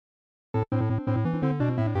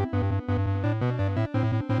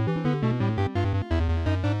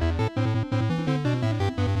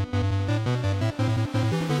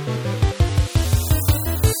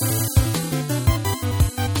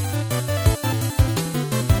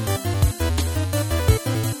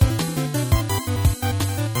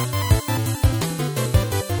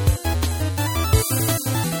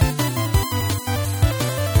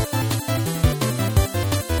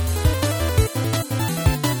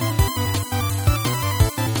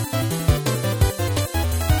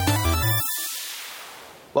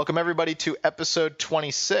Welcome, everybody, to episode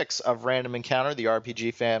 26 of Random Encounter, the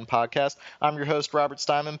RPG fan podcast. I'm your host, Robert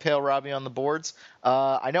Steinman, Pale Robbie on the boards.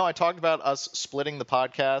 I know I talked about us splitting the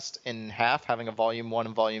podcast in half, having a volume 1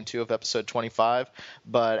 and volume 2 of episode 25,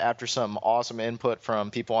 but after some awesome input from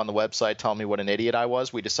people on the website telling me what an idiot I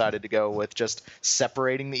was, we decided to go with just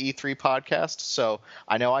separating the E3 podcast. So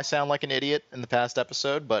I know I sound like an idiot in the past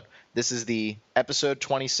episode, but this is the episode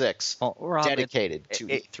 26 dedicated to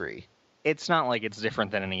E3. It's not like it's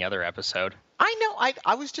different than any other episode. I know.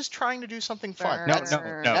 I was just trying to do something fun. No. That's the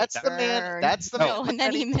man. That's the man. And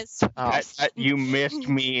then he missed. You missed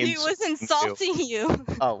me. He was insulting you.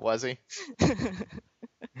 Oh, was he?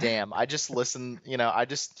 Damn. I just listen. I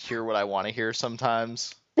just hear what I want to hear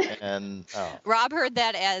sometimes. And Rob heard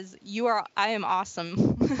that as I am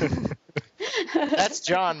awesome. That's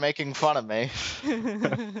John making fun of me.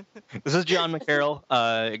 This is John McCarroll,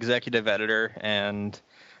 executive editor, and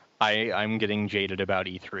I'm getting jaded about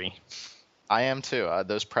E3. I am too.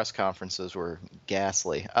 Those press conferences were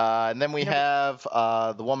ghastly. And then we have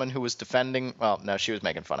the woman who was defending. Well, no, she was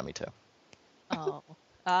making fun of me too. Oh,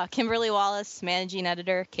 Kimberly Wallace, managing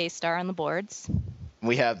editor, K-Star on the boards.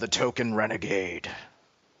 We have the token renegade.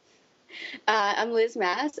 I'm Liz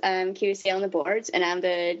Mass. I'm QC on the boards, and I'm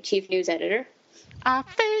the chief news editor. I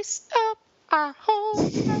face up, I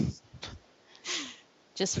hold.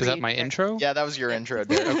 Just is that my intro? Yeah, that was your intro,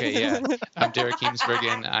 Derek. Okay, yeah. I'm Derek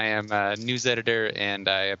Eamsbergen. I am a news editor, and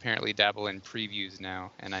I apparently dabble in previews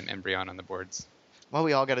now, and I'm Embryon on the boards. Well,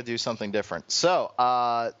 we all got to do something different.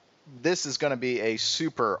 So, this is going to be a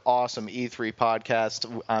super awesome E3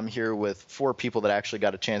 podcast. I'm here with 4 people that actually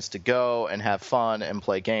got a chance to go and have fun and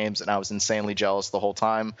play games, and I was insanely jealous the whole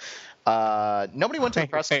time. Nobody went to the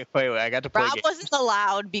press. Wait, I got to play Rob games. wasn't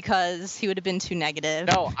allowed because he would have been too negative.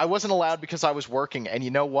 No, I wasn't allowed because I was working. And you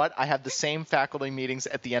know what? I have the same faculty meetings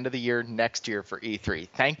at the end of the year next year for E3.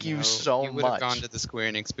 Thank you so you would much. have gone to the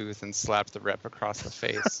Square Enix booth and slapped the rep across the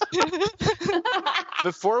face.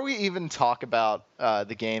 Before we even talk about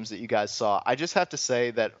the games that you guys saw, I just have to say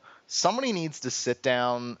that somebody needs to sit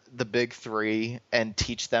down the big 3 and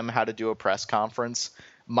teach them how to do a press conference.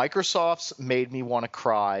 Microsoft's made me want to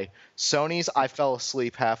cry. Sony's, I fell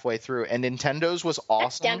asleep halfway through. And Nintendo's was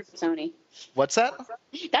awesome. That's standard for Sony. What's that?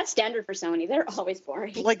 That's standard for Sony. They're always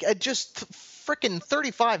boring. Like, just freaking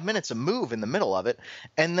 35 minutes a move in the middle of it.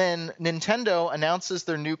 And then Nintendo announces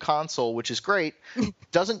their new console, which is great.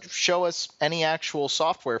 Doesn't show us any actual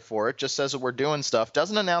software for it. Just says that we're doing stuff.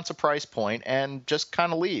 Doesn't announce a price point and just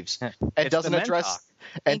kind of leaves. And doesn't address...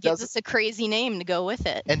 And gives us a crazy name to go with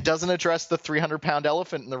it. And doesn't address the 300-pound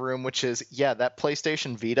elephant in the room, which is, that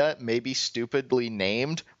PlayStation Vita may be stupidly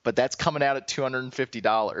named, but that's coming out at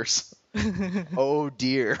 $250. Oh,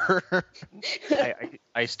 dear.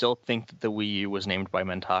 I still think that the Wii U was named by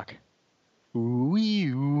Mentok.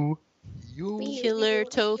 Wii U. Killer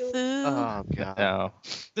tofu. Oh, God. No.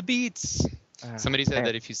 The Beats. Somebody said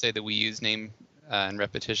that if you say the Wii U's name in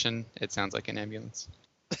repetition, it sounds like an ambulance.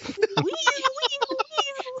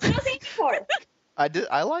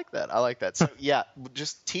 I like that. So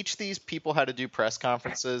just teach these people how to do press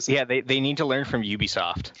conferences. Yeah, they need to learn from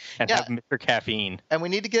Ubisoft and have Mr. Caffeine. And we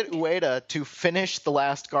need to get Ueda to finish The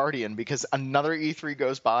Last Guardian because another E3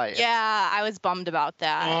 goes by. Yeah, I was bummed about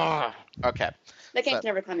that. Okay. That game's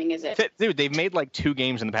never coming, is it? Dude, they've made like 2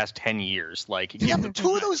 games in the past 10 years. Like, yeah, but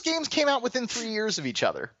 2 of those games came out within 3 years of each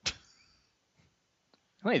other.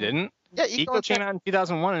 No, they didn't. Yeah, Eco came out in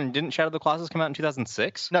 2001, and didn't Shadow of the Colossus come out in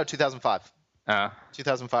 2006? No, 2005.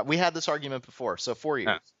 2005. We had this argument before, so 4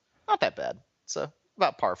 years. Not that bad. So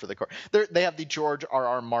about par for the course. They have the George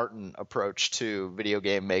R.R. Martin approach to video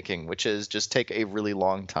game making, which is just take a really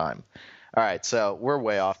long time. All right, so we're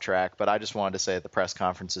way off track, but I just wanted to say that the press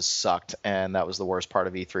conferences sucked, and that was the worst part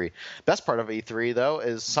of E3. Best part of E3, though,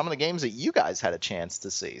 is some of the games that you guys had a chance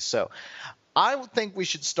to see. So I would think we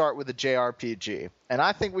should start with a JRPG, and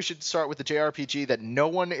I think we should start with the JRPG that no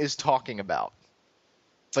one is talking about,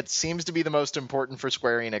 but seems to be the most important for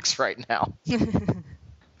Square Enix right now.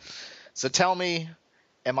 So tell me,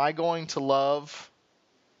 am I going to love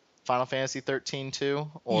Final Fantasy 13 too?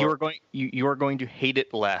 Or... You are going to hate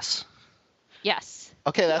it less. Yes.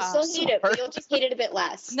 Okay, that's You'll hate it, but you'll just hate it a bit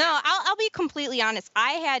less. No, I'll be completely honest.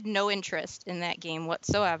 I had no interest in that game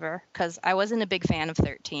whatsoever because I wasn't a big fan of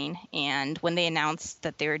 13. And when they announced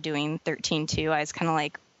that they were doing 13-2, I was kind of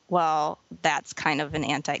like, well, that's kind of an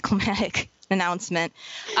anticlimactic announcement.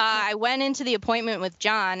 I went into the appointment with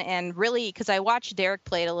John and really, because I watched Derek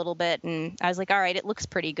play it a little bit, and I was like, all right, it looks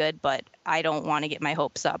pretty good, but I don't want to get my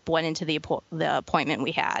hopes up. Went into the appointment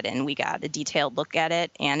we had, and we got a detailed look at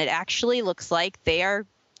it, and it actually looks like they are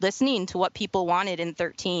listening to what people wanted in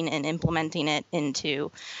 13 and implementing it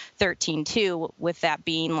into 13.2, with that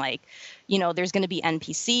being like, there's going to be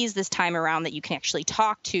NPCs this time around that you can actually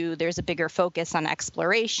talk to. There's a bigger focus on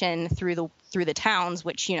exploration through the towns,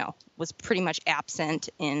 which, was pretty much absent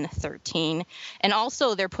in 13. And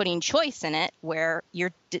also they're putting choice in it, where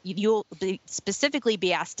you'll specifically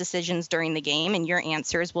be asked decisions during the game, and your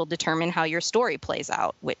answers will determine how your story plays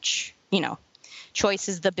out, which, choice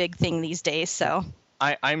is the big thing these days. So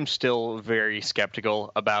I'm still very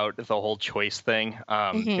skeptical about the whole choice thing.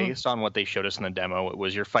 Based on what they showed us in the demo, it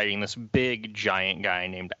was you're fighting this big giant guy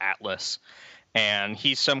named Atlas, and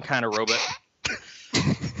he's some kind of robot.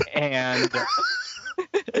 And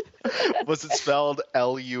was it spelled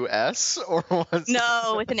L-U-S or was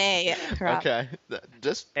no, with an A? Okay,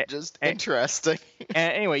 just interesting.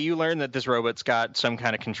 And anyway, you learn that this robot's got some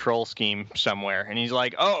kind of control scheme somewhere, and he's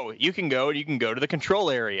like, "Oh, you can go to the control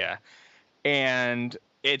area." And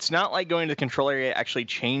it's not like going to the control area actually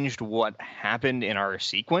changed what happened in our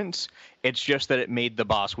sequence. It's just that it made the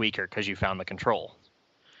boss weaker because you found the control.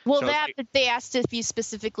 Well, so they asked if you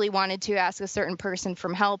specifically wanted to ask a certain person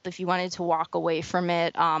for help, if you wanted to walk away from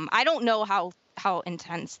it. I don't know how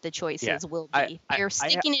intense the choices will be. They're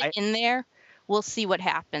sticking it in there. We'll see what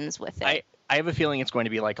happens with it. I have a feeling it's going to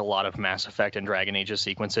be like a lot of Mass Effect and Dragon Age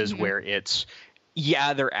sequences where it's,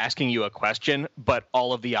 they're asking you a question, but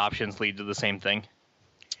all of the options lead to the same thing.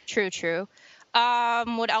 True.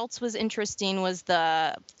 What else was interesting was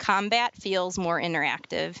the combat feels more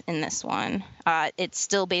interactive in this one. It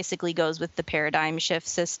still basically goes with the paradigm shift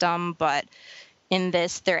system, but in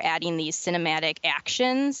this they're adding these cinematic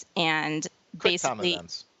actions and basically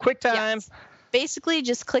quick time. Yes, basically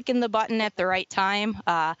just clicking the button at the right time.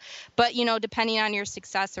 But depending on your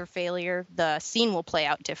success or failure, the scene will play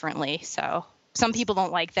out differently. So some people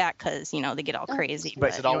don't like that because they get all crazy.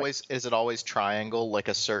 But is it always triangle, like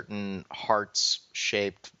a certain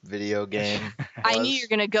hearts-shaped video game? I knew you were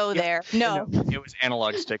gonna go there. No, it was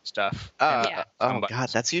analog stick stuff. Oh God,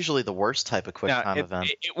 that's usually the worst type of quick time event.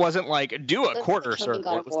 It wasn't like do a quarter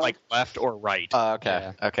circle. It was like left or right.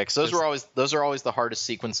 Okay. Because those are always the hardest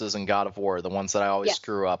sequences in God of War. The ones that I always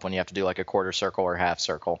screw up when you have to do like a quarter circle or half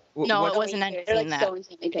circle. No, it wasn't anything that.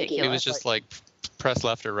 It was just like press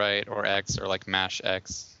left or right or X or like mash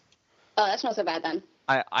X. Oh, that's not so bad then.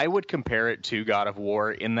 I would compare it to God of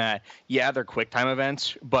War in that, they're quick time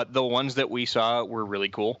events, but the ones that we saw were really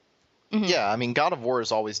cool. Mm-hmm. Yeah, I mean, God of War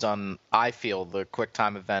has always done, I feel, the quick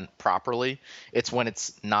time event properly. It's when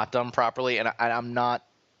it's not done properly, and I'm not.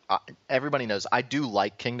 Everybody knows I do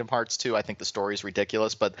like Kingdom Hearts 2. I think the story is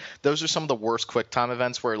ridiculous, but those are some of the worst quick time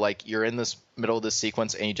events where like you're in this middle of this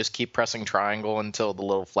sequence and you just keep pressing triangle until the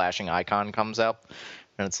little flashing icon comes up,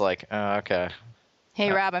 and it's like, okay.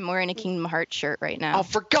 Hey Rob, I'm wearing a Kingdom Hearts shirt right now. Oh,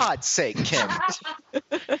 for God's sake, Kim!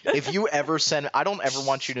 If you ever I don't ever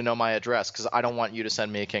want you to know my address because I don't want you to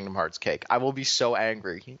send me a Kingdom Hearts cake. I will be so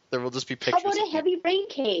angry. There will just be pictures. How about a heavy rain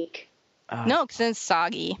cake? No, because it's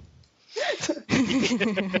soggy.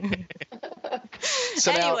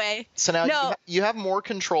 So now you have more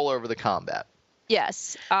control over the combat.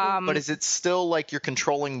 Yes. But is it still like you're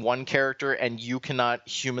controlling one character and you cannot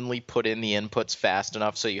humanly put in the inputs fast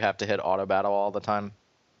enough, so you have to hit auto battle all the time?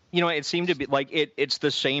 It seemed to be like it's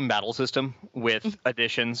the same battle system with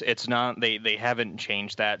additions. It's not they haven't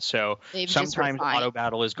changed that. So sometimes auto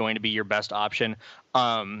battle is going to be your best option.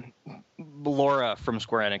 Laura from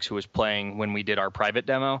Square Enix, who was playing when we did our private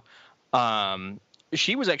demo,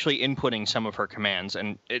 she was actually inputting some of her commands,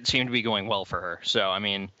 and it seemed to be going well for her. So, I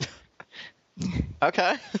mean...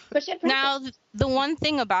 Okay. Now, the one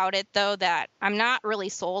thing about it, though, that I'm not really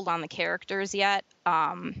sold on the characters yet.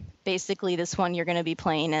 Basically, this one you're going to be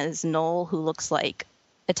playing as Noel, who looks like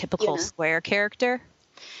a typical Square character.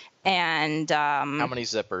 And... how many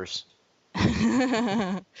zippers?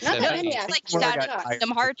 It's like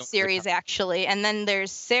Kingdom Hearts series, actually. And then there's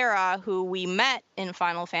Sarah, who we met in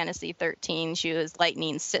Final Fantasy 13. She was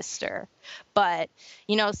Lightning's sister. But,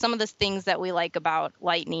 some of the things that we like about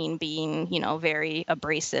Lightning being, very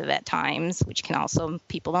abrasive at times, which can also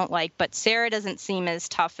people don't like. But Sarah doesn't seem as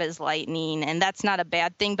tough as Lightning, and that's not a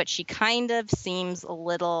bad thing, but she kind of seems a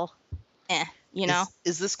little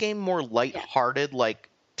Is this game more lighthearted, like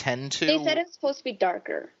 10-2? They said it's supposed to be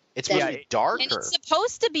darker. It's supposed to be darker. And it's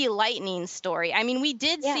supposed to be Lightning's story. I mean, we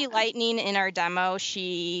did see Lightning in our demo.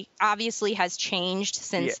 She obviously has changed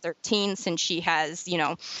since 13, since she has,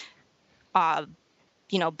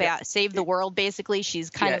 saved the world, basically. She's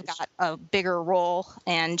kind of got a bigger role,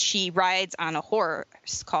 and she rides on a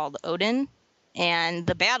horse called Odin. And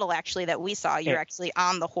the battle, actually, that we saw, you're actually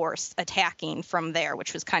on the horse attacking from there,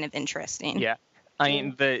 which was kind of interesting. Yeah. I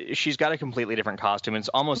mean, she's got a completely different costume. It's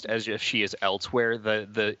almost as if she is elsewhere.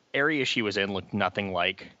 The area she was in looked nothing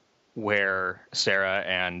like where Sarah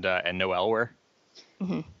and Noelle were.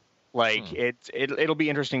 Mhm. Like it'll be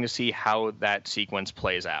interesting to see how that sequence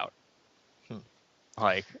plays out.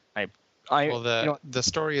 Like the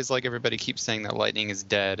story is like everybody keeps saying that Lightning is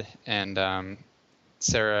dead, and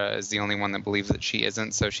Sarah is the only one that believes that she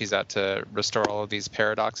isn't. So she's out to restore all of these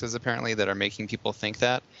paradoxes apparently that are making people think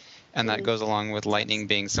that, and that goes along with Lightning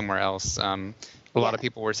being somewhere else. A lot of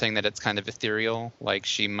people were saying that it's kind of ethereal, like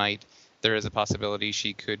there is a possibility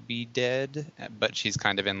she could be dead, but she's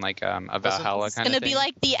kind of in like a Valhalla kind of thing. It's going to be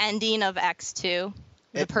like the ending of X2.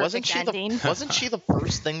 The perfect ending. Wasn't she the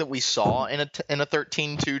first thing that we saw in a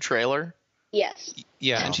 13-2 trailer? Yes.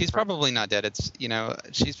 Yeah, and she's probably not dead. It's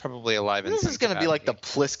she's probably alive. This is going to be like the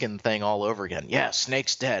Pliskin thing all over again. Yeah,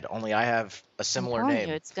 Snake's dead. Only I have a similar name.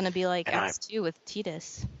 It's going to be like X2 with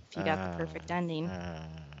Tidus. If you got the perfect ending.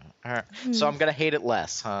 All right. So I'm going to hate it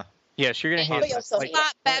less, huh? Yes, you're gonna hate it. It's a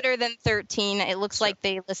lot better than 13. It looks like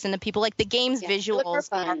they listen to people. Like the game's visuals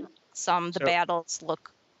are the battles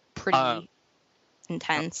look pretty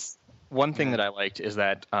intense. One thing that I liked is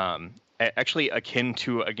that actually akin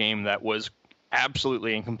to a game that was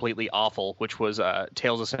absolutely and completely awful, which was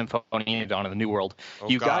Tales of Symphonia Dawn of the New World.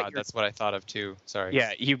 That's what I thought of too. Sorry.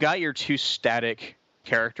 Yeah, you've got your two static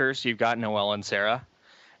characters. You've got Noelle and Sarah,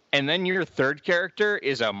 and then your third character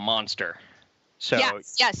is a monster. So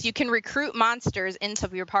yes, you can recruit monsters into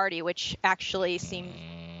your party, which actually seems.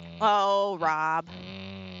 Oh, Rob.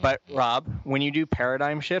 But Rob, when you do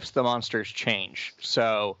paradigm shifts, the monsters change.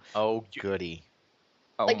 So. Oh, goody.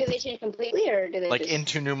 Like, do they change completely, or do they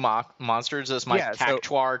into new monsters? Does my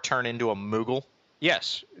Cactuar turn into a Moogle?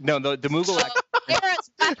 Yes. No, the Moogle. Sarah's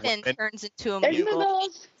weapon turns into a Moogle.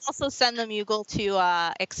 Also send the Moogle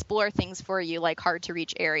to explore things for you, like hard to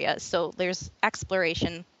reach areas. So there's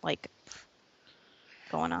exploration, like.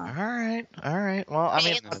 Going on. All right. Well, I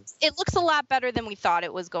mean, it looks a lot better than we thought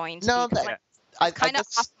it was going to. No, it's kind of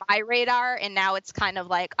off my radar, and now it's kind of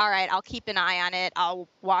like, all right, I'll keep an eye on it. I'll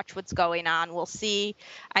watch what's going on. We'll see.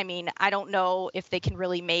 I mean, I don't know if they can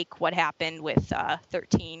really make what happened with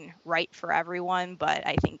 13 right for everyone, but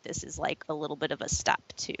I think this is like a little bit of a step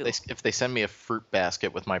too. If they send me a fruit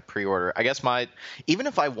basket with my pre-order, I guess even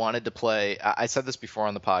if I wanted to play, I said this before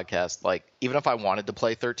on the podcast, like even if I wanted to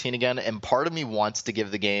play 13 again, and part of me wants to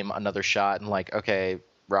give the game another shot and like, okay,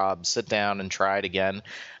 Rob, sit down and try it again.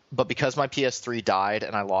 But because my PS3 died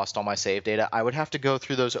and I lost all my save data, I would have to go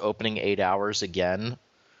through those opening 8 hours again.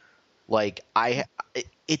 Like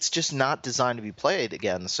it's just not designed to be played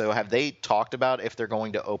again. So have they talked about if they're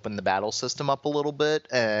going to open the battle system up a little bit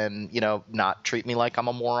and, not treat me like I'm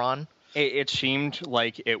a moron? It seemed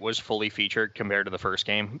like it was fully featured compared to the first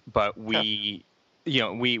game, but we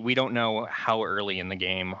don't know how early in the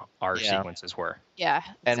game our sequences were. Yeah,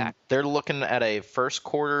 exactly. And they're looking at a first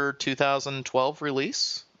quarter 2012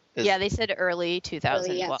 release. They said early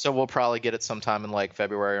 2012. So we'll probably get it sometime in like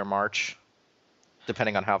February or March,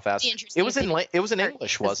 depending on how fast. It was in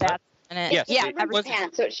English, wasn't it? Yes. Yeah,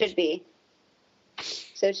 so it should be.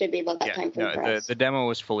 So it should be about that time frame for us. The demo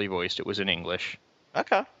was fully voiced. It was in English.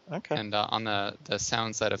 Okay. And on the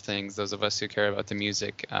sound side of things, those of us who care about the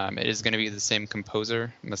music, it is going to be the same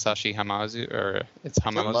composer, Masashi Hamauzu, or it's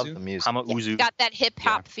Hamauzu. I love the music. Hamauzu. Got that hip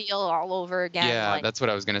hop feel all over again. Yeah, that's what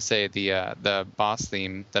I was going to say. The boss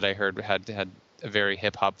theme that I heard had a very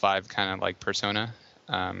hip hop vibe, kind of like Persona.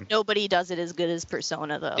 Nobody does it as good as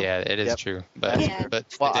Persona, though. Yeah, it is true. But it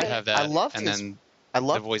did have that.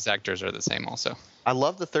 The voice actors are the same also. I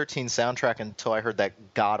love the 13 soundtrack until I heard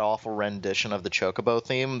that god-awful rendition of the Chocobo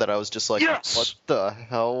theme that I was just like, what the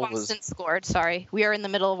hell was... Boston scored, sorry. We are in the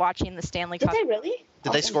middle of watching the Stanley Cup. Did they really?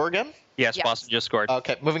 Did they score again? Yes, Boston just scored.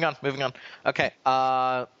 Okay, moving on. Okay,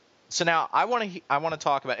 so now I want to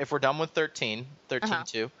talk about, if we're done with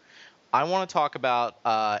 13-2, I want to talk about,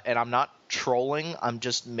 and I'm not trolling, I'm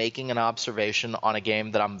just making an observation on a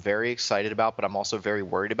game that I'm very excited about, but I'm also very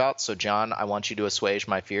worried about. So, John, I want you to assuage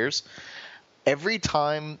my fears. Every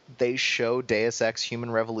time they show Deus Ex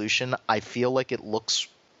Human Revolution, I feel like it looks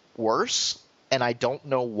worse, and I don't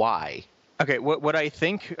know why. Okay, what I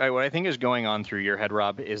think is going on through your head,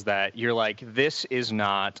 Rob, is that you're like, this is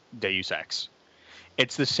not Deus Ex.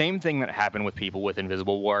 It's the same thing that happened with people with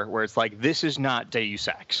Invisible War, where it's like, this is not Deus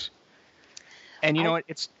Ex. And you know what?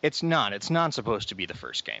 It's not. It's not supposed to be the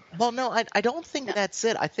first game. Well, no, I don't think that's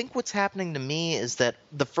it. I think what's happening to me is that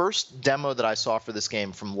the first demo that I saw for this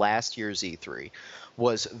game from last year's E3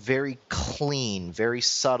 was very clean, very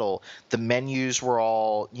subtle. The menus were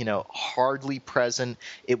all, hardly present.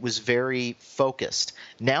 It was very focused.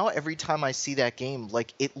 Now every time I see that game,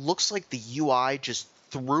 like, it looks like the UI just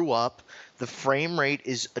threw up. The frame rate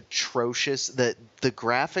is atrocious. The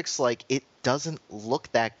graphics, like, it doesn't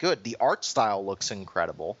look that good. The art style looks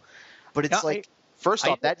incredible, but it's first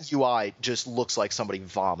off, that UI just looks like somebody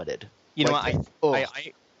vomited.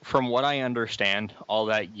 From what I understand, all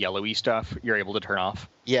that yellowy stuff you're able to turn off.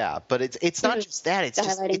 Yeah, but it's not just that.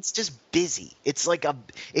 It's just busy. It's like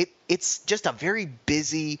it's just a very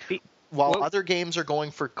busy. While other games are going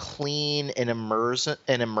for clean and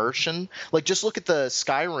immersion, like just look at the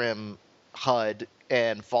Skyrim HUD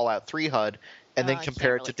and Fallout 3 HUD, and then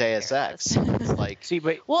compare it to Deus Ex.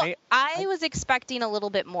 I was expecting a little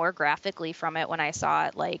bit more graphically from it when I saw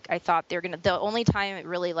it. Like, I thought the only time it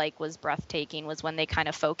really was breathtaking was when they kind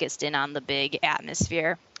of focused in on the big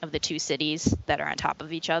atmosphere of the two cities that are on top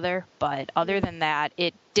of each other. But other than that,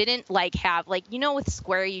 it didn't have with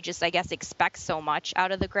Square, you just, I guess, expect so much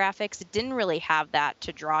out of the graphics. It didn't really have that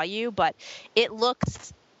to draw you, but it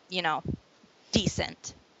looks,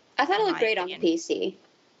 decent. I thought it looked great on PC.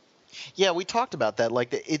 Yeah, we talked about that.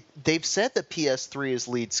 Like, they've said that PS3 is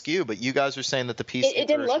lead SKU, but you guys are saying that the PC It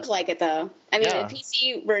didn't look like it, though. I mean, the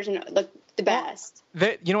PC version looked the best.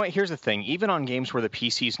 You know what? Here's the thing. Even on games where the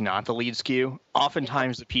PC is not the lead SKU,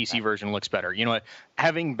 oftentimes the PC version looks better. You know what?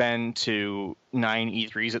 Having been to 9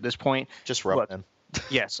 E3s at this point... Just rub it in.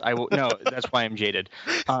 Yes, I will. No, that's why I'm jaded.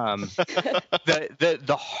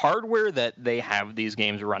 The hardware that they have these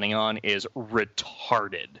games running on is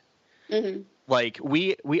retarded. Mm-hmm. Like,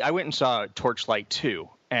 I went and saw Torchlight 2,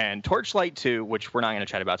 and Torchlight 2, which we're not going to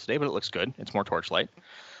chat about today, but it looks good. It's more Torchlight.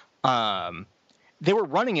 They were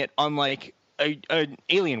running it on, like, an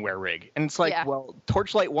Alienware rig. And it's like, well,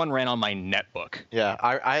 Torchlight 1 ran on my netbook. Yeah,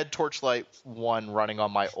 I had Torchlight 1 running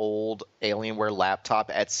on my old Alienware laptop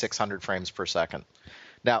at 600 frames per second.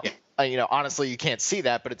 Now, honestly, you can't see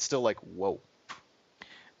that, but it's still like, whoa.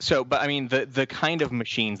 So, but I mean, the kind of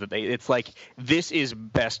machines that it's like, this is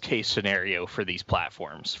best case scenario for these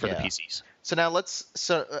platforms, for the PCs. So now let's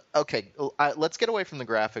get away from the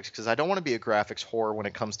graphics, because I don't want to be a graphics whore when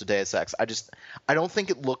it comes to Deus Ex. I don't think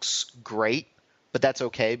it looks great, but that's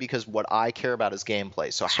okay, because what I care about is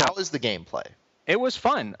gameplay. So how is the gameplay? It was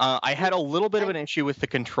fun. I had a little bit of an issue with the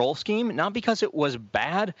control scheme, not because it was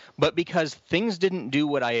bad, but because things didn't do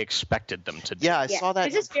what I expected them to do. Yeah, I saw that.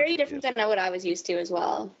 It's just very different than what I was used to as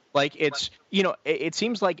well. Like, it's, it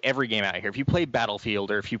seems like every game out here, if you play Battlefield,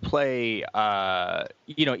 or if you play,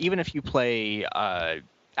 even if you play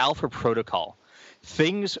Alpha Protocol,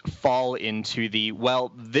 things fall into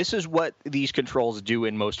this is what these controls do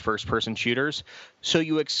in most first-person shooters, so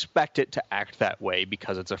you expect it to act that way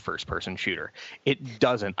because it's a first-person shooter. It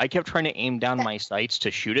doesn't. I kept trying to aim down my sights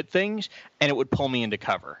to shoot at things, and it would pull me into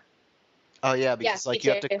cover. Oh, yeah, because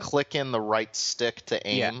you have to click in the right stick to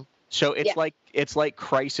aim. Yeah. So it's like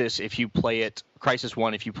Crysis if you play it. Crysis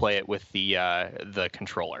 1 if you play it with the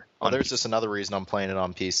controller. Well, there's just another reason I'm playing it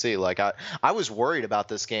on PC. Like, I was worried about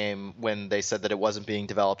this game when they said that it wasn't being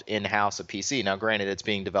developed in-house at PC. Now, granted, it's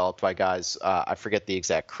being developed by guys, I forget the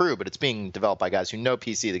exact crew, but it's being developed by guys who know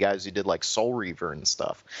PC, the guys who did, like, Soul Reaver and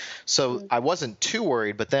stuff. So I wasn't too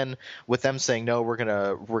worried, but then with them saying, no, we're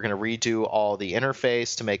gonna redo all the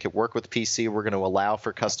interface to make it work with PC, we're going to allow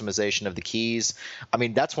for customization of the keys. I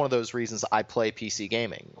mean, that's one of those reasons I play PC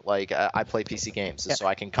gaming. Like, I play PC games so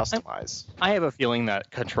I can customize. I have a feeling that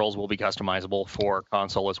controls will be customizable for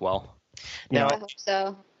console as well. I hope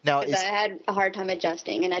so. Now, I had a hard time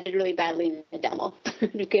adjusting, and I did really badly in the demo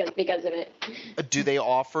because of it. Do they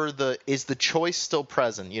offer is the choice still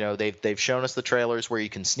present? They've shown us the trailers where you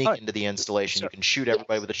can sneak into the installation, you can shoot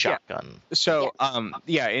everybody with a shotgun. So,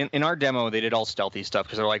 in our demo, they did all stealthy stuff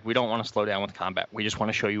because they're like, we don't want to slow down with combat. We just want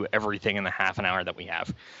to show you everything in the half an hour that we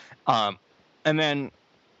have. And then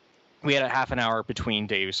we had a half an hour between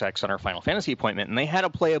Deus Ex and our Final Fantasy appointment, and they had a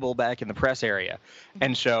playable back in the press area.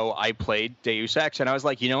 And so I played Deus Ex, and I was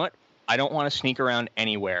like, you know what? I don't want to sneak around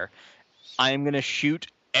anywhere. I'm going to shoot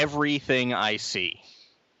everything I see.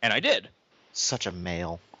 And I did. Such a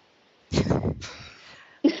male.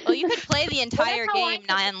 Well, you could play the entire game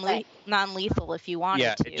non-lethal if you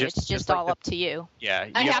wanted to. It's just all up to you. Yeah.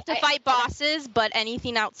 You have to fight bosses, but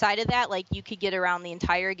anything outside of that, like, you could get around the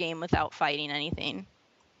entire game without fighting anything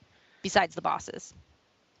besides the bosses.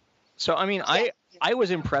 So, I mean, I was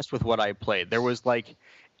impressed with what I played. There was, like,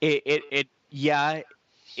 it's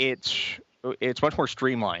it's much more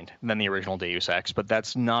streamlined than the original Deus Ex, but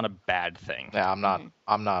that's not a bad thing. Yeah,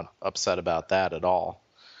 I'm not upset about that at all.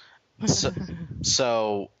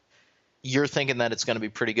 So you're thinking that it's going to be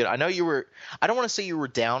pretty good. I know you were. I don't want to say you were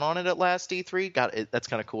down on it at last E3. That's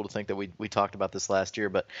kind of cool to think that we talked about this last year,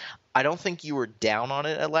 but I don't think you were down on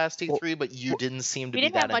it at last E3. But you didn't seem to be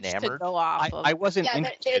that enamored. To go off I wasn't. Yeah,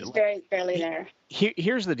 it's very barely there.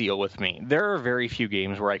 Here's the deal with me. There are very few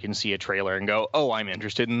games where I can see a trailer and go, "Oh, I'm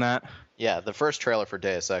interested in that." Yeah, the first trailer for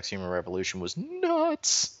Deus Ex: Human Revolution was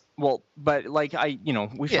nuts. Well, but like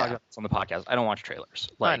we've talked about this on the podcast. I don't watch trailers.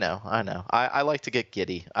 I know. I like to get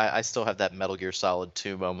giddy. I still have that Metal Gear Solid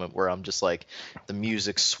 2 moment where I'm just like, the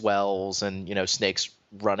music swells and Snake's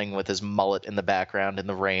running with his mullet in the background in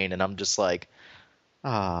the rain, and I'm just like,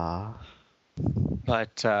 ah.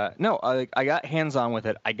 But no, I got hands on with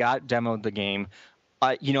it. I got demoed the game.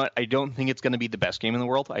 You know what? I don't think it's going to be the best game in the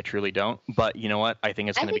world. I truly don't. But you know what? I think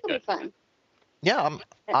it's going to be good. It'll be fun. Yeah,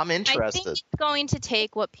 I'm interested. I think it's going to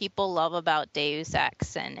take what people love about Deus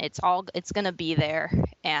Ex, and it's going to be there,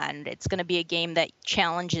 and it's going to be a game that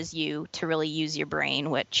challenges you to really use your brain,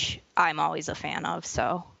 which I'm always a fan of.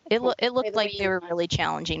 So it looked like they were really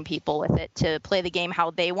challenging people with it to play the game how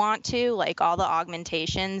they want to, like all the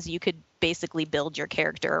augmentations. You could basically build your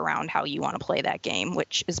character around how you want to play that game,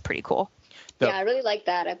 which is pretty cool. Yeah, I really like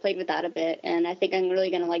that. I played with that a bit, and I think I'm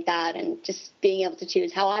really going to like that, and just being able to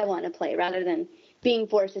choose how I want to play rather than being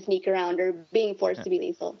forced to sneak around or being forced to be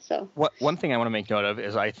lethal. So one thing I want to make note of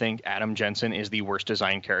is I think Adam Jensen is the worst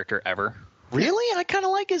designed character ever. Really? I kind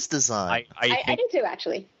of like his design. I do too,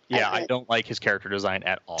 actually. Yeah, I don't like his character design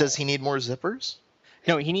at all. Does he need more zippers?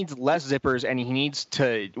 No, he needs less zippers, and he needs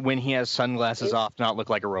to, when he has sunglasses off, not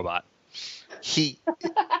look like a robot.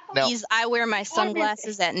 I wear my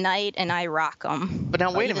sunglasses at night and I rock them. But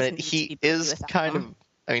now wait a minute, he is kind of.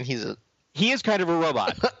 I mean, he is kind of a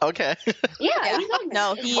robot. Okay. Yeah.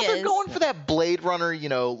 No, he is. They're going for that Blade Runner,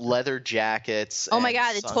 leather jackets. Oh my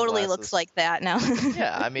God, it totally looks like that now.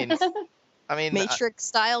 Yeah, I mean, Matrix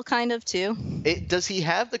style kind of too. Does he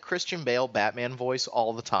have the Christian Bale Batman voice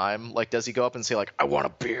all the time? Like, does he go up and say like, "I want a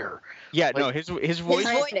beer"? Yeah, no, his voice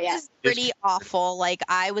is pretty awful. Like,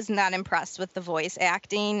 I was not impressed with the voice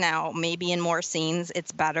acting. Now, maybe in more scenes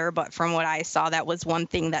it's better, but from what I saw, that was one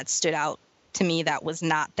thing that stood out to me that was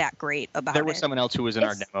not that great about it. There was someone else who was in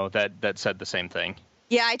our demo that said the same thing.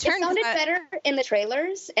 Yeah, it sounded better in the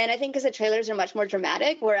trailers, and I think because the trailers are much more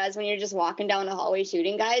dramatic, whereas when you're just walking down a hallway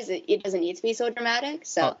shooting guys, it doesn't need to be so dramatic.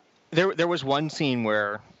 So there was one scene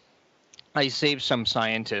where I saved some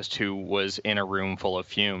scientist who was in a room full of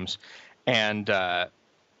fumes, and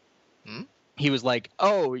he was like,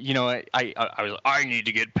 "Oh, I need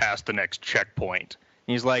to get past the next checkpoint."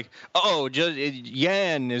 He's like, "Oh,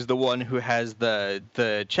 Yan is the one who has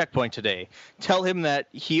the checkpoint today. Tell him that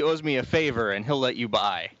he owes me a favor and he'll let you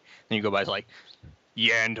by." And you go by, it's like,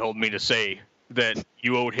 "Yan told me to say that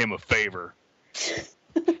you owed him a favor."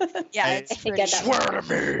 Yeah, it's pretty. Swear to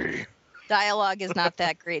me. Dialogue is not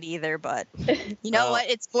that great either, but you know what?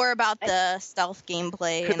 It's more about the stealth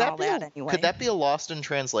gameplay and all that anyway. Could that be a lost in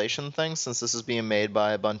translation thing, since this is being made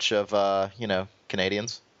by a bunch of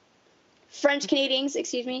Canadians? French Canadians,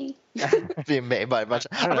 excuse me. Being made by a bunch.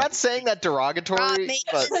 I'm not saying that derogatory. Rob,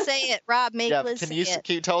 make Liz say it. Rob, make Liz say it.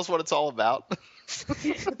 Can you tell us what it's all about?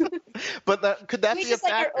 But could that be a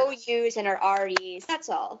factor? We just like our OUs and our REs. That's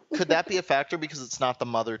all. Could that be a factor because it's not the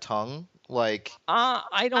mother tongue? Like,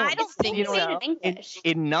 I don't think so.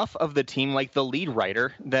 Enough of the team, like the lead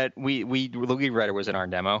writer the lead writer was in our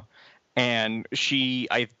demo, and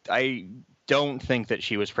I don't think that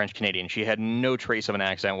she was French Canadian. She had no trace of an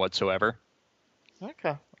accent whatsoever.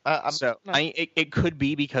 Okay. It could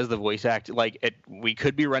be because the voice act, we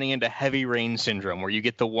could be running into Heavy Rain syndrome, where you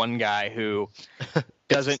get the one guy who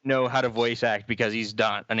doesn't know how to voice act because he's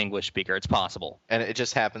not an English speaker. It's possible. And it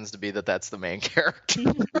just happens to be that that's the main character,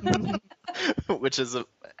 which is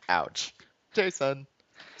ouch. Jason.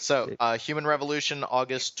 So, Human Revolution,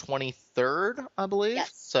 August 23rd, I believe.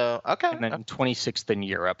 Yes. So, okay. And then 26th in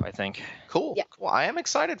Europe, I think. Cool. Yeah. Well, I am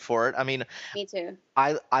excited for it. I mean, me too.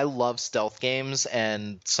 I love stealth games,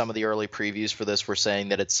 and some of the early previews for this were saying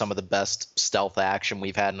that it's some of the best stealth action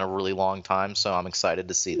we've had in a really long time. So I'm excited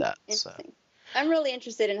to see that. So. I'm really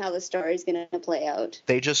interested in how the story is going to play out.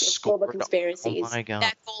 They just scored. Conspiracies. Oh my god.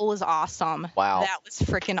 That goal was awesome. Wow. That was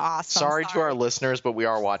freaking awesome. Sorry to our listeners, but we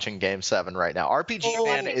are watching Game 7 right now. RPG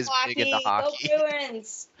fan is big into hockey. Go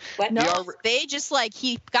Bruins. What? No, they just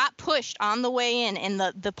he got pushed on the way in, and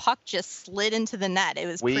the puck just slid into the net. It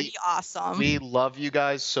was pretty awesome. We love you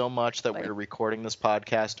guys so much that we're recording this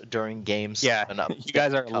podcast during Game 7. Yeah, you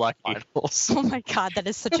guys are lucky. Finals. Oh my god, that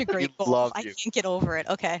is such a great goal. I can't get over it.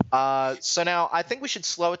 Okay. So now I think we should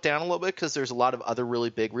slow it down a little bit because there's a lot of other really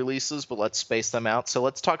big releases, but let's space them out. So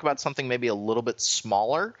let's talk about something maybe a little bit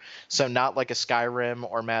smaller. So not like a Skyrim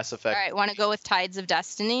or Mass Effect. All right, want to go with Tides of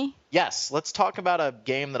Destiny? Yes, let's talk about a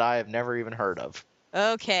game that I have never even heard of.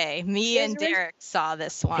 Okay, me and Derek saw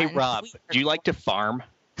this one. Hey Rob, do you like to farm?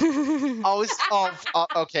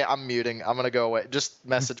 Okay, I'm muting. I'm gonna go away. Just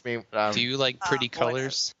message me. Do you like pretty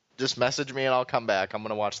colors? Just message me and I'll come back. I'm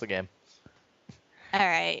gonna watch the game. All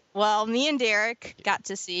right. Well, me and Derek got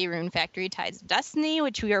to see Rune Factory Tides of Destiny,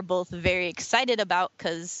 which we are both very excited about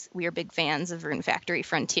because we are big fans of Rune Factory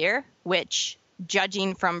Frontier, which,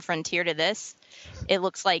 judging from Frontier to this, it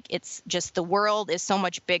looks like it's just the world is so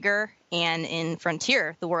much bigger. And in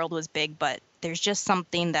Frontier, the world was big, but there's just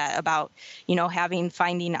something that about,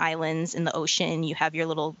 finding islands in the ocean. You have your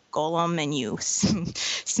little golem and you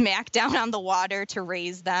smack down on the water to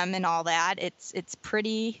raise them and all that. It's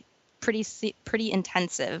pretty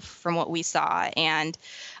intensive from what we saw. And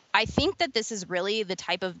I think that this is really the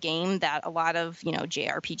type of game that a lot of,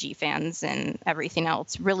 JRPG fans and everything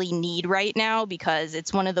else really need right now, because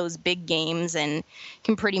it's one of those big games and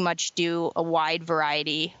can pretty much do a wide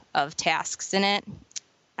variety of tasks in it.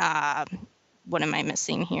 What am I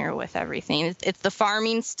missing here with everything? It's the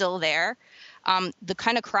farming still there. The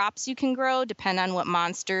kind of crops you can grow depend on what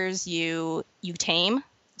monsters you tame.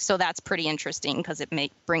 So that's pretty interesting because it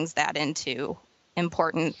brings that into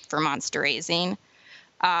important for monster raising.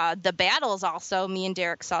 The battles also, me and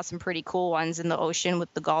Derek saw some pretty cool ones in the ocean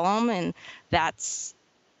with the golem, and that's,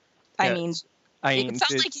 it sounds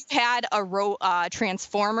like you had a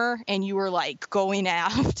transformer and you were going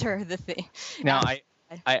after the thing. Now,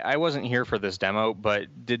 I wasn't here for this demo,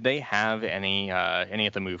 but did they have any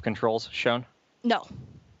of the move controls shown? No.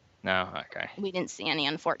 No? Okay. We didn't see any,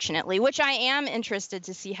 unfortunately, which I am interested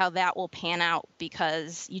to see how that will pan out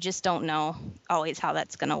because you just don't know always how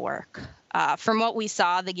that's going to work. From what we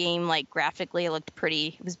saw, the game, graphically, it looked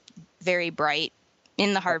pretty, it was very bright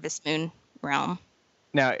in the Harvest Moon realm.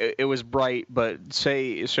 Now, it was bright, but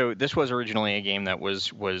so this was originally a game that was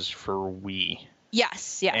for Wii.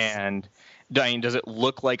 Yes. And Diane, does it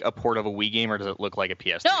look like a port of a Wii game, or does it look like a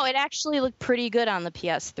PS3? No, it actually looked pretty good on the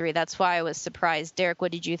PS3. That's why I was surprised. Derek,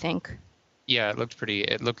 what did you think? Yeah, it looked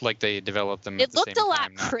like they developed them at the same time. It looked a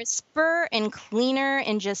lot crisper and cleaner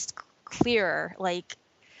and just clearer. It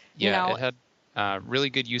had really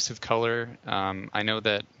good use of color. I know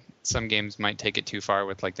that some games might take it too far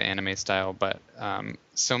with the anime style, but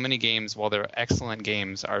so many games, while they're excellent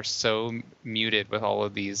games, are so muted with all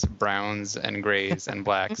of these browns and grays and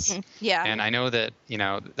blacks. Yeah. And I know that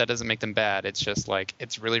that doesn't make them bad. It's just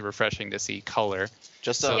it's really refreshing to see color.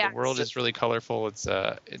 The world is really colorful. It's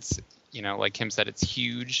like Kim said, it's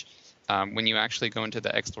huge. When you actually go into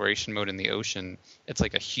the exploration mode in the ocean, it's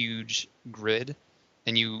like a huge grid.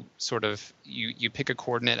 And you sort of you pick a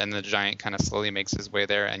coordinate, and the giant kind of slowly makes his way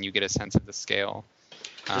there, and you get a sense of the scale.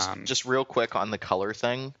 Just real quick on the color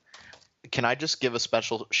thing, can I just give a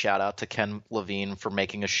special shout out to Ken Levine for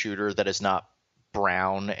making a shooter that is not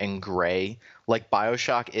brown and gray?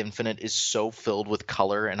 BioShock Infinite is so filled with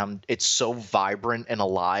color, and it's so vibrant and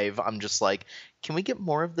alive. I'm just can we get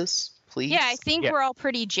more of this? Please? Yeah, I think we're all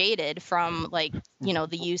pretty jaded from the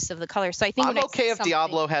use of the color. So I think I'm okay if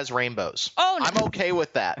Diablo has rainbows. Oh, no. I'm okay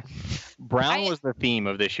with that. Brown was the theme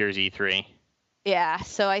of this year's E3. Yeah,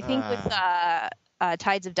 so I think with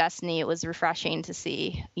Tides of Destiny, it was refreshing to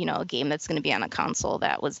see a game that's going to be on a console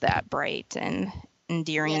that was that bright and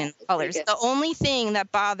endearing in colors. The only thing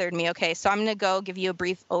that bothered me, okay, so I'm going to go give you a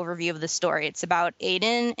brief overview of the story. It's about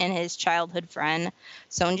Aiden and his childhood friend,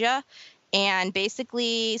 Sonja. And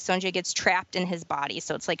basically, Sonja gets trapped in his body,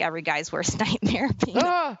 so it's like every guy's worst nightmare.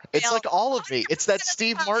 It's like all of me. It's that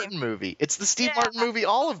Steve Martin movie. It's the Steve Martin movie,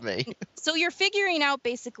 all of me. So you're figuring out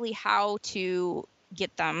basically how to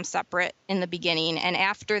get them separate in the beginning, and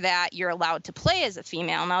after that you're allowed to play as a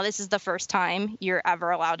female. Now this is the first time you're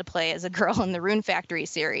ever allowed to play as a girl in the Rune Factory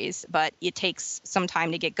series, but it takes some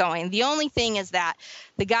time to get going. The only thing is that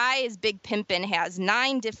the guy is big pimpin', has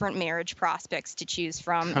 9 different marriage prospects to choose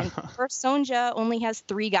from, and first Sonja only has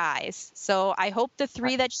 3 guys. So I hope the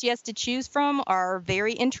 3 that she has to choose from are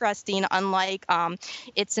very interesting, unlike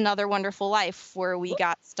It's Another Wonderful Life, where we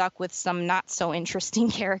got stuck with some not so interesting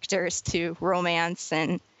characters to romance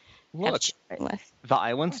and have children with. The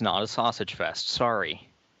island's not a sausage fest. Sorry.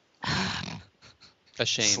 A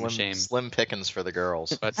shame. Slim pickings for the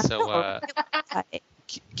girls. But so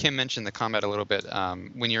Kim mentioned the combat a little bit.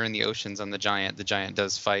 When you're in the oceans on the giant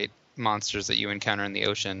does fight monsters that you encounter in the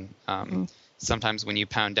ocean. Sometimes when you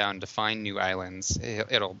pound down to find new islands,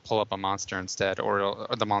 it'll pull up a monster instead, or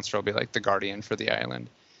the monster will be like the guardian for the island.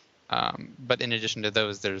 But in addition to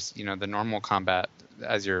those, there's the normal combat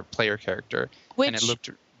as your player character, and it looked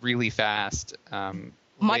really fast.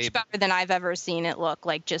 Much better than I've ever seen it look.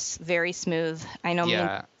 Like, just very smooth. I know.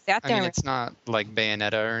 Yeah. I mean, it's not like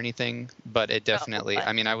Bayonetta or anything, but it definitely.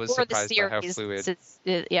 I was surprised by how fluid.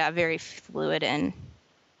 Very fluid and.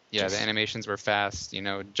 Yeah, the animations were fast.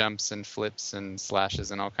 Jumps and flips and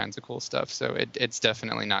slashes and all kinds of cool stuff. So it's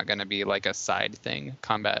definitely not going to be like a side thing.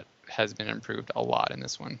 Combat has been improved a lot in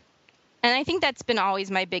this one. And I think that's been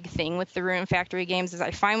always my big thing with the Rune Factory games, is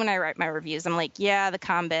I find when I write my reviews, I'm like, yeah, the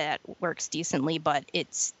combat works decently, but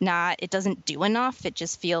it doesn't do enough. It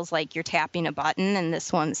just feels like you're tapping a button, and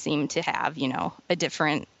this one seemed to have, a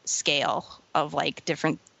different scale of like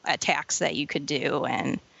different attacks that you could do,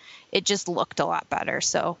 and it just looked a lot better.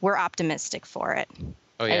 So we're optimistic for it.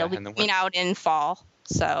 Oh yeah, it'll be coming out in fall,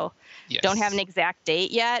 so yes. Don't have an exact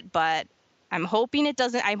date yet, but I'm hoping it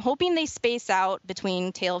doesn't. I'm hoping they space out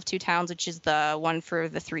between Tale of Two Towns, which is the one for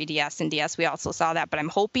the 3DS and DS. We also saw that, but I'm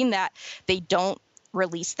hoping that they don't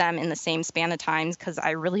release them in the same span of times, because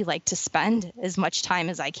I really like to spend as much time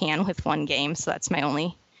as I can with one game. So that's my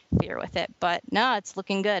only fear with it. But no, it's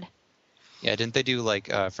looking good. Yeah, didn't they do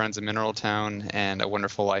like Friends of Mineral Town and A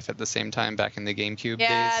Wonderful Life at the same time back in the GameCube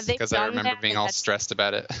days? Because I remember being all stressed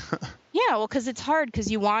about it. Yeah, well, because it's hard, because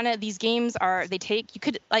these games I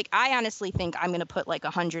honestly think I'm going to put like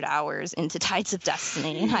 100 hours into Tides of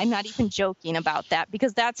Destiny, and I'm not even joking about that,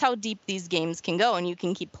 because that's how deep these games can go, and you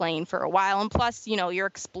can keep playing for a while. And plus, you're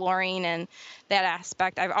exploring, and that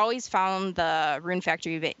aspect. I've always found the Rune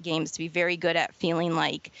Factory games to be very good at feeling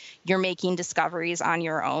like you're making discoveries on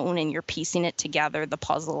your own, and you're piecing it together, the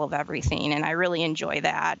puzzle of everything, and I really enjoy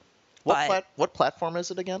that. What platform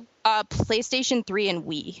is it again? PlayStation 3 and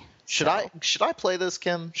Wii. Should I play this,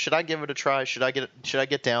 Kim? Should I give it a try? Should I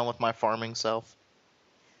get down with my farming self?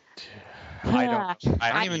 I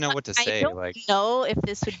don't even know what to say. I don't know if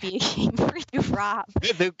this would be a game for you, Rob.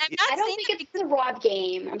 I don't think it's a Rob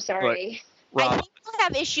game. I'm sorry. Rob. I think you'll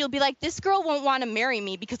have issue. You'll be like, this girl won't want to marry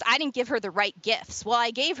me because I didn't give her the right gifts. Well,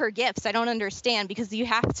 I gave her gifts. I don't understand, because you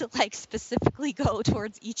have to like specifically go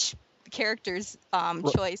towards each character's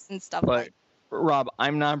choice and stuff like that. Rob,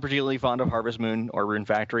 I'm not particularly fond of Harvest Moon or Rune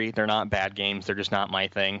Factory. They're not bad games. They're just not my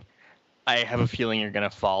thing. I have a feeling you're going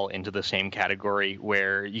to fall into the same category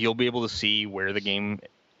where you'll be able to see where the game,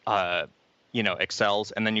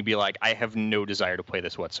 excels, and then you'll be like, I have no desire to play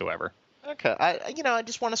this whatsoever. Okay, I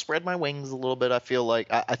just want to spread my wings a little bit. I feel like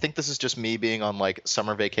I think this is just me being on like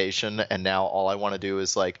summer vacation, and now all I want to do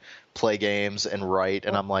is like play games and write,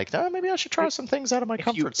 and I'm like, maybe I should try some things out of my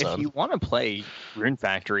comfort zone. If you want to play Rune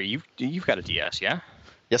Factory, you've got a DS, yeah?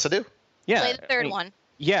 Yes, I do. Yeah. Play the third one.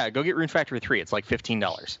 Yeah, go get Rune Factory 3. It's like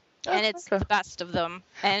 $15. And it's the best of them.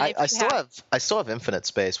 And I still have Infinite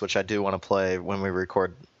Space, which I do want to play when we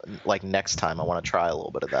record. Like next time, I want to try a little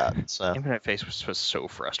bit of that. So Infinite Space was so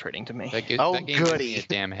frustrating to me. That game gives me a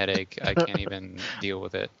damn headache. I can't even deal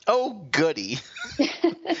with it. Oh goody,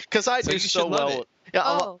 because I do so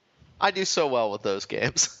well. I do so well with those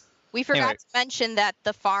games. We forgot to mention that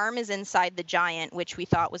the farm is inside the giant, which we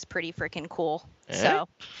thought was pretty freaking cool. So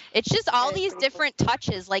it's just all these different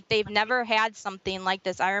touches. Like, they've never had something like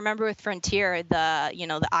this. I remember with Frontier,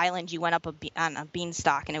 the island, you went up on a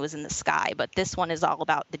beanstalk and it was in the sky. But this one is all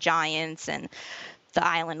about the giants and the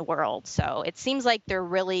island world. So it seems like they're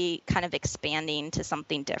really kind of expanding to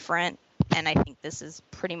something different. And I think this is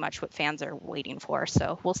pretty much what fans are waiting for.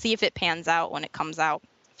 So we'll see if it pans out when it comes out,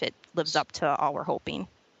 if it lives up to all we're hoping.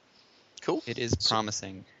 Cool. It is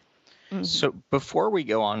promising. So before we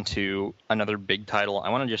go on to another big title, I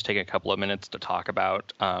want to just take a couple of minutes to talk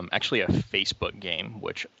about actually a Facebook game,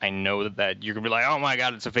 which I know that you're going to be like, oh my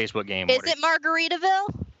God, it's a Facebook game. Is it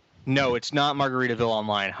Margaritaville? No, it's not Margaritaville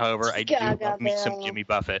Online. However, I do love me some Jimmy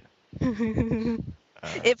Buffett.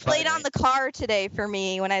 It played on the car today for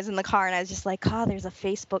me when I was in the car, and I was just like, oh, there's a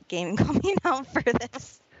Facebook game coming out for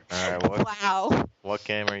this. All right, Wow. What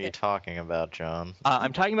game are you talking about, John?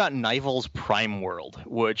 I'm talking about Nival's Prime World,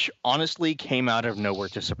 which honestly came out of nowhere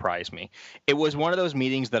to surprise me. It was one of those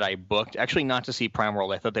meetings that I booked, actually not to see Prime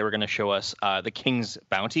World. I thought they were going to show us the King's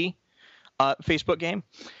Bounty Facebook game,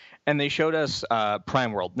 and they showed us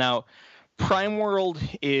Prime World. Now, Prime World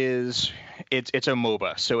it's a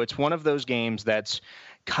MOBA, so it's one of those games that's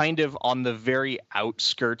kind of on the very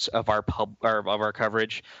outskirts of our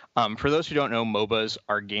coverage. For those who don't know, MOBAs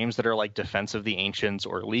are games that are like Defense of the Ancients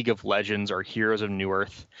or League of Legends or Heroes of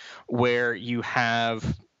Newerth, where you have,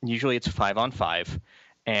 usually it's 5-on-5,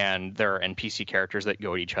 and there are NPC characters that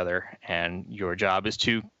go at each other, and your job is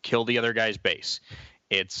to kill the other guy's base.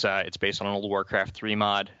 It's based on an old Warcraft 3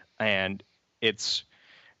 mod, and it's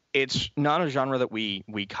not a genre that we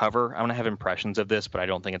cover. I'm going to have impressions of this, but I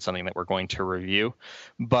don't think it's something that we're going to review.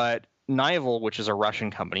 But Nival, which is a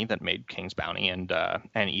Russian company that made King's Bounty and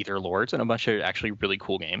Ether Lords and a bunch of actually really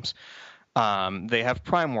cool games, they have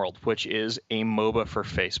Prime World, which is a MOBA for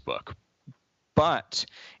Facebook. But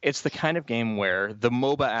it's the kind of game where the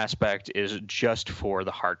MOBA aspect is just for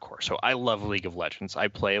the hardcore. So I love League of Legends. I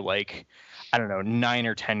play 9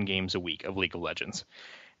 or 10 games a week of League of Legends.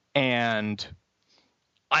 And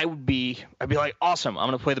I'd be like, awesome, I'm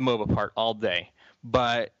going to play the MOBA part all day.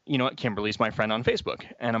 But you know what? Kimberly's my friend on Facebook.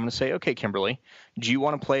 And I'm going to say, okay, Kimberly, do you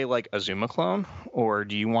want to play like a Zuma clone? Or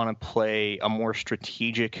do you want to play a more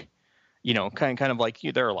strategic, kind of like,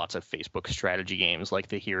 there are lots of Facebook strategy games like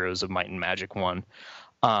the Heroes of Might and Magic one.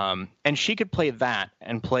 And she could play that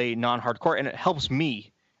and play non-hardcore, and it helps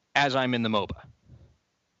me as I'm in the MOBA.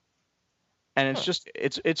 And it's just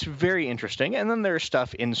it's very interesting. And then there's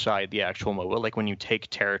stuff inside the actual MOBA, like when you take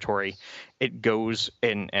territory, it goes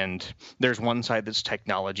in, and there's one side that's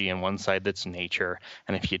technology and one side that's nature.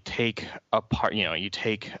 And if you take a part, you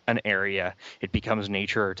take an area, it becomes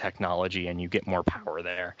nature or technology, and you get more power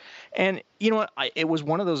there. And you know what? It was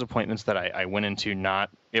one of those appointments that I went into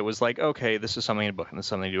it was like, okay, this is something to book and this is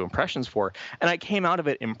something to do impressions for. And I came out of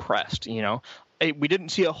it impressed, We didn't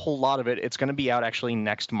see a whole lot of it. It's going to be out actually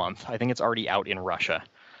next month. I think it's already out in Russia.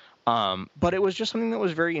 But it was just something that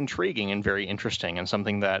was very intriguing and very interesting, and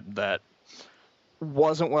something that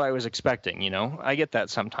wasn't what I was expecting, I get that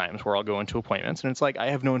sometimes where I'll go into appointments and it's like,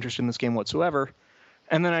 I have no interest in this game whatsoever.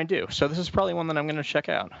 And then I do. So this is probably one that I'm going to check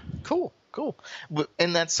out. Cool.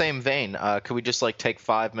 In that same vein, could we just take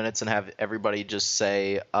 5 minutes and have everybody just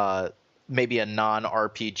say maybe a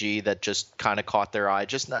non-RPG that just kind of caught their eye,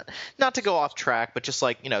 just not to go off track, but just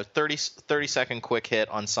 30-second quick hit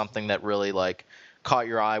on something that really caught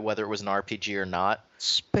your eye, whether it was an RPG or not?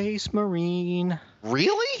 Space Marine.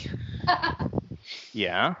 Really?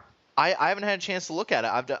 Yeah. I haven't had a chance to look at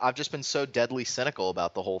it. I've just been so deadly cynical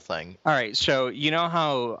about the whole thing. All right, so you know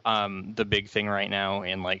how the big thing right now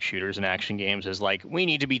in shooters and action games is we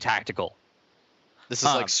need to be tactical. This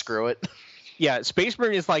is screw it. Yeah, Space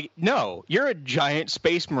Marine is no, you're a giant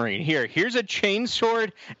Space Marine. Here's a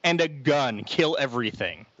chainsword and a gun. Kill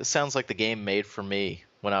everything. This sounds like the game made for me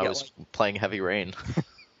when I was playing Heavy Rain.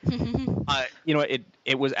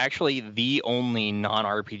 It was actually the only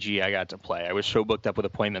non-RPG I got to play. I was so booked up with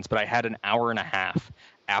appointments, but I had an hour and a half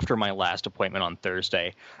after my last appointment on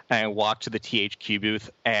Thursday, and I walked to the THQ booth,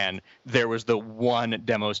 and there was the one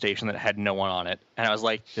demo station that had no one on it, and I was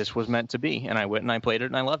like, this was meant to be, and I went and I played it,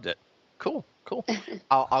 and I loved it. Cool.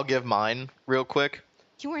 I'll give mine real quick.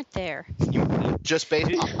 You weren't there. Just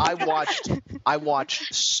basically, I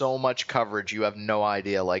watched so much coverage. You have no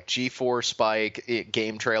idea. G4, Spike,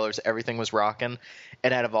 game trailers, everything was rocking.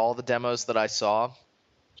 And out of all the demos that I saw,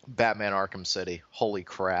 Batman Arkham City. Holy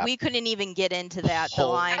crap. We couldn't even get into that. The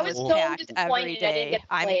line was packed every day.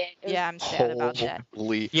 I'm sad about that.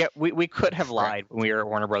 Yeah, we could have lied when we were at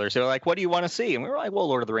Warner Brothers. They were like, what do you want to see? And we were like, well,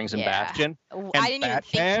 Lord of the Rings and Bastion. And I didn't even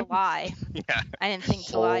think to lie. Yeah. I didn't think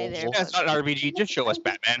to lie there. That's not an RPG. Just show us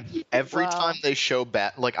Batman. Every time they show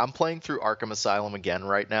I'm playing through Arkham Asylum again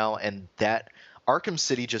right now, and that Arkham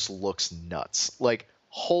City just looks nuts.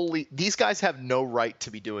 These guys have no right to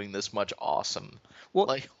be doing this much awesome.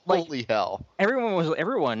 Well, holy hell. Everyone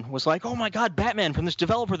was like, oh my god, Batman from this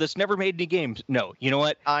developer that's never made any games. No, you know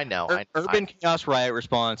what? I know. Urban Chaos Riot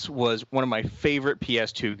Response was one of my favorite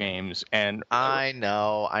PS2 games. And I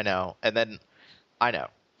know. And then, I know.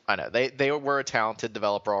 They were a talented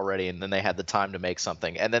developer already, and then they had the time to make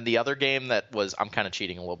something. And then the other game that was, I'm kind of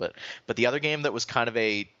cheating a little bit, but the other game that was kind of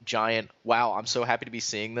a giant, wow, I'm so happy to be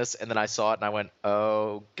seeing this. And then I saw it and I went,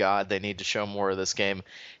 oh god, they need to show more of this game.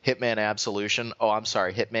 Hitman Absolution. Oh, I'm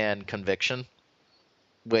sorry, Hitman Conviction,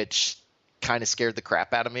 which kind of scared the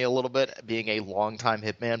crap out of me a little bit, being a longtime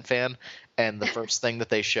Hitman fan. And the first thing that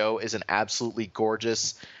they show is an absolutely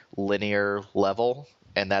gorgeous linear level,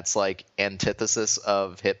 and that's like antithesis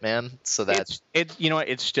of Hitman. So that's it's you know what,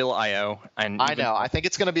 it's still IO. And I know. I think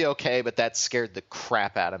it's going to be okay, but that scared the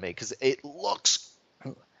crap out of me because it looks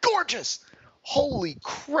gorgeous. Holy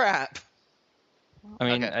crap! I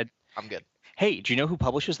mean, okay, I'm good. Hey, do you know who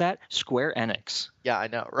publishes that? Square Enix. Yeah, I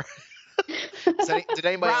know, right? Did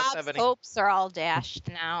anybody else have any? hopes are all dashed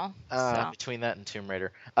now. So. Between that and Tomb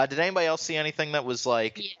Raider, did anybody else see anything that was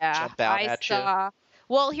like jump out at you?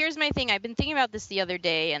 Well, here's my thing. I've been thinking about this the other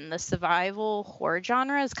day, and the survival horror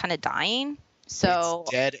genre is kind of dying. So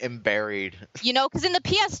it's dead and buried. You know, because in the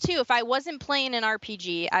PS2, if I wasn't playing an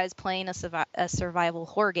RPG, I was playing a survival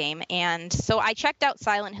horror game, and so I checked out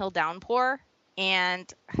Silent Hill Downpour,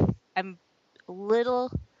 and I'm a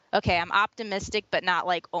little. Okay, I'm optimistic, but not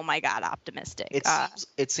like, oh my god, optimistic.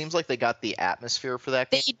 It seems like they got the atmosphere for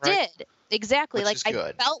that game. They did. Exactly. Which like is I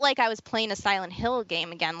good. felt like I was playing a Silent Hill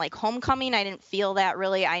game again. Like Homecoming, I didn't feel that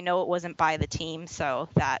really. I know it wasn't by the team, so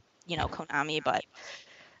that, Konami, but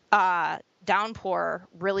Downpour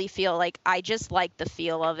really feel like I just like the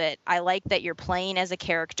feel of it. I like that you're playing as a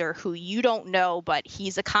character who you don't know, but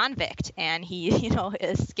he's a convict and he,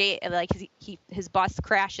 escape, like his bus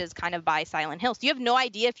crashes kind of by Silent Hill. So you have no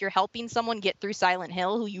idea if you're helping someone get through Silent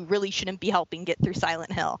Hill who you really shouldn't be helping get through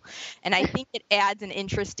Silent Hill. And I think it adds an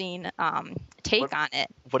interesting take on it.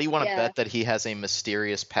 What do you want to bet that he has a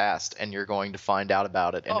mysterious past and you're going to find out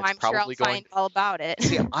about it? And it's I'm probably sure I'll find all about it.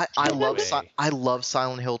 See, I love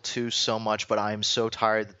Silent Hill 2 so much, but I am so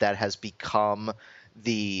tired that has become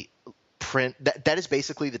the print that is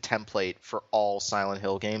basically the template for all Silent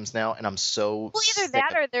Hill games now, and I'm so either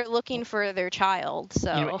that or they're looking for their child.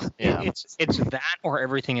 So it's that or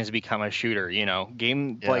everything has become a shooter.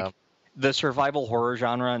 Like the survival horror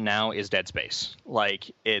genre now is Dead Space.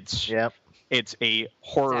 Like it's a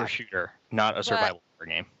horror shooter, not a survival horror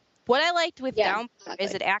game. What I liked with Downpour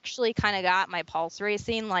is it actually kind of got my pulse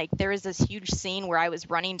racing. Like there was this huge scene where I was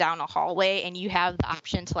running down a hallway and you have the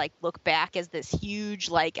option to like look back as this huge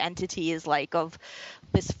like entity is like of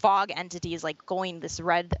this fog entity is like going this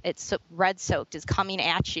red soaked is coming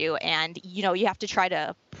at you, and you have to try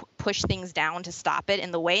to push things down to stop it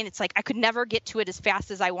in the way, and it's like I could never get to it as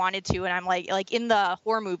fast as I wanted to, and I'm like in the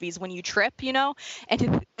horror movies when you trip,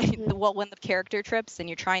 and when the character trips and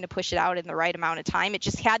you're trying to push it out in the right amount of time, it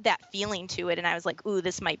just had that feeling to it, and I was like, ooh,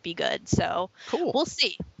 this might be good. So cool.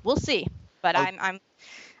 We'll see, but I'm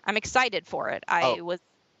excited for it. I was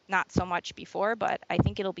not so much before, but I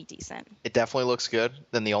think it'll be decent. It definitely looks good.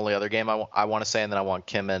 Then the only other game I want to say, and then I want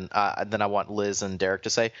Kim and then I want Liz and Derek to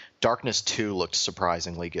say, Darkness 2 looked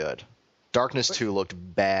surprisingly good. Darkness 2 looked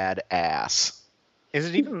badass. Is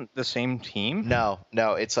it even the same team? No,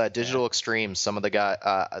 it's Digital Extremes. Some of the guy,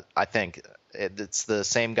 I think it's the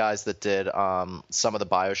same guys that did some of the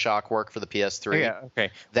BioShock work for the PS3. Yeah,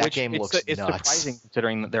 okay. That game looks nuts. It's surprising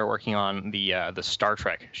considering that they're working on the Star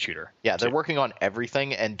Trek shooter. Yeah, they're working on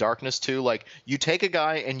everything, and Darkness 2, like, you take a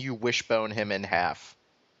guy and you wishbone him in half.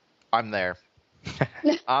 I'm there.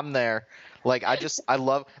 I'm there. Like, I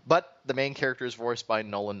love, but the main character is voiced by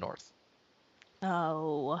Nolan North.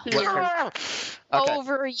 Oh. Okay.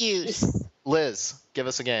 Overuse. Liz, give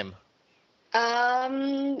us a game.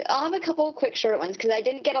 I'll have a couple quick short ones because I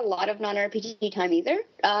didn't get a lot of non-RPG time either.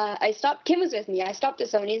 Kim was with me. I stopped at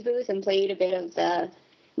Sony's booth and played a bit of the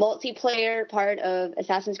multiplayer part of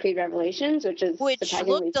Assassin's Creed Revelations, which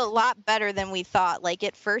looked a lot better than we thought. Like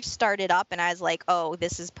it first started up and I was like, oh,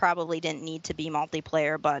 this is probably didn't need to be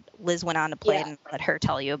multiplayer, but Liz went on to play it and let her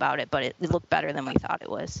tell you about it, but it looked better than we thought it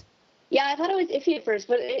was. Yeah, I thought it was iffy at first,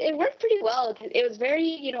 but it worked pretty well. It was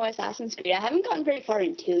very, Assassin's Creed. I haven't gotten very far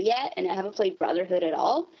in 2 yet, and I haven't played Brotherhood at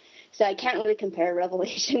all, so I can't really compare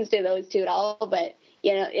Revelations to those two at all. But,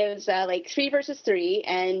 it was like 3 versus 3,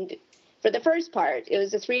 and for the first part, it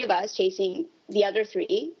was the 3 of us chasing the other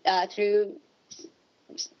 3 through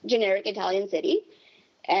generic Italian city,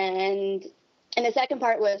 and the second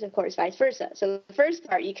part was, of course, vice versa. So the first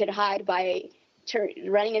part, you could hide by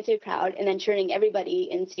running into a crowd and then turning everybody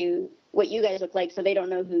into what you guys look like, so they don't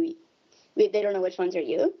know they don't know which ones are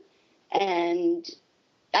you. And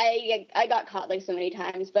I got caught like so many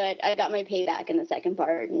times, but I got my payback in the second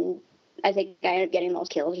part, and I think I ended up getting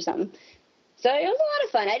most kills or something. So it was a lot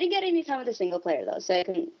of fun. I didn't get any time with the single player though, so I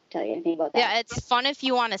couldn't tell you anything about that. Yeah, it's fun if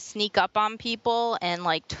you want to sneak up on people and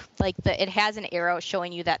it has an arrow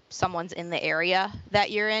showing you that someone's in the area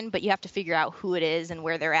that you're in, but you have to figure out who it is and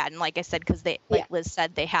where they're at. And like I said, because Liz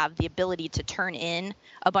said, they have the ability to turn in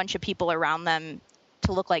a bunch of people around them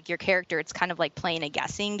to look like your character. It's kind of like playing a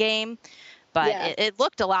guessing game. But Yeah. it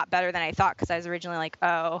looked a lot better than I thought, because I was originally like,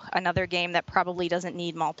 oh, another game that probably doesn't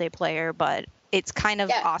need multiplayer, but it's kind of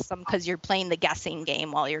awesome because you're playing the guessing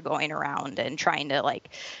game while you're going around and trying to like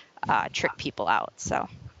trick people out. So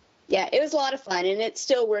Yeah, it was a lot of fun, and it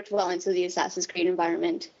still worked well into the Assassin's Creed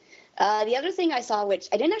environment. The other thing I saw, which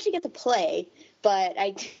I didn't actually get to play, but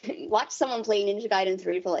I watched someone play Ninja Gaiden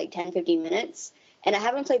 3 for like 10, 15 minutes, and I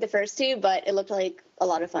haven't played the first two, but it looked like a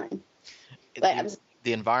lot of fun. But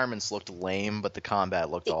the environments looked lame, but the combat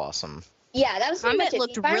looked awesome. Yeah, that was pretty much combat it.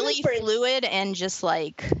 looked The really environments were- fluid and just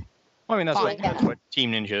like Well, I mean, fun. that's what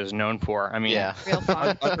Team Ninja is known for. I mean, Yeah. real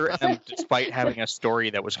fun. despite having a story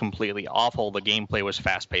that was completely awful, the gameplay was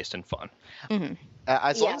fast-paced and fun. Mhm.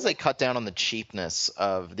 As long as they cut down on the cheapness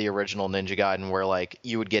of the original Ninja Gaiden, where like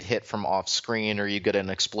you would get hit from off screen, or you get an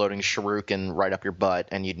exploding shuriken right up your butt,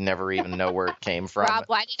 and you'd never even know where it came from. Rob,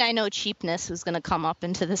 why did I know cheapness was going to come up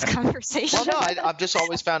into this conversation? Well, no, I've just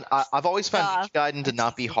always found Ninja Gaiden to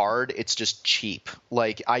not be hard. It's just cheap.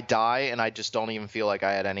 Like I die, and I just don't even feel like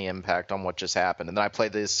I had any impact on what just happened. And then I play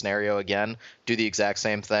this scenario again, do the exact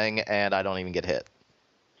same thing, and I don't even get hit.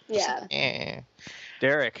 Yeah.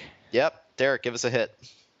 Derek. Yep. Derek, give us a hit.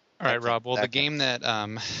 All right, Rob. Well, the Back game that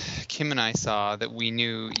Kim and I saw that we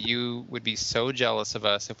knew you would be so jealous of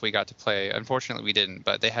us if we got to play. Unfortunately, we didn't.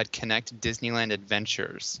 But they had Kinect Disneyland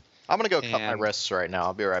Adventures. I'm gonna go cut my And- wrists right now.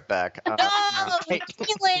 I'll be right back. No, Hey,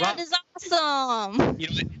 Disneyland Rob- is awesome. You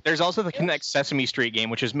know, there's also the Kinect Sesame Street game,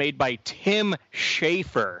 which is made by Tim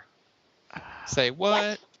Schafer. Say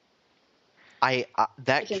what?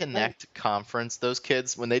 That Okay, Kinect conference, those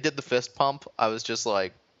kids when they did the fist pump, I was just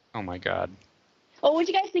like, Oh my God. Oh,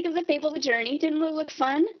 what'd you guys think of the Fable: The Journey? Didn't it look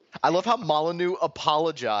fun? I love how Molyneux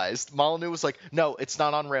apologized. Molyneux was like, no, it's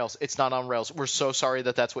not on rails. It's not on rails. We're so sorry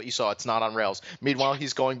that that's what you saw. It's not on rails. Meanwhile,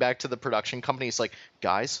 he's going back to the production company. He's like,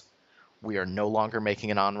 guys, we are no longer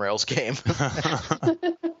making an on rails game.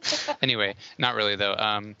 Anyway, not really though.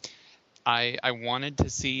 I wanted to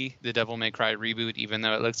see the Devil May Cry reboot, even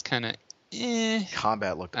though it looks kind of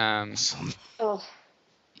Combat looked awesome. Oh,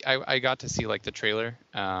 I got to see like the trailer,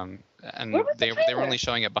 and Where was the they were trailer? only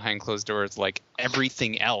showing it behind closed doors, like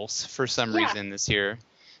everything else for some Yeah. reason this year.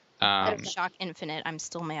 Shock Infinite. I'm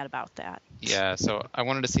still mad about that. Yeah, so I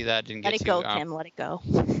wanted to see that. Didn't Let get it to. go, Kim. Let it go.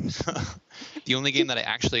 The only game that I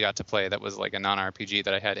actually got to play that was like a non-RPG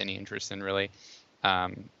that I had any interest in really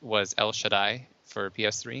was El Shaddai for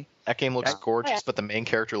PS3. That game looks gorgeous, yeah. but the main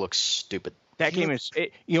character looks stupid. That game is,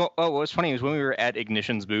 what was funny is when we were at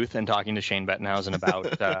Ignition's booth and talking to Shane Bettenhausen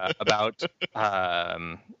about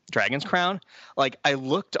Dragon's Crown, like I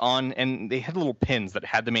looked on and they had little pins that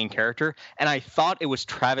had the main character, and I thought it was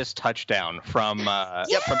Travis Touchdown from. Yeah,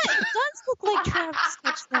 it does look like Travis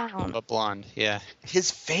Touchdown. But blonde, yeah.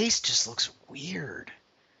 His face just looks weird.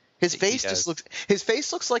 His face does.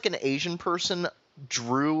 looks like an Asian person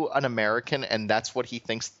drew an American, and that's what he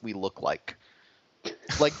thinks we look like.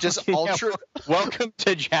 Like just ultra. Welcome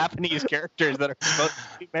to Japanese characters that are supposed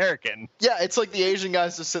to be American. Yeah, it's like the Asian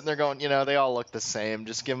guys just sitting there going, they all look the same.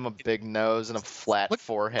 Just give them a big nose and a flat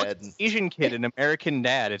forehead. What's an Asian kid, an American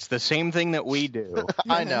dad. It's the same thing that we do.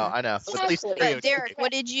 I know. At least Exactly. But Derek,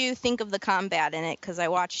 what did you think of the combat in it? Because I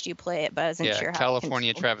watched you play it, but I wasn't Yeah, sure how.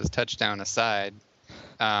 California Travis Touchdown aside,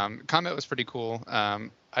 combat was pretty cool.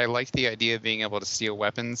 I liked the idea of being able to steal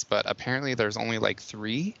weapons, but apparently there's only like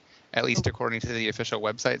 3, at least according to the official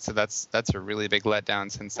website. So that's a really big letdown,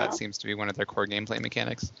 since that Wow. seems to be one of their core gameplay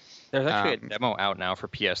mechanics. There's actually a demo out now for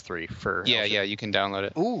PS3 for. Yeah, you can download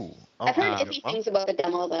it. Ooh. I've heard Oh, iffy well. things about the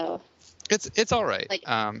demo though. It's all right.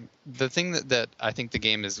 Like- The thing that I think the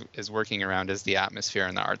game is working around is the atmosphere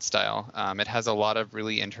and the art style. It has a lot of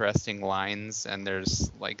really interesting lines, and there's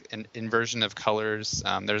like an inversion of colors.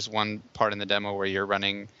 There's one part in the demo where you're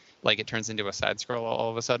running, like it turns into a side scroll all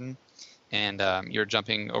of a sudden, and you're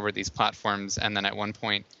jumping over these platforms, and then at one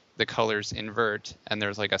point the colors invert, and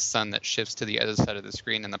there's like a sun that shifts to the other side of the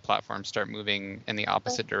screen, and the platforms start moving in the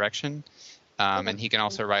opposite direction. And he can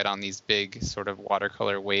also ride on these big sort of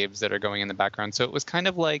watercolor waves that are going in the background. So it was kind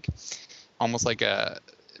of like almost like a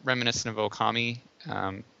reminiscent of Okami,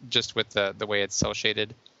 just with the way it's cel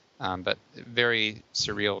shaded, but very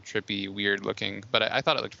surreal, trippy, weird looking. But I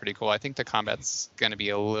thought it looked pretty cool. I think the combat's going to be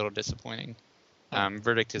a little disappointing.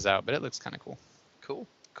 Verdict is out, but it looks kind of cool. Cool.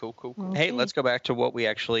 Hey, let's go back to what we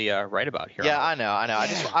actually write about here. Yeah, I know.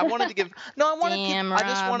 I wanted to give. No, I wanted. Damn, I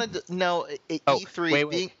just Rob. wanted to. No, Oh, E3 wait.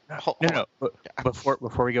 being. No. Before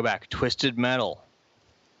we go back, Twisted Metal.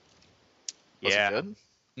 Was Yeah. it good?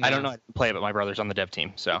 I don't know how to play it, but my brother's on the dev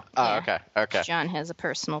team, so. Oh, Yeah. okay. John has a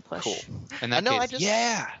personal push. Cool. In that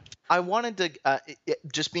case, I wanted to,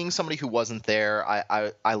 just being somebody who wasn't there,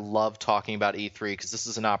 I love talking about E3 because this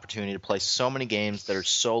is an opportunity to play so many games that are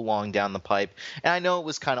so long down the pipe. And I know it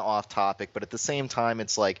was kind of off topic, but at the same time,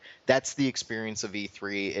 it's like that's the experience of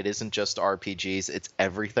E3. It isn't just RPGs, it's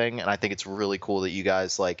everything. And I think it's really cool that you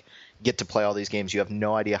guys like get to play all these games. You have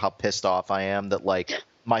no idea how pissed off I am that like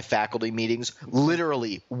my faculty meetings,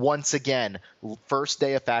 literally once again, first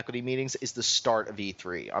day of faculty meetings is the start of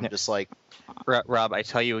E3. I'm just like, Rob, I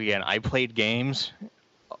tell you again, I played games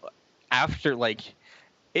after like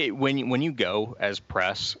when you go as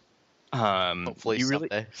press. hopefully you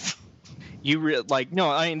someday. No,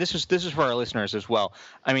 I mean this is for our listeners as well.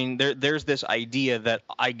 I mean there's this idea that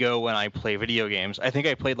I go when I play video games. I think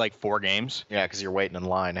I played like 4 games. Yeah, because you're waiting in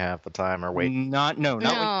line half the time, or waiting.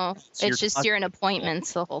 No, it's just you're in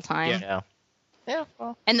appointments the whole time. Yeah.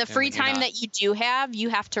 Well, And the free time that you do have, you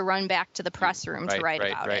have to run back to the press room to write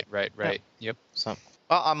about it. Right. Yep. so.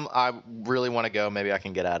 Well, I really want to go. Maybe I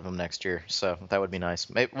can get out of them next year, so that would be nice.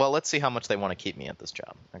 Well, let's see how much they want to keep me at this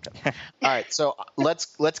job. Okay. All right, so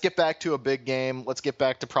let's get back to a big game. Let's get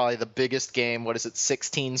back to probably the biggest game. What is it?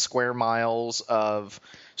 16 square miles of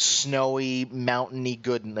snowy, mountainy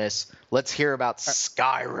goodness. Let's hear about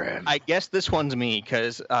Skyrim. I guess this one's me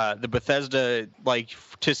because the Bethesda, like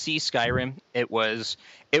to see Skyrim, it was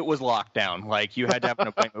locked down. Like you had to have an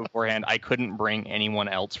appointment beforehand. I couldn't bring anyone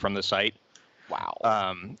else from the site.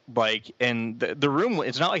 Wow. And the room,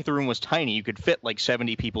 it's not like the room was tiny. You could fit like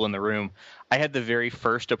 70 people in the room. I had the very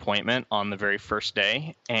first appointment on the very first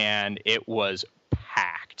day, and it was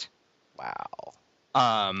packed. Wow.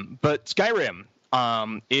 But Skyrim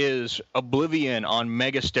is Oblivion on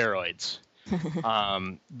mega steroids.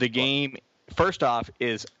 The game, first off,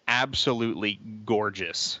 is absolutely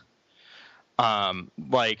gorgeous.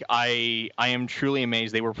 I am truly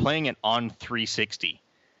amazed. They were playing it on 360.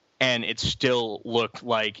 And it still looked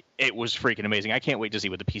like it was freaking amazing. I can't wait to see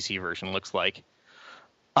what the PC version looks like.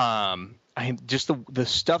 Just the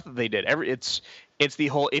stuff that they did. It's the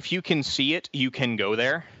whole. If you can see it, you can go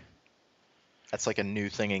there. That's like a new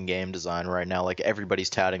thing in game design right now. Like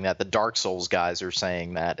everybody's touting that. The Dark Souls guys are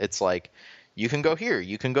saying that. It's like you can go here,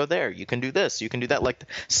 you can go there, you can do this, you can do that. Like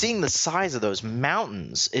seeing the size of those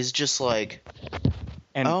mountains is just like.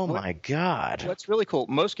 And my God. What's really cool,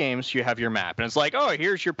 most games you have your map, and it's like, oh,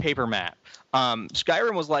 here's your paper map.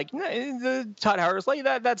 Skyrim was like, Todd Howard was like,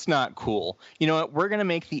 that's not cool. You know what? We're going to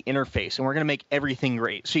make the interface, and we're going to make everything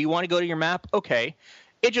great. So you want to go to your map? Okay.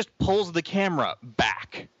 It just pulls the camera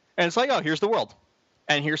back. And it's like, oh, here's the world.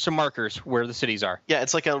 And here's some markers where the cities are. Yeah,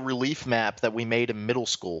 it's like a relief map that we made in middle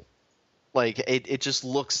school. Like it just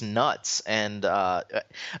looks nuts. And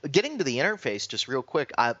getting to the interface just real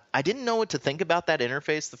quick, I didn't know what to think about that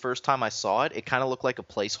interface the first time I saw it. It kind of looked like a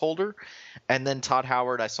placeholder. And then Todd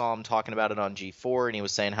Howard, I saw him talking about it on G4, and he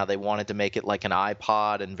was saying how they wanted to make it like an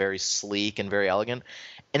iPod and very sleek and very elegant.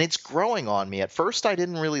 And it's growing on me. At first, I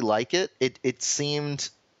didn't really like it. It seemed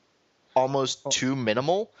almost too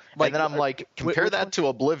minimal. And then I'm like, compare that to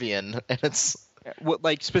Oblivion, and it's...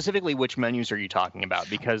 Like specifically, which menus are you talking about?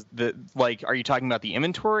 Because are you talking about the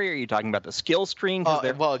inventory? Or are you talking about the skill screen?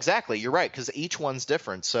 Well, exactly. You're right, because each one's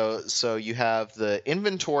different. So you have the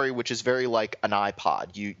inventory, which is very like an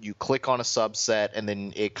iPod. You click on a subset, and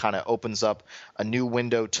then it kind of opens up a new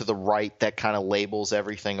window to the right that kind of labels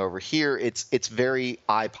everything over here. It's very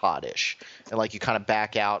iPod-ish, and like you kind of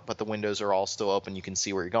back out, but the windows are all still open. You can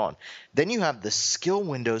see where you're going. Then you have the skill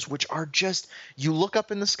windows, which are just you look up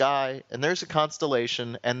in the sky, and there's a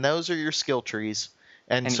constellation, and those are your skill trees.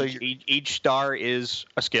 And so each star is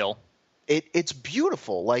a skill. It's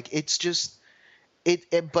beautiful. Like it's just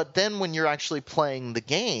it. But then when you're actually playing the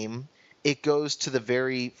game, it goes to the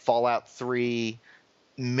very Fallout 3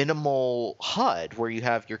 minimal HUD where you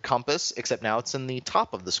have your compass, except now it's in the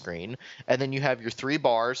top of the screen, and then you have your 3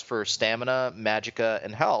 bars for stamina, magicka,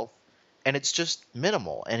 and health. And it's just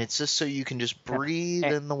minimal, and it's just so you can just breathe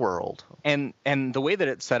in the world. And the way that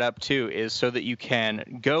it's set up, too, is so that you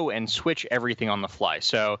can go and switch everything on the fly.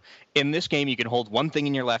 So in this game, you can hold one thing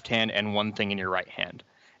in your left hand and one thing in your right hand.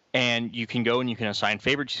 And you can go and you can assign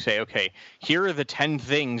favorites. You say, okay, here are the 10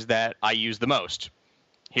 things that I use the most.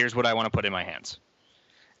 Here's what I want to put in my hands.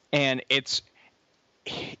 And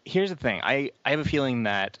here's the thing. I have a feeling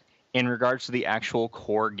that in regards to the actual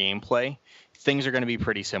core gameplay, things are going to be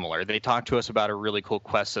pretty similar. They talked to us about a really cool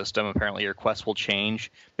quest system. Apparently your quests will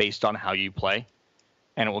change based on how you play,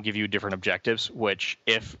 and it will give you different objectives, which,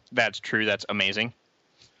 if that's true, that's amazing.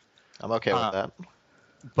 I'm okay with that.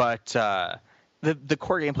 But the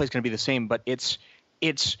core gameplay is going to be the same, but it's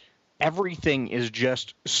everything is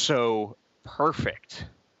just so perfect.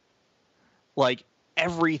 Like,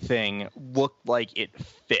 everything looked like it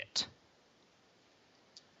fit.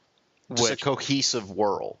 Just a cohesive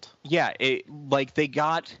world. Yeah, they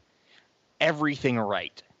got everything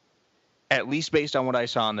right, at least based on what I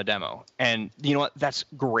saw in the demo. And you know what? That's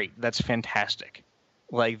great. That's fantastic.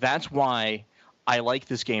 Like, that's why I like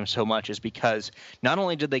this game so much, is because not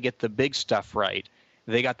only did they get the big stuff right,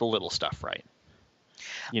 they got the little stuff right.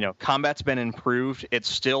 You know, combat's been improved. It's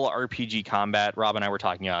still RPG combat. Rob and I were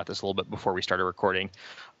talking about this a little bit before we started recording.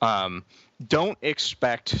 Don't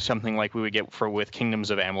expect something like we would get with Kingdoms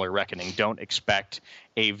of Amalur Reckoning. Don't expect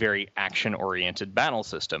a very action-oriented battle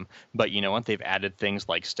system. But you know what? They've added things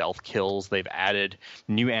like stealth kills. They've added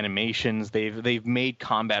new animations. They've made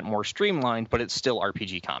combat more streamlined, but it's still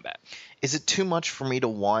RPG combat. Is it too much for me to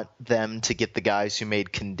want them to get the guys who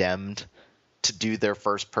made Condemned to do their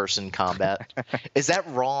first-person combat? Is that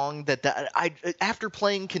wrong? After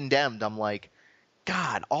playing Condemned, I'm like,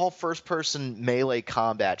 God, all first-person melee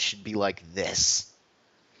combat should be like this.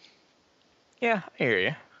 Yeah, I hear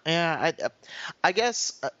you. Yeah, I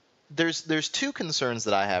guess there's two concerns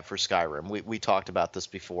that I have for Skyrim. We talked about this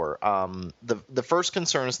before. The first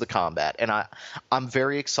concern is the combat, and I'm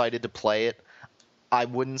very excited to play it. I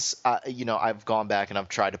wouldn't, I've gone back and I've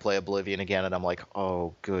tried to play Oblivion again, and I'm like,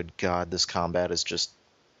 oh, good God, this combat is just,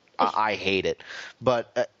 I hate it.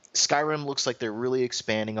 But Skyrim looks like they're really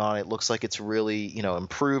expanding on it. It looks like it's really,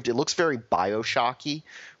 improved. It looks very Bioshocky,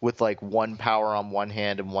 with like one power on one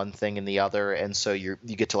hand and one thing in the other, and so you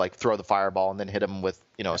get to like throw the fireball and then hit them with,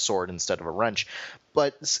 a sword instead of a wrench.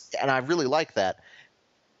 And I really like that.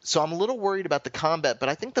 So I'm a little worried about the combat, but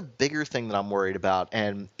I think the bigger thing that I'm worried about,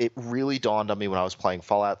 and it really dawned on me when I was playing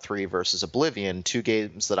Fallout 3 versus Oblivion, two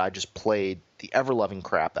games that I just played the ever-loving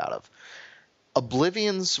crap out of.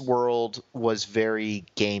 Oblivion's world was very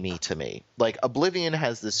gamey to me. Like, Oblivion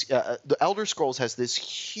has this the Elder Scrolls has this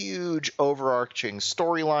huge overarching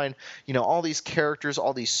storyline, all these characters,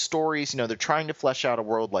 all these stories, they're trying to flesh out a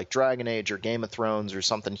world like Dragon Age or Game of Thrones or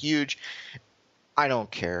something huge. I don't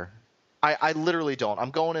care. I literally don't.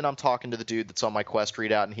 I'm going and I'm talking to the dude that's on my quest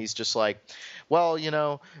readout, and he's just like, well,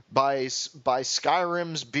 by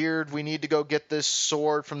Skyrim's beard, we need to go get this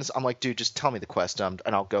sword from this. I'm like, dude, just tell me the quest, and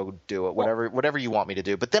I'll go do it, whatever you want me to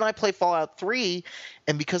do. But then I play Fallout 3,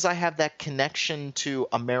 and because I have that connection to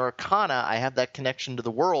Americana, I have that connection to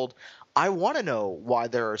the world, I want to know why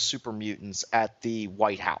there are super mutants at the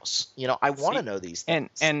White House. I want to know these things.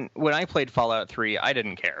 And when I played Fallout 3, I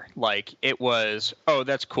didn't care. Like, it was, oh,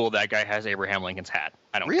 that's cool, that guy has Abraham Lincoln's hat.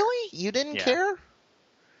 I don't Really? Care. You didn't care?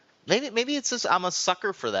 Maybe it's just I'm a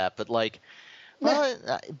sucker for that, but like,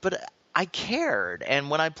 but I cared. And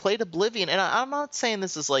when I played Oblivion, and I'm not saying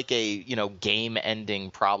this is like a,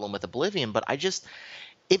 game-ending problem with Oblivion, but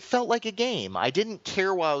it felt like a game. I didn't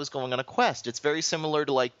care why I was going on a quest. It's very similar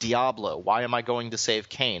to like Diablo. Why am I going to save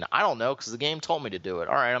Cain? I don't know, because the game told me to do it.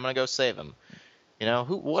 All right, I'm going to go save him.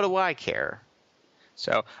 What do I care?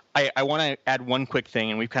 So I want to add one quick thing,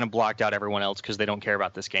 and we've kind of blocked out everyone else because they don't care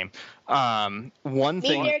about this game. One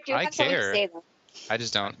thing I care. I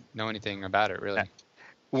just don't know anything about it, really.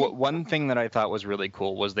 One thing that I thought was really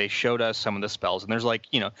cool was they showed us some of the spells, and there's like,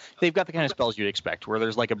 they've got the kind of spells you'd expect, where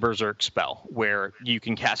there's like a berserk spell where you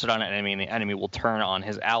can cast it on an enemy and the enemy will turn on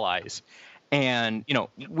his allies. And,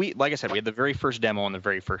 like I said, we had the very first demo on the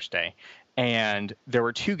very first day, and there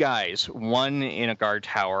were two guys, one in a guard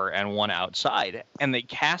tower and one outside, and they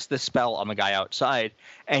cast the spell on the guy outside,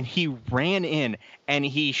 and he ran in and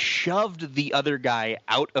he shoved the other guy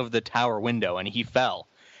out of the tower window and he fell.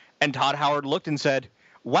 And Todd Howard looked and said,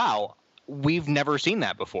 wow, we've never seen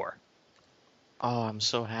that before. Oh, I'm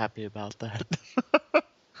so happy about that.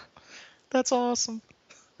 That's awesome.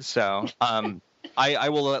 So, I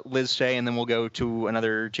will let Liz say, and then we'll go to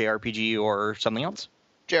another JRPG or something else.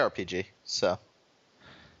 JRPG, so.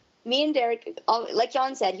 Me and Derek, like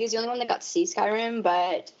John said, he was the only one that got to see Skyrim,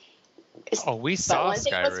 but... Oh, we saw Skyrim. One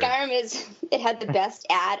thing about Skyrim is it had the best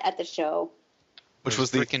ad at the show. Which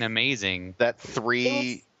was freaking amazing. That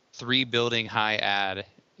three-building high ad.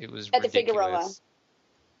 It was at ridiculous.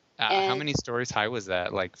 The Figueroa. How many stories high was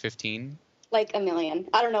that? Like 15? Like 1 million.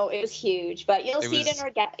 I don't know. It was huge, but you'll see it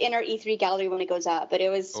in our E3 gallery when it goes up. But it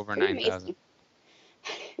was over 9,000.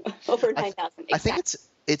 Over 9,000. I think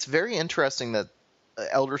it's very interesting that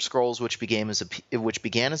Elder Scrolls, which began as a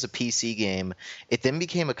PC game, it then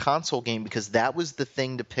became a console game because that was the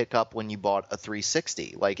thing to pick up when you bought a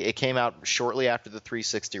 360. Like, it came out shortly after the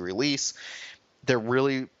 360 release. there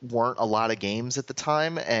really weren't a lot of games at the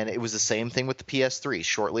time, and it was the same thing with the PS3.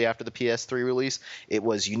 Shortly after the PS3 release, it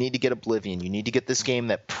was, you need to get Oblivion. You need to get this game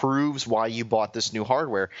that proves why you bought this new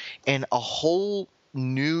hardware. And a whole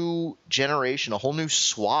new generation, a whole new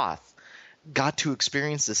swath got to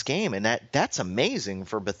experience this game, and that's amazing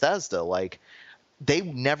for Bethesda. Like, they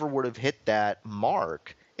never would have hit that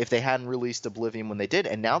mark if they hadn't released Oblivion when they did.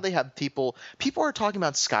 And now they have people are talking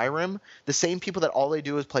about Skyrim, the same people that all they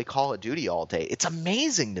do is play Call of Duty all day. It's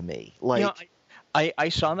amazing to me. Like, I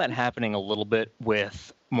saw that happening a little bit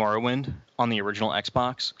with Morrowind on the original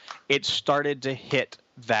Xbox. It started to hit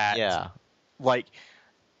that. Yeah. Like,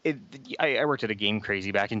 I worked at a Game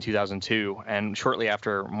Crazy back in 2002, and shortly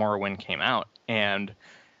after Morrowind came out. And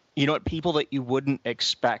you know what? People that you wouldn't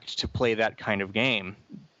expect to play that kind of game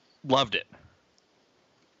loved it.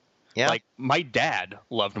 Yeah. Like, my dad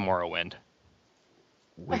loved Morrowind.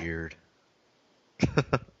 Weird.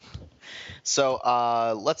 So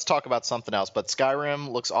let's talk about something else. But Skyrim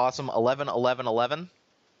looks awesome. 11/11/11.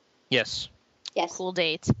 Yes. Cool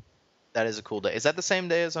date. That is a cool day. Is that the same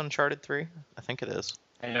day as Uncharted 3? I think it is.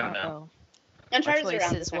 I don't know. Uncharted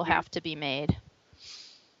Choices will have to be made.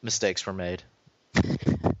 Mistakes were made.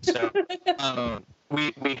 So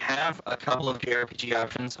we have a couple of JRPG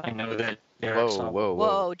options. I know that.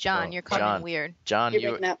 Whoa, John, you're coming weird. John, You're you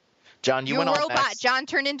breaking up. John, you You're went a all robot. Max. John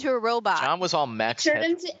turned into a robot. John was all Max. Turned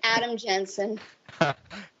into Adam Jensen.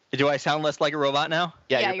 Do I sound less like a robot now?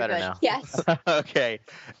 Yeah, Yeah, you're you're better good. now. Yes. Okay.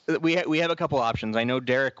 We have a couple options. I know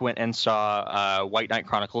Derek went and saw White Knight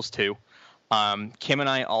Chronicles 2. Kim and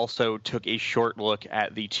I also took a short look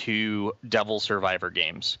at the 2 Devil Survivor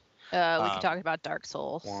games. We could talk about Dark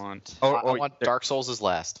Souls. I want Dark Souls is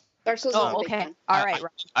last. Dark Souls is a big okay. fan. All right.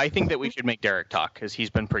 I think that we should make Derek talk because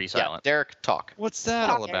he's been pretty Yeah, silent. Derek, talk. What's that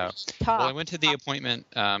all about? Talk. Well, I went to the appointment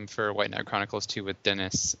for White Knight Chronicles 2 with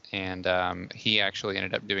Dennis, and he actually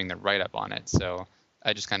ended up doing the write-up on it. So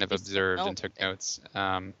I just kind of observed and took notes.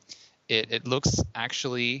 It looks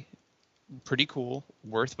actually pretty cool,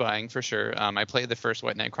 worth buying for sure. I played the first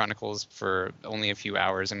White Knight Chronicles for only a few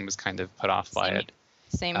hours and was kind of put off by it.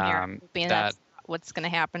 Same here. Being that's what's going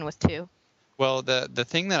to happen with 2. Well, the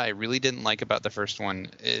thing that I really didn't like about the first one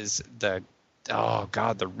is the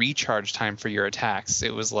recharge time for your attacks.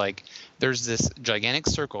 It was like there's this gigantic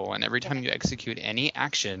circle, and every time you execute any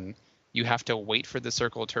action, you have to wait for the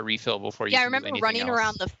circle to refill before you can do anything else. Yeah, I remember running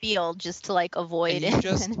around the field just to like avoid and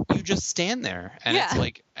it. You just stand there, and it's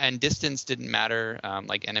like, and distance didn't matter.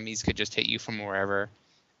 Like enemies could just hit you from wherever.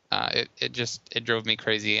 It drove me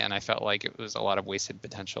crazy, and I felt like it was a lot of wasted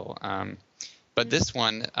potential. But this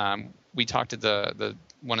one, we talked to the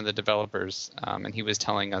one of the developers, and he was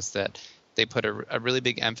telling us that they put a really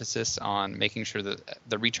big emphasis on making sure that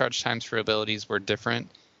the recharge times for abilities were different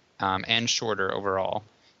and shorter overall,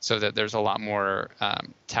 so that there's a lot more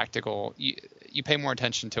tactical. You pay more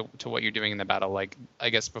attention to what you're doing in the battle. Like, I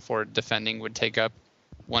guess before, defending would take up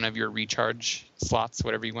one of your recharge slots,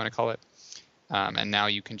 whatever you want to call it, and now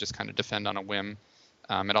you can just kind of defend on a whim.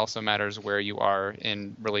 It also matters where you are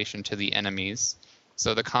in relation to the enemies.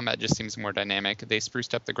 So the combat just seems more dynamic. They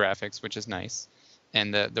spruced up the graphics, which is nice.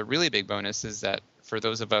 And the really big bonus is that for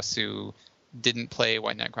those of us who didn't play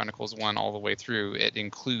White Knight Chronicles 1 all the way through, it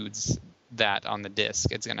includes that on the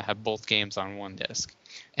disc. It's going to have both games on one disc.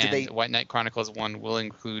 And White Knight Chronicles 1 will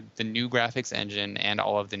include the new graphics engine and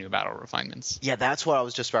all of the new battle refinements. Yeah, that's what I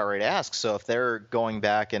was just about ready to ask. So if they're going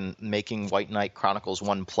back and making White Knight Chronicles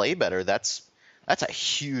 1 play better, that's a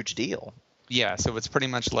huge deal. Yeah, so it's pretty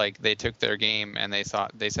much like they took their game and they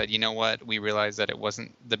said, you know what, we realized that it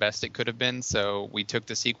wasn't the best it could have been, so we took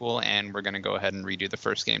the sequel and we're going to go ahead and redo the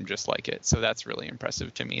first game just like it. So that's really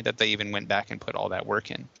impressive to me that they even went back and put all that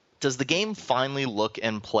work in. Does the game finally look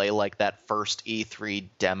and play like that first E3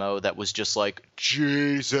 demo that was just like,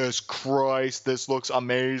 Jesus Christ, this looks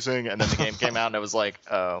amazing, and then the game came out and it was like,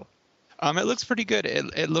 oh. It looks pretty good.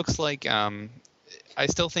 It looks like I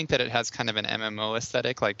still think that it has kind of an MMO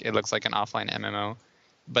aesthetic, like it looks like an offline MMO,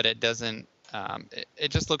 but it doesn't.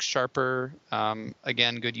 It just looks sharper.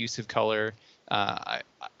 Again, good use of color. I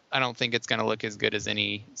don't think it's going to look as good as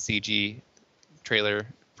any CG trailer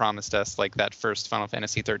promised us, like that first Final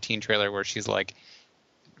Fantasy 13 trailer where she's like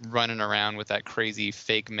running around with that crazy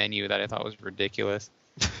fake menu that I thought was ridiculous.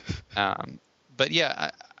 But yeah,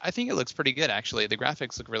 I think it looks pretty good, actually. The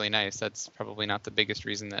graphics look really nice. That's probably not the biggest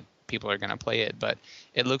reason that people are going to play it, but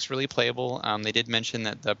it looks really playable. They did mention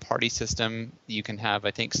that the party system, you can have, I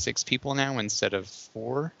think, 6 people now instead of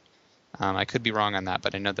 4. I could be wrong on that,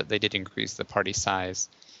 but I know that they did increase the party size.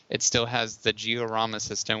 It still has the Georama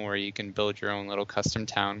system where you can build your own little custom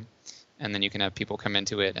town, and then you can have people come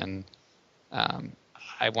into it. And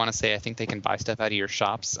I want to say I think they can buy stuff out of your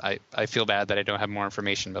shops. I feel bad that I don't have more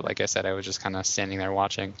information, but like I said, I was just kind of standing there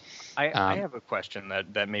watching. I have a question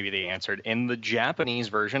that maybe they answered. In the Japanese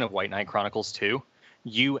version of White Knight Chronicles 2,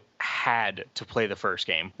 you had to play the first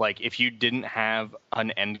game. Like, if you didn't have an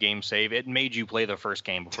end game save, it made you play the first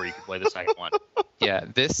game before you could play the second one. Yeah,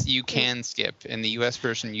 this you can skip. In the US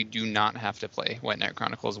version, you do not have to play White Knight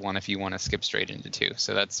Chronicles 1 if you want to skip straight into 2.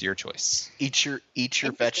 So that's your choice. Eat your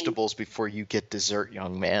vegetables before you get dessert,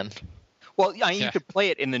 young man. Well, you could play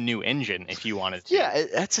it in the new engine if you wanted to. Yeah,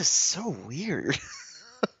 that's just so weird.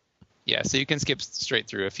 Yeah, so you can skip straight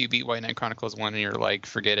through. If you beat White Knight Chronicles 1 and you're like,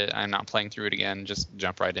 forget it, I'm not playing through it again, just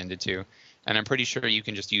jump right into 2. And I'm pretty sure you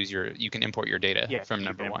can just you can import your data from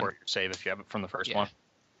number 1. Import your save if you have it from the first one.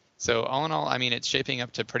 So all in all, I mean, it's shaping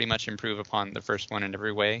up to pretty much improve upon the first one in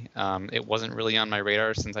every way. It wasn't really on my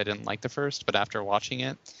radar since I didn't like the first, but after watching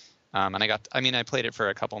it, and I played it for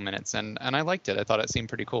a couple minutes and I liked it. I thought it seemed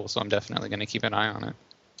pretty cool, so I'm definitely going to keep an eye on it.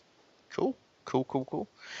 Cool.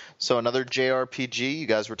 So another JRPG, you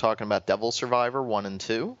guys were talking about Devil Survivor 1 and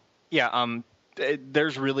 2. Yeah,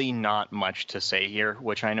 there's really not much to say here,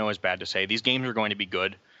 which I know is bad to say. These games are going to be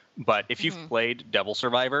good, but if you've played Devil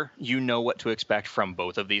Survivor, you know what to expect from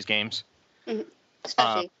both of these games. Mm-hmm.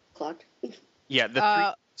 Especially Clocked. Yeah, go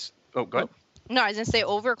ahead. No, I was going to say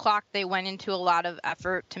Overclocked, they went into a lot of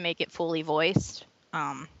effort to make it fully voiced.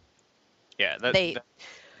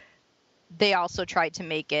 They also tried to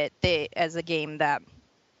make it as a game that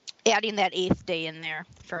adding that 8th day in there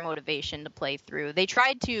for motivation to play through. They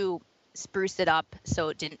tried to spruce it up so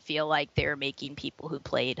it didn't feel like they were making people who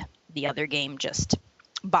played the other game just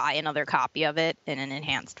buy another copy of it in an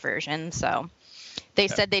enhanced version. So they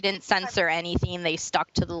said they didn't censor anything. They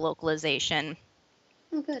stuck to the localization.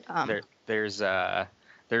 Oh, good. There's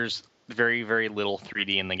very, very little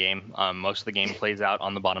 3D in the game. Most of the game plays out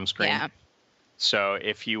on the bottom screen. Yeah. So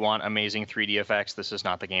if you want amazing 3D effects, this is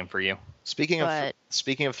not the game for you. Speaking of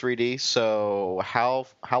 3D, so how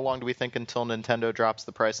long do we think until Nintendo drops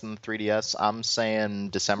the price on the 3DS? I'm saying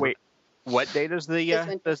December. Wait, what day does the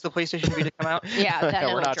PlayStation Vita come out? Yeah,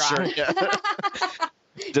 then we're not drop. sure yet.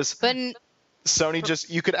 Sony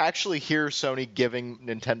you could actually hear Sony giving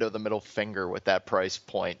Nintendo the middle finger with that price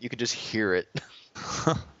point. You could just hear it.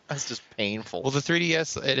 That's just painful. Well, the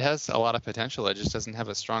 3DS, it has a lot of potential. It just doesn't have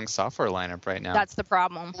a strong software lineup right now. That's the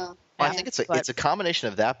problem. Oh. Well, I think it's a combination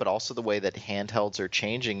of that, but also the way that handhelds are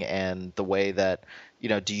changing and the way that,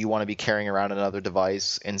 do you want to be carrying around another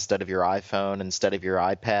device instead of your iPhone, instead of your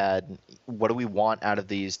iPad? What do we want out of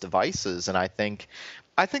these devices? And I think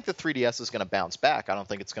the 3DS is going to bounce back. I don't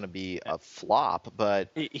think it's going to be a flop, but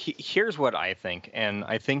here's what I think. And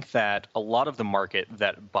I think that a lot of the market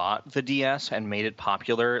that bought the DS and made it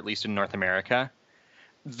popular, at least in North America,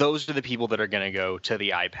 those are the people that are going to go to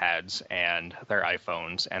the iPads and their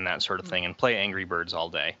iPhones and that sort of thing and play Angry Birds all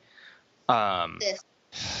day.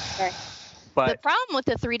 Sorry. But the problem with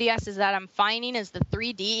the 3DS is that I'm finding is the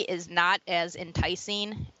 3D is not as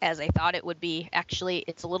enticing as I thought it would be. Actually,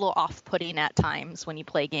 it's a little off-putting at times when you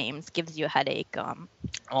play games. Gives you a headache. That's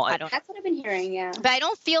what I've been hearing, yeah. But I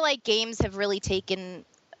don't feel like games have really taken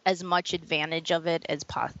as much advantage of it as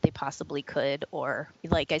they possibly could. Or,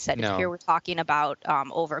 like I said, here we're talking about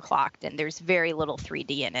Overclocked, and there's very little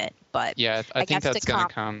 3D in it. But yeah, I think that's going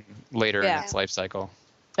to come later in its life cycle.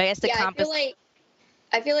 I guess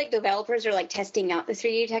I feel like developers are testing out the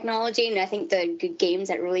 3D technology, and I think the good games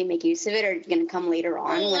that really make use of it are going to come later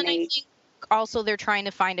on. I think also they're trying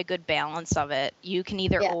to find a good balance of it. You can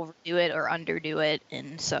either overdo it or underdo it,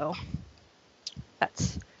 and so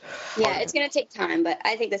that's. Yeah, it's going to take time, but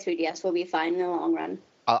I think the 3DS will be fine in the long run.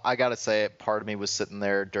 I gotta say, part of me was sitting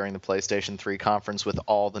there during the PlayStation 3 conference with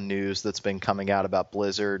all the news that's been coming out about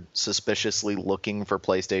Blizzard suspiciously looking for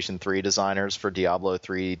PlayStation 3 designers for Diablo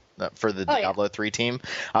 3 Diablo 3 team.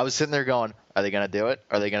 I was sitting there going, "Are they gonna do it?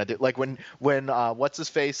 Are they gonna do it?" Like when what's his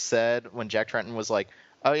face said when Jack Tretton was like,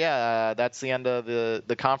 "Oh yeah, that's the end of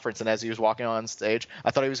the conference," and as he was walking on stage,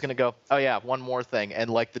 I thought he was gonna go, "Oh yeah, one more thing," and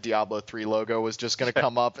the Diablo 3 logo was just gonna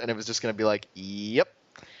come up, and it was just gonna be like, "Yep."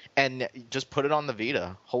 And just put it on the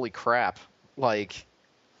Vita. Holy crap!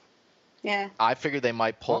 Yeah. I figured they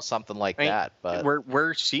might pull something like that, but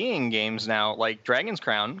we're seeing games now. Like Dragon's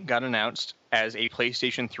Crown got announced as a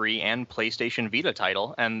PlayStation 3 and PlayStation Vita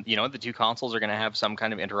title, and the two consoles are going to have some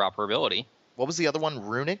kind of interoperability. What was the other one?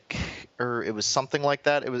 Runic, or it was something like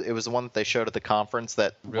that. It was the one that they showed at the conference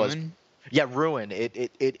that Ruin? Ruin.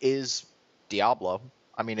 It is Diablo.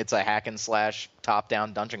 I mean, it's a hack and slash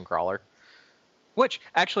top-down dungeon crawler. Which,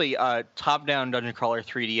 actually, top-down dungeon crawler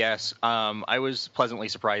 3DS, I was pleasantly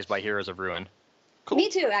surprised by Heroes of Ruin. Cool. Me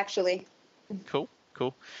too, actually. Cool.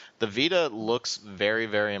 Cool. The Vita looks very,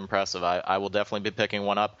 very impressive. I will definitely be picking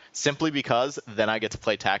one up simply because then I get to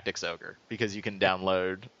play Tactics Ogre because you can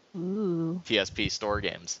download PSP store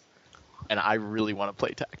games, and I really want to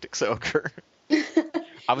play Tactics Ogre.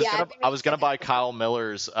 I was gonna buy Kyle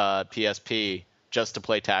Miller's PSP just to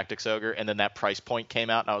play Tactics Ogre, and then that price point came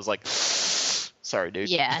out, and I was like, sorry, dude.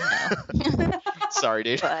 Yeah, no. Sorry,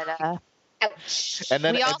 dude. But Ouch. And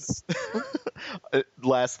then we also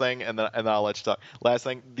last thing, and then I'll let you talk. Last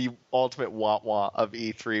thing, the ultimate wah-wah of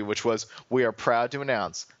E3, which was, we are proud to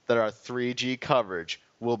announce that our 3G coverage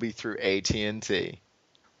will be through AT&T.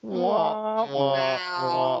 Wah,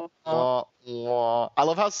 wah, wah, wah. I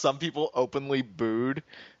love how some people openly booed.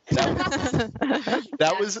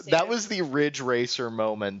 That was the Ridge Racer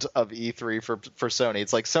moment of E3 for Sony.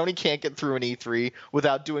 It's like Sony can't get through an E3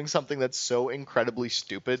 without doing something that's so incredibly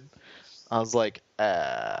stupid. I was like,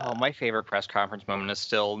 Oh, my favorite press conference moment is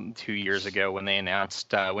still 2 years ago when they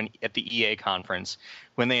announced at the EA conference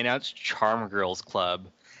when they announced Charm Girls Club.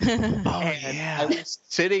 I was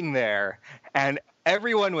sitting there and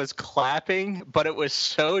everyone was clapping, but it was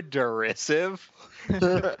so derisive.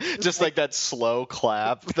 Just like that slow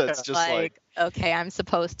clap. That's just like okay, I'm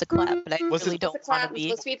supposed to clap, but I really don't want to be.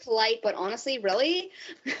 Supposed to be polite, but honestly, really?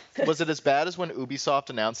 Was it as bad as when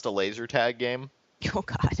Ubisoft announced a laser tag game? Oh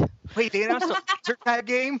God. Wait, they announced a laser tag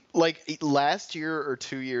game? Like last year or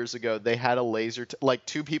 2 years ago, they had a like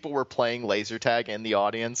two people were playing laser tag in the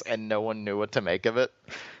audience, and no one knew what to make of it.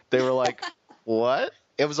 They were like, "What?"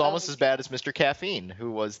 It was almost as bad as Mr. Caffeine,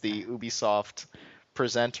 who was the Ubisoft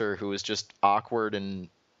presenter, who was just awkward and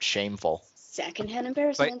shameful. Secondhand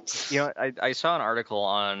embarrassment. But, you know, I saw an article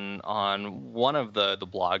on one of the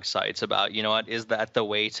blog sites about, you know what, is that the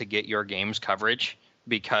way to get your games coverage?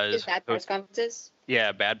 Because Is that press conferences?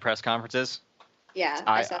 Yeah, bad press conferences. Yeah,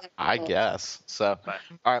 I saw that. I guess so.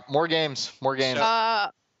 All right, more games. Do we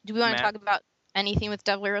want Matt? to talk about anything with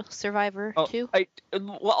Devil Survivor 2?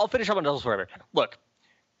 Well, I'll finish up on Devil Survivor. Look,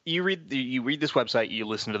 you read this website, you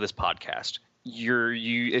listen to this podcast.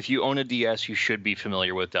 If you own a DS, you should be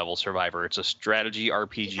familiar with Devil Survivor. It's a strategy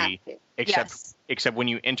RPG, except when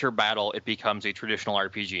you enter battle, it becomes a traditional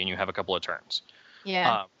RPG, and you have a couple of turns.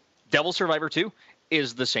 Yeah. Devil Survivor 2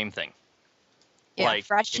 is the same thing. Yeah, like,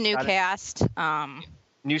 fresh new cast.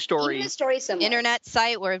 New story. Even the story similar. Internet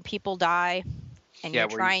site where people die. And you're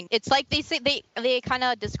trying. It's like they say they kind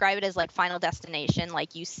of describe it as like Final Destination.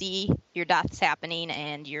 Like you see your deaths happening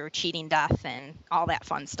and you're cheating death and all that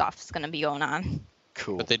fun stuff is going to be going on.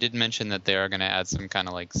 Cool. But they did mention that they are going to add some kind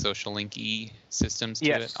of like social link-y systems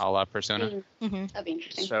to it, a la Persona. Mm-hmm. That'd be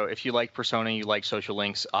interesting. So if you like Persona, you like social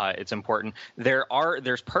links, it's important.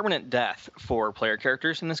 There's permanent death for player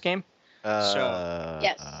characters in this game.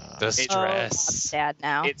 Yes. The Oh, stress. I'm sad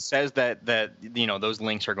now. It says that you know those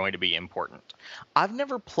links are going to be important. I've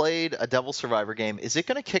never played a Devil Survivor game. Is it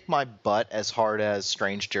going to kick my butt as hard as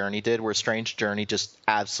Strange Journey did, where Strange Journey just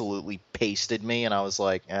absolutely pasted me, and I was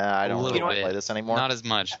like, I don't really want to play this anymore? Not as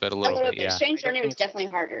much, but a little bit, yeah. Strange Journey was definitely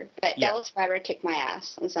harder, but Devil Survivor kicked my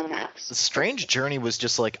ass on some maps. Strange Journey was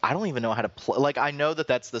just like, I don't even know how to play. Like, I know that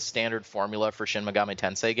that's the standard formula for Shin Megami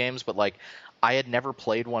Tensei games, but like, I had never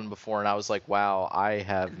played one before, and I was like, wow, I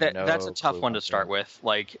have That's a tough one to start with.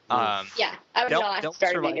 Like, I would not Devil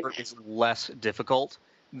start Survivor is less difficult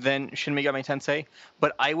than Shin Megami Tensei,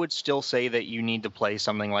 but I would still say that you need to play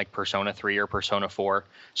something like Persona 3 or Persona 4,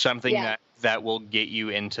 something that will get you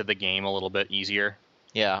into the game a little bit easier.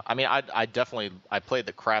 Yeah, I mean, I played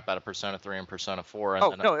the crap out of Persona 3 and Persona 4.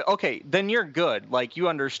 And okay, then you're good. Like, you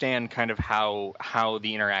understand kind of how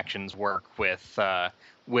the interactions work with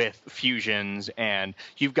fusions, and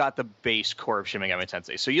you've got the base core of Shin Megami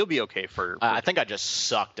Tensei, so you'll be okay for I think I just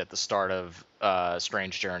sucked at the start of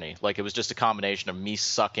Strange Journey. Like, it was just a combination of me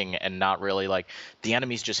sucking and not really, like, the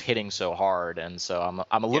enemy's just hitting so hard, and so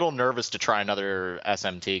I'm a little nervous to try another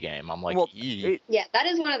SMT game. I'm like, that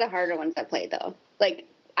is one of the harder ones I played, though. Like,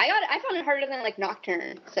 I found it harder than, like,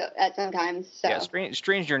 Nocturne at sometimes. So. Yeah,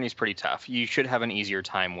 Strange Journey is pretty tough. You should have an easier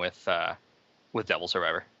time with Devil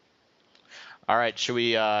Survivor. All right, should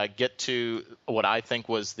we get to what I think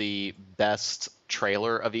was the best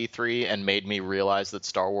trailer of E3 and made me realize that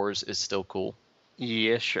Star Wars is still cool?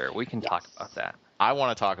 Yeah, sure. We can talk about that. I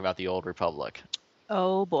want to talk about the Old Republic.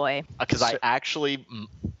 Oh, boy. Because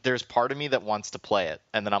there's part of me that wants to play it,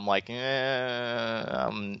 and then I'm like,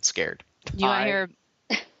 I'm scared. Do you want to hear?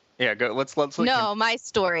 Yeah, go. Let's. No, my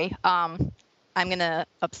story. I'm gonna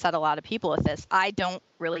upset a lot of people with this. I don't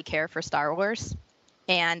really care for Star Wars.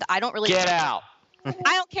 And I don't really get out. I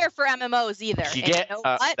don't care for MMOs either. You know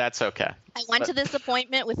what? That's okay. I went to this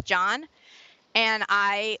appointment with John, And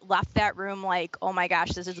I left that room like, oh my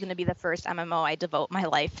gosh, this is going to be the first MMO I devote my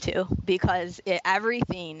life to, because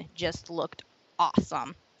everything just looked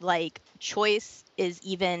awesome. Like choice in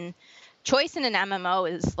an MMO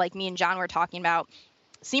is, like me and John were talking about,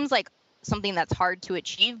 seems like something that's hard to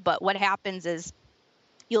achieve, but what happens is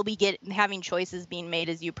you'll be having choices being made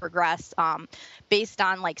as you progress, based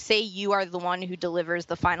on, like, say you are the one who delivers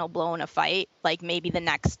the final blow in a fight, like maybe the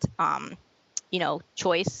next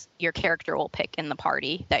choice your character will pick in the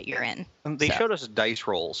party that you're in. They showed us dice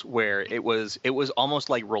rolls where it was almost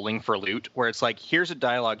like rolling for loot, where it's like, here's a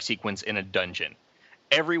dialogue sequence in a dungeon.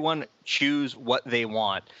 Everyone choose what they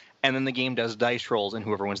want, and then the game does dice rolls, and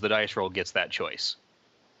whoever wins the dice roll gets that choice.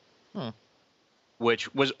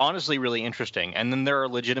 Which was honestly really interesting. And then there are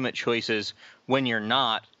legitimate choices when you're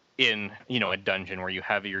not in, a dungeon, where you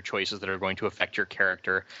have your choices that are going to affect your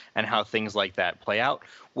character and how things like that play out,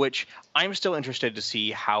 which I'm still interested to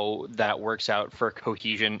see how that works out for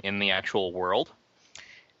cohesion in the actual world.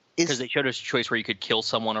 Because they showed us a choice where you could kill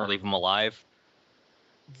someone or leave them alive.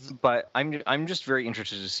 But I'm just very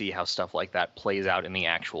interested to see how stuff like that plays out in the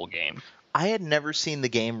actual game. I had never seen the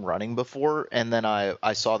game running before, and then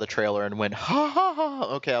I saw the trailer and went, ha ha ha,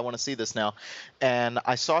 okay, I want to see this now. And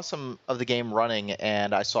I saw some of the game running,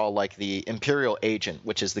 and I saw, like, the Imperial Agent,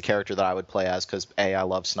 which is the character that I would play as, because A, I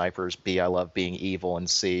love snipers, B, I love being evil, and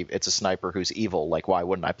C, it's a sniper who's evil. Like, why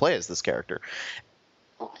wouldn't I play as this character?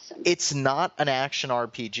 Awesome. It's not an action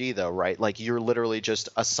RPG, though, right? Like, you're literally just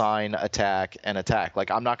assign, attack, and attack. Like,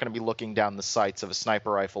 I'm not going to be looking down the sights of a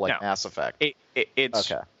sniper rifle like Mass Effect.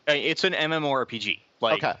 It's okay. It's an MMORPG.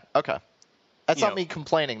 Like, okay. That's not me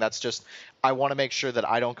complaining. That's just, I want to make sure that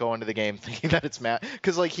I don't go into the game thinking that it's Mass.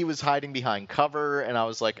 Because, like, he was hiding behind cover, and I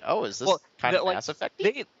was like, oh, is this kind of Mass Effect?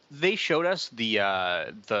 They showed us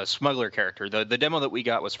the smuggler character. The demo that we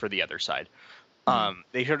got was for the other side.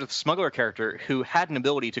 They showed us the smuggler character who had an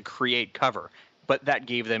ability to create cover, but that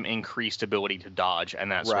gave them increased ability to dodge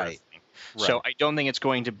and that sort of thing. Right. So I don't think it's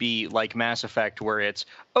going to be like Mass Effect, where it's,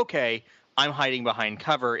 okay, I'm hiding behind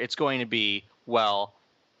cover. It's going to be, well,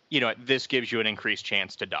 this gives you an increased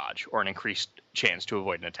chance to dodge or an increased chance to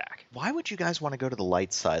avoid an attack. Why would you guys want to go to the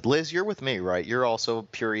light side? Liz, you're with me, right? You're also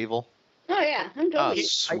pure evil? Oh, yeah. I'm totally.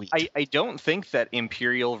 Sweet. I don't think that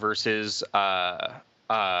Imperial versus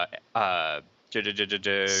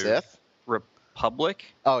Sith? Republic?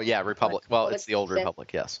 Oh, yeah, Republic. Well, it's the old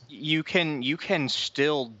Republic, yes. You can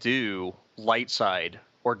still do light side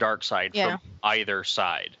or dark side from either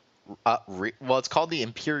side. Well, it's called the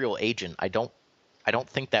Imperial Agent. I don't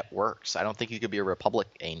think that works. I don't think you could be a Republic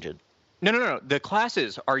agent. No. The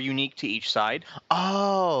classes are unique to each side.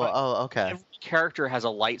 Okay. Every character has a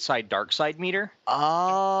light side, dark side meter.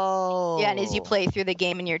 Oh. Yeah, and as you play through the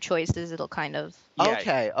game and your choices, it'll kind of...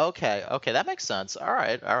 Okay. That makes sense. All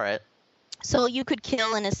right. So you could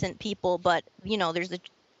kill innocent people, but, there's a...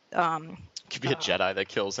 could be a Jedi that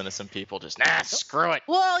kills innocent people. Just, screw it.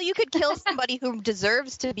 Well, you could kill somebody who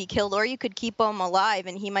deserves to be killed, or you could keep him alive,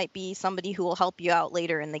 and he might be somebody who will help you out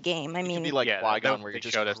later in the game. I mean, could be like Qui-Gon, where you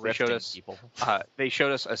just grifting people. They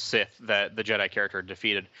showed us a Sith that the Jedi character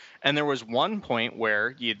defeated, and there was one point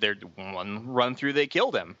where one run through they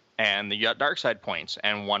killed him, and they got dark side points,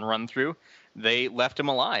 and one run through they left him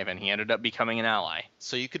alive, and he ended up becoming an ally.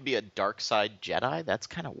 So you could be a dark side Jedi? That's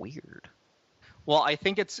kind of weird. Well, I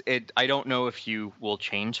think I don't know if you will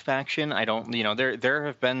change faction. I don't, there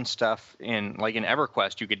have been stuff in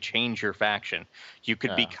EverQuest, you could change your faction. You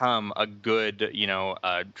could become a good,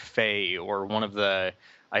 a Fae or one of the,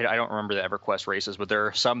 I don't remember the EverQuest races, but there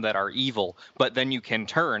are some that are evil, but then you can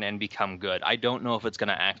turn and become good. I don't know if it's going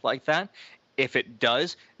to act like that. If it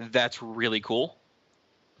does, that's really cool.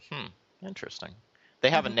 Interesting.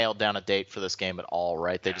 They haven't nailed down a date for this game at all,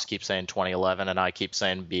 right? They just keep saying 2011, and I keep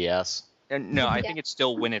saying BS. No, I think it's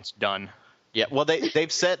still when it's done. Yeah, well,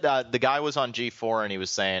 they've said the guy was on G4 and he was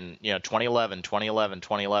saying, 2011.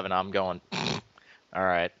 I'm going, all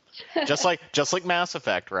right, just like Mass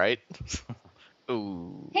Effect, right?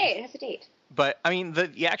 Ooh. Hey, it has a date. But I mean,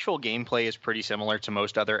 the actual gameplay is pretty similar to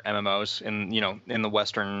most other MMOs in the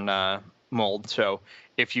Western mold. So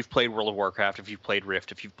if you've played World of Warcraft, if you've played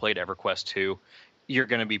Rift, if you've played EverQuest 2. You're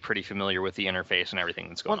going to be pretty familiar with the interface and everything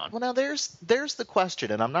that's going on. Well, now there's the question,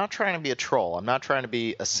 and I'm not trying to be a troll. I'm not trying to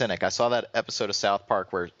be a cynic. I saw that episode of South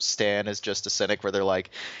Park where Stan is just a cynic, where they're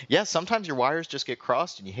like, yeah, sometimes your wires just get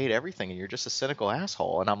crossed and you hate everything and you're just a cynical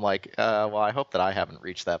asshole. And I'm like, well, I hope that I haven't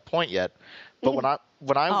reached that point yet. But when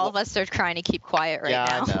I all of us are trying to keep quiet right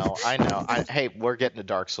now. Yeah, I know. Hey, we're getting to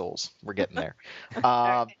Dark Souls. We're getting there.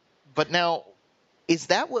 But now, is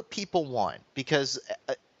that what people want? Because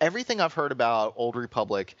everything I've heard about Old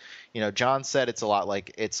Republic, John said it's a lot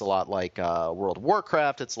like World of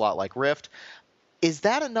Warcraft. It's a lot like Rift. Is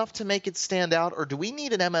that enough to make it stand out, or do we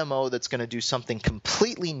need an MMO that's going to do something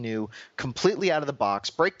completely new, completely out of the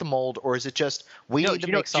box, break the mold, or is it just we need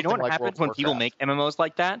to make something like World of Warcraft? Do you know what happens when people make MMOs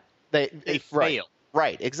like that? They fail.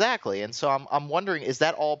 Right, exactly. And so I'm wondering, is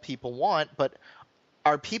that all people want? But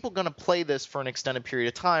are people going to play this for an extended period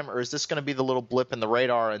of time, or is this going to be the little blip in the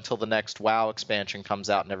radar until the next WoW expansion comes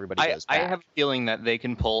out and everybody goes back? I have a feeling that they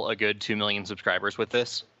can pull a good 2 million subscribers with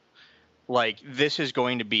this. Like, this is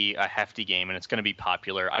going to be a hefty game, and it's going to be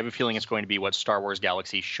popular. I have a feeling it's going to be what Star Wars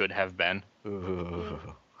Galaxy should have been. Oh.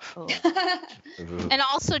 And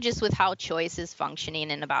also just with how choice is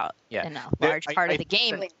functioning in a large part of the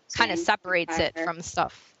game, kind of separates it from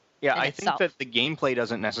stuff. Yeah, I think that the gameplay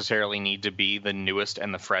doesn't necessarily need to be the newest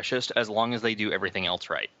and the freshest, as long as they do everything else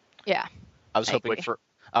right. Yeah. I was hoping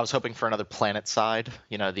for another PlanetSide,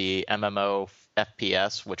 the MMO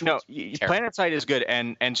FPS, which was PlanetSide is good,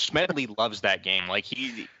 and Smedley loves that game. Like,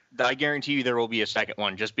 I guarantee you there will be a second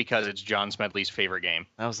one just because it's John Smedley's favorite game.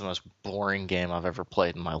 That was the most boring game I've ever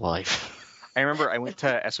played in my life. I remember I went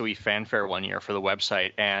to SOE Fanfare one year for the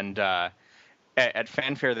website, and at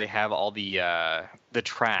Fanfare they have all the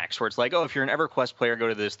tracks where it's like, oh, if you're an EverQuest player, go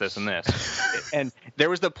to this, this, and this. And there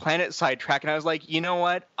was the PlanetSide track, and I was like, you know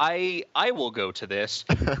what? I will go to this.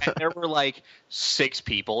 And there were like 6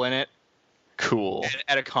 people in it. Cool.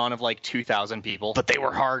 At a con of like 2,000 people. But they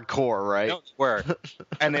were hardcore, right? No, they were.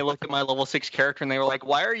 And they looked at my level 6 character and they were like,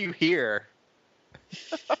 why are you here?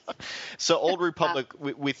 So Old Republic,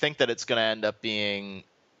 we think that it's going to end up being,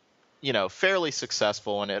 fairly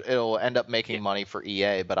successful, and it'll end up making money for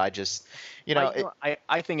EA. But I just,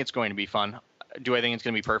 I think it's going to be fun. Do I think it's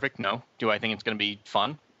going to be perfect? No. Do I think it's going to be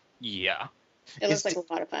fun? Yeah. It looks like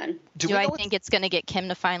a lot of fun. Do I think it's going to get Kim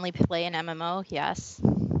to finally play an MMO? Yes.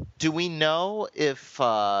 Do we know if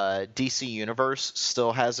DC Universe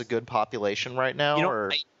still has a good population right now?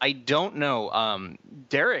 Or? I don't know.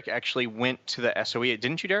 Derek actually went to the SOE.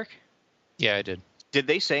 Didn't you, Derek? Yeah, I did. Did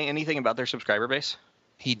they say anything about their subscriber base?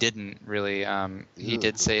 He didn't really. He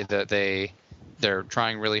did say that they're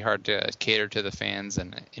trying really hard to cater to the fans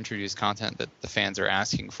and introduce content that the fans are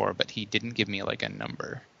asking for, but he didn't give me like a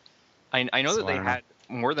number. I know that they had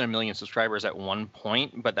more than 1 million subscribers at one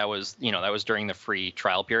point, but that was during the free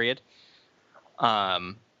trial period.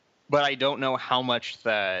 But I don't know how much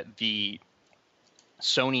the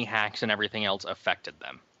Sony hacks and everything else affected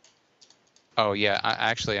them. Oh yeah,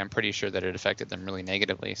 I'm pretty sure that it affected them really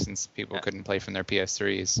negatively since people couldn't play from their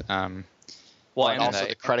PS3s. Well, and also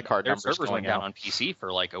the credit card numbers servers went down on PC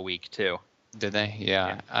for like a week too. Did they?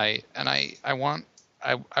 Yeah. I want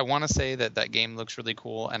to say that game looks really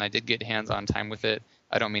cool, and I did get hands-on time with it.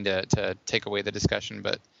 I don't mean to take away the discussion,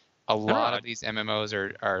 but a lot of these MMOs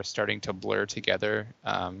are starting to blur together.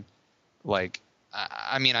 I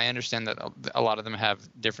understand that a lot of them have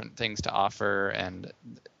different things to offer, and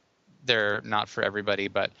they're not for everybody,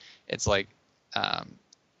 but it's like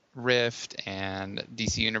Rift and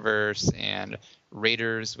DC Universe and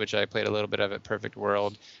Raiders, which I played a little bit of at Perfect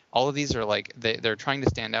World. All of these are like, they're trying to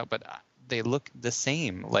stand out, but they look the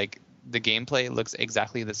same. Like, the gameplay looks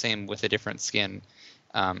exactly the same with a different skin.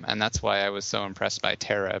 And that's why I was so impressed by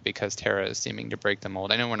Terra, because Terra is seeming to break the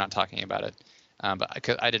mold. I know we're not talking about it,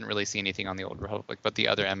 but I didn't really see anything on the Old Republic. But the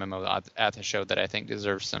other MMO at the show that I think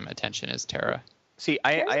deserves some attention is Terra. See,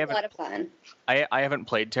 I haven't. A lot of fun. I haven't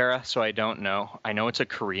played Terra, so I don't know. I know it's a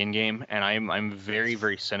Korean game, and I'm very,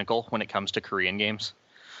 very cynical when it comes to Korean games.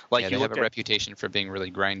 Like, they have a reputation for being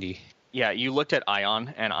really grindy. Yeah, you looked at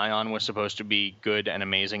Ion, and Ion was supposed to be good and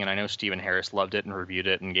amazing, and I know Stephen Harris loved it and reviewed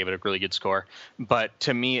it and gave it a really good score. But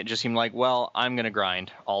to me, it just seemed like, well, I'm going to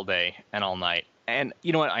grind all day and all night. And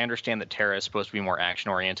you know what? I understand that Terra is supposed to be more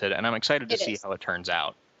action-oriented, and I'm excited to see how it turns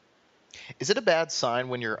out. Is it a bad sign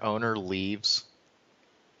when your owner leaves?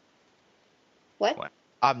 What?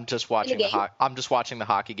 I'm just watching the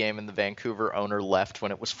hockey game, and the Vancouver owner left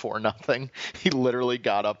when it was 4-0. He literally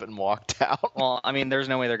got up and walked out. Well, I mean, there's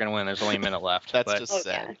no way they're going to win. There's only a minute left. That's just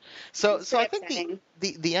sad. Yeah. So I think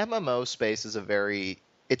the MMO space is a very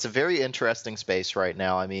interesting space right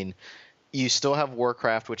now. I mean, you still have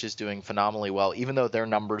Warcraft, which is doing phenomenally well, even though their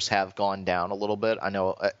numbers have gone down a little bit. I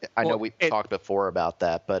know we talked before about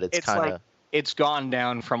that, but it's kind of it's gone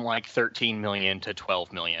down from like 13 million to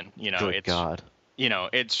 12 million. Good God.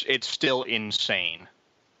 It's still insane.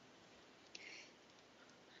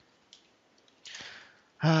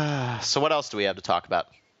 So what else do we have to talk about?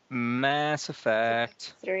 Mass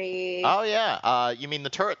Effect 3. Oh yeah, you mean the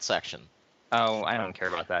turret section? Oh, I don't care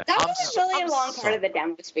about that. That was really a long part of the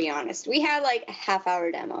demo, to be honest. We had like a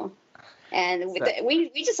half-hour demo. And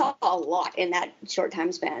we just saw a lot in that short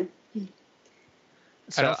time span.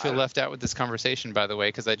 I don't feel left out with this conversation, by the way,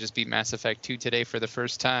 because I just beat Mass Effect 2 today for the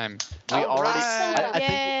first time.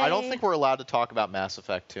 I don't think we're allowed to talk about Mass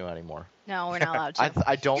Effect 2 anymore. No, we're not allowed to.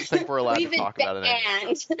 I don't think we're allowed to talk about it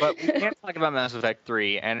anymore. But we can't talk about Mass Effect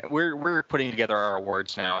 3, and we're putting together our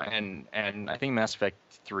awards now, and I think Mass Effect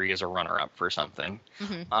 3 is a runner-up for something.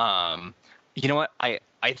 Mm-hmm. You know what?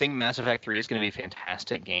 I think Mass Effect 3 is going to be a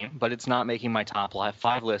fantastic game, but it's not making my top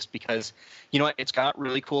 5 list because, you know what? It's got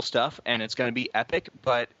really cool stuff, and it's going to be epic,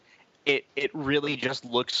 but it really just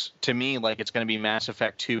looks to me like it's going to be Mass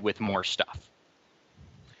Effect 2 with more stuff.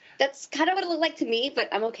 That's kind of what it looked like to me, but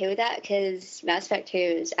I'm okay with that because Mass Effect 2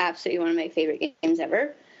 is absolutely one of my favorite games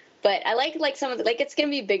ever. But I like some of the, it's going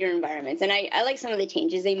to be bigger environments, and I like some of the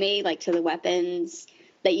changes they made, like to the weapons,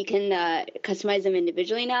 that you can customize them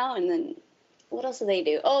individually now, and then what else do they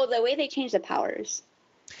do? Oh, the way they change the powers.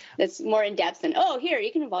 That's more in depth than, here, you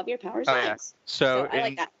can evolve your powers. Oh, yeah. So I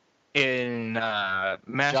like that. In Mass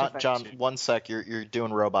Effect John, 2. 1 sec. You're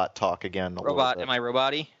doing robot talk again. Robot? Am I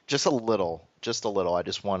robot-y? Just a little. I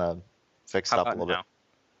just want to fix it up a little bit. Now?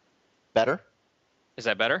 Better? Is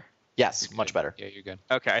that better? Yes, much better. Yeah, you're good.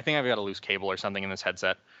 Okay, I think I've got a loose cable or something in this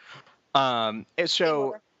headset.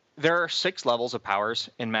 So there are 6 levels of powers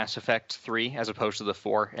in Mass Effect 3 as opposed to the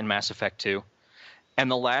 4 in Mass Effect 2. And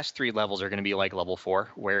the last 3 levels are going to be like level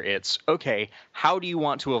 4, where it's, okay, how do you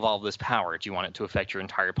want to evolve this power? Do you want it to affect your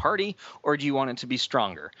entire party, or do you want it to be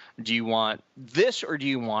stronger? Do you want this, or do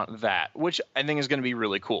you want that? Which I think is going to be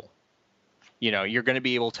really cool. You know, you're going to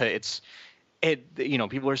be able to,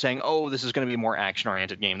 people are saying, oh, this is going to be a more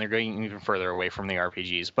action-oriented game. They're going even further away from the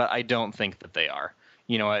RPGs, but I don't think that they are.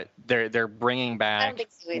 You know what? They're bringing back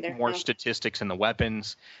more statistics in the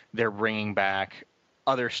weapons. They're bringing back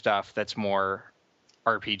other stuff that's more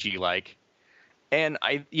RPG-like, and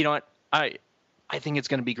I think it's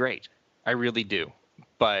going to be great. I really do,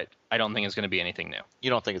 but I don't think it's going to be anything new. You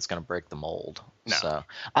don't think it's going to break the mold? No. So,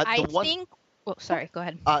 think. Oh, sorry. Go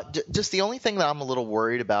ahead. Just the only thing that I'm a little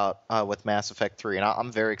worried about with Mass Effect 3, and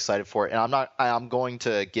I'm very excited for it, and I'm going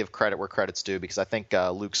to give credit where credit's due because I think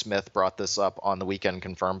Luke Smith brought this up on the Weekend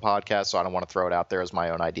Confirmed podcast, so I don't want to throw it out there as my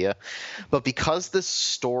own idea. But because this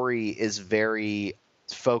story is very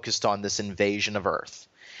focused on this invasion of Earth,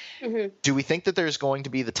 mm-hmm. Do we think that there's going to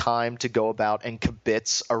be the time to go about and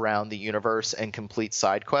kibitz around the universe and complete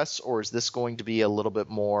side quests, or is this going to be a little bit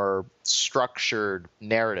more structured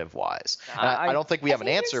narrative-wise? I don't think we have an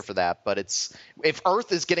answer for that, but it's if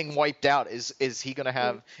Earth is getting wiped out, is he going to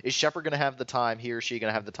have mm-hmm. is Shepard going to have the time, he or she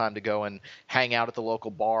going to have the time to go and hang out at the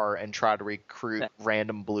local bar and try to recruit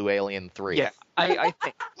random blue alien 3? Yeah, I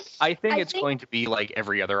think it's going to be like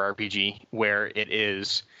every other RPG where it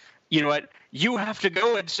is, you know what, you have to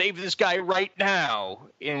go and save this guy right now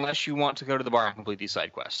unless you want to go to the bar and complete these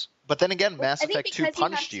side quests. But then again, Mass Effect 2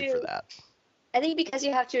 punished you for that. I think because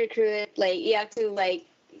you have to recruit, you have to,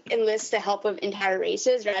 enlist the help of entire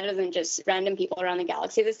races rather than just random people around the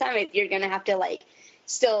galaxy this time. You're going to have to,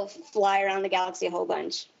 still fly around the galaxy a whole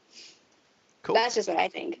bunch. Cool. That's just what I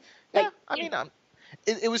think.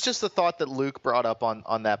 It was just the thought that Luke brought up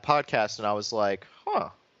on that podcast, and I was like, huh.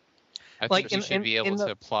 I think you should be able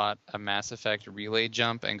to plot a Mass Effect relay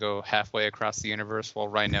jump and go halfway across the universe while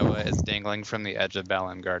Rinoa is dangling from the edge of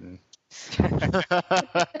Balamb Garden.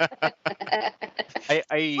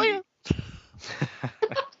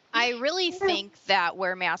 I really think that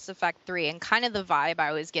where Mass Effect 3 and kind of the vibe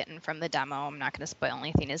I was getting from the demo, I'm not going to spoil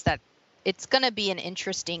anything, is that it's going to be an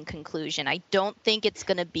interesting conclusion. I don't think it's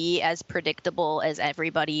going to be as predictable as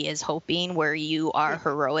everybody is hoping, where you are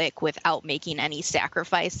heroic without making any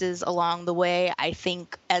sacrifices along the way. I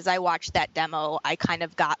think as I watched that demo, I kind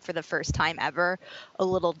of got, for the first time ever, a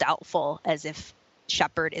little doubtful, as if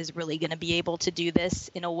Shepard is really going to be able to do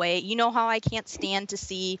this in a way. You know how I can't stand to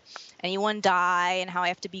see anyone die and how I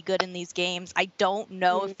have to be good in these games. I don't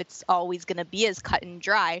know if it's always going to be as cut and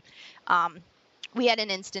dry. We had an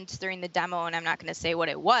instance during the demo, and I'm not going to say what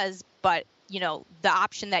it was, but, the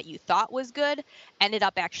option that you thought was good ended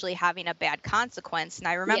up actually having a bad consequence. And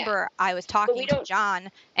I remember I was talking to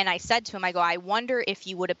John, and I said to him, I wonder if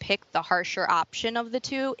you would have picked the harsher option of the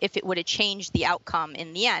two, if it would have changed the outcome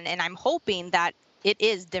in the end. And I'm hoping that it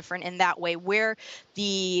is different in that way, where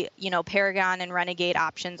the, Paragon and Renegade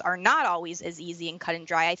options are not always as easy and cut and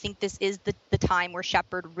dry. I think this is the time where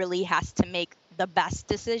Shepard really has to make the best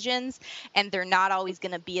decisions, and they're not always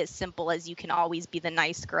going to be as simple as you can always be the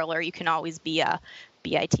nice girl, or you can always be a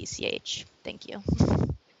BITCH. Thank you.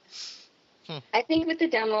 I think with the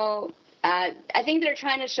demo, I think they're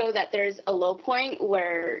trying to show that there's a low point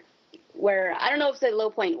where I don't know if the low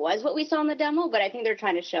point was what we saw in the demo, but I think they're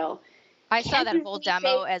trying to show I saw that Can't whole really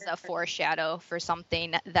demo say as a for- foreshadow for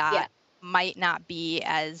something that might not be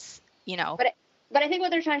as, But I think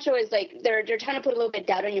what they're trying to show is like they're trying to put a little bit of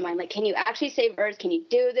doubt on your mind. Like, can you actually save Earth? Can you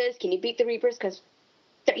do this? Can you beat the Reapers? Because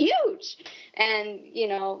they're huge, and you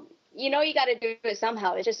got to do it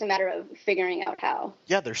somehow. It's just a matter of figuring out how.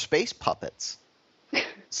 Yeah, they're space puppets.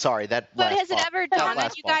 Sorry, that. But has it boss- ever that dawned on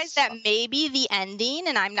last you boss guys that sucked. maybe the ending,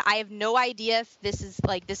 and I have no idea if this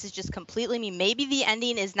is just completely me. Maybe the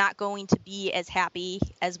ending is not going to be as happy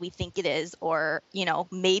as we think it is, or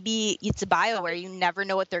maybe it's a BioWare. You never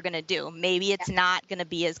know what they're gonna do. Maybe it's not gonna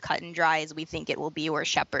be as cut and dry as we think it will be, where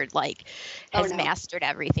Shepard has mastered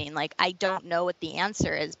everything. Like, I don't know what the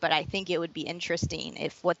answer is, but I think it would be interesting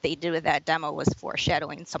if what they did with that demo was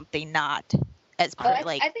foreshadowing something not as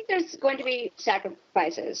I think there's going to be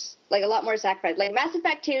sacrifices, like a lot more sacrifice. Like Mass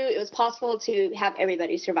Effect 2, it was possible to have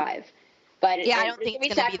everybody survive, but I don't think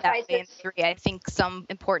it's going to be that way in 3. I think some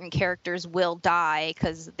important characters will die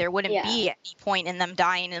because there wouldn't be any point in them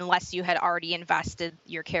dying unless you had already invested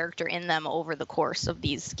your character in them over the course of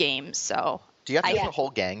these games. So do you have to put the whole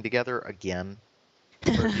gang together again?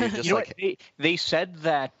 Or do you just they said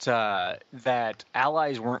that that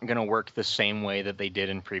allies weren't going to work the same way that they did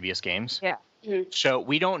in previous games. Yeah. Mm-hmm. So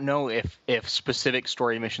we don't know if specific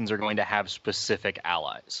story missions are going to have specific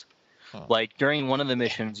allies. Huh. Like during one of the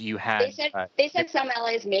missions, you had. They said some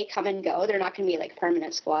allies may come and go. They're not going to be like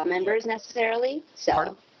permanent squad members necessarily.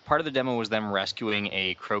 So part of the demo was them rescuing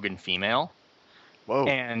a Krogan female. Whoa.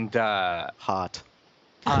 And hot.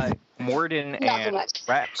 Morden Not so and much.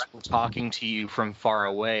 Rex were talking to you from far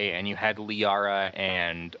away, and you had Liara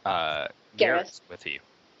and Garrus Garrus with you.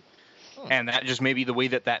 And that just may be the way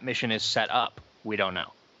that mission is set up. We don't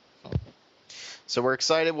know. So we're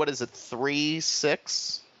excited. What is it?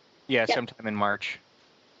 3/6? Yeah, sometime in March.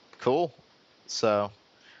 Cool. So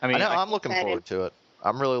I'm looking excited. forward to it.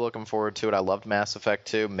 I'm really looking forward to it. I loved Mass Effect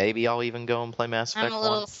 2. Maybe I'll even go and play Mass Effect 1. I'm a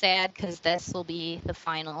little sad because this will be the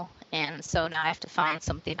final, and so now I have to find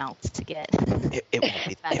something else to get. It won't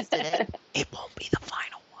be. invested in. It won't be the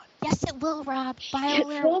final one. Yes, it will, Rob.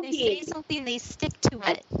 BioWare, will when they be. say something, they stick to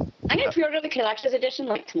it. I'm going to pre-order the collector's edition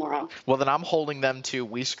like tomorrow. Well, then I'm holding them to.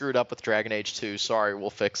 We screwed up with Dragon Age 2. Sorry, we'll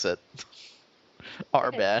fix it.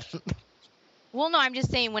 Our bad. Well, no, I'm just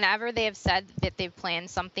saying whenever they have said that they've planned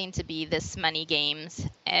something to be this many games,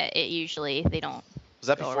 it usually they don't. Was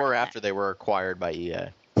that go before or around after they were acquired by EA?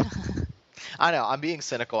 I know. I'm being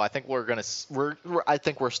cynical. I think I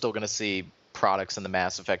think we're still gonna see products in the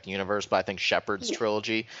Mass Effect universe, but I think Shepard's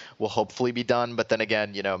trilogy will hopefully be done. But then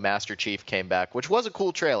again, Master Chief came back, which was a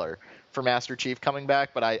cool trailer for Master Chief coming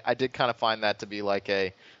back. But I did kind of find that to be like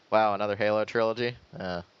another Halo trilogy.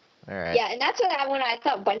 All right. Yeah, and that's when I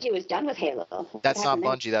thought Bungie was done with Halo. That's not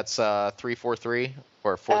Bungie. That's 343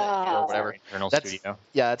 or 4 or whatever. Internal studio.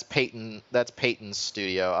 Yeah, that's Peyton. That's Peyton's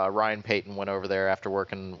studio. Ryan Peyton went over there after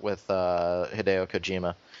working with Hideo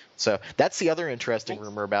Kojima. So that's the other interesting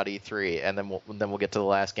rumor about E3, and then we'll get to the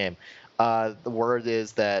last game. The word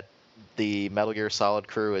is that the Metal Gear Solid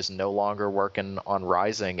crew is no longer working on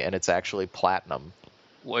Rising, and it's actually Platinum.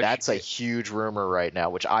 That's a huge rumor right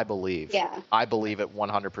now, which I believe. Yeah. I believe it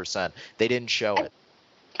 100%. They didn't show it.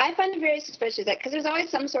 I find it very suspicious that, because there's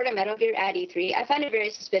always some sort of Metal Gear at E3, I find it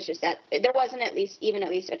very suspicious that there wasn't at least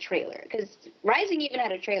a trailer. Because Rising even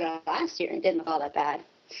had a trailer last year and didn't look all that bad.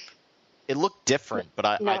 It looked different, but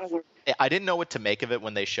I didn't know what to make of it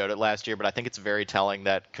when they showed it last year, but I think it's very telling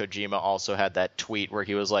that Kojima also had that tweet where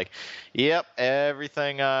he was like, yep,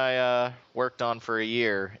 everything I worked on for a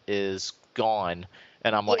year is gone.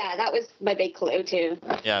 And I'm like, yeah, that was my big clue too.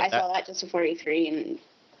 Yeah, I saw that just before E3, and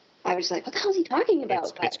I was like, what the hell is he talking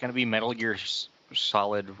about? It's going to be Metal Gear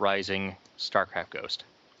Solid Rising StarCraft Ghost.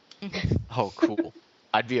 Oh, cool.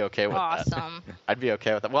 I'd be okay with that. Awesome. I'd be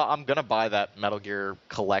okay with that. Well, I'm going to buy that Metal Gear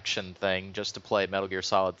collection thing just to play Metal Gear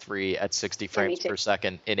Solid 3 at 60 frames per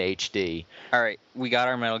second in HD. All right, we got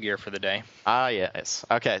our Metal Gear for the day. Yes.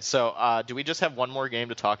 Okay, so do we just have one more game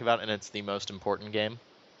to talk about, and it's the most important game?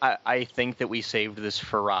 I think that we saved this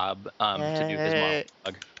for Rob to do his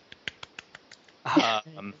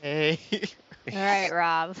monologue. Hey. All right,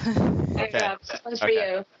 Rob. Okay. Rob, this one's for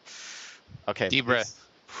you. Okay. Deep breath.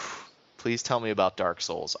 Please tell me about Dark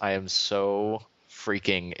Souls. I am so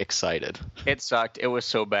freaking excited. It sucked. It was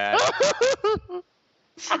so bad.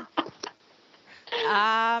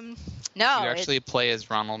 No. You actually play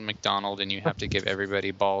as Ronald McDonald, and you have to give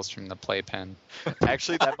everybody balls from the playpen.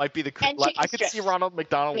 Actually, that might be the. I could see Ronald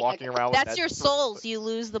McDonald walking around. That's your souls. You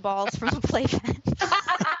lose the balls from the playpen.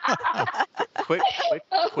 quick,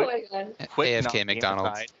 Oh my god. AFK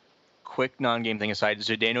McDonald's. Quick non-game thing aside,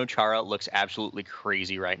 Zdeno Chara looks absolutely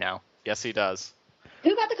crazy right now. Yes, he does.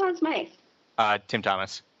 Who got the Conn Smythe? Tim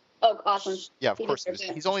Thomas. Oh, awesome. Yeah, of course.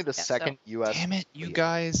 He's only the second U.S. Damn it, you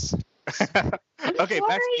guys. Okay,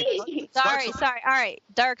 back to Sorry. All right,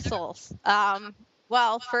 Dark Souls.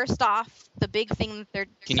 Well, first off, the big thing that they're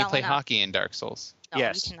Can you play selling hockey in Dark Souls? No,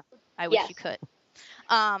 Yes. you cannot. I wish you could.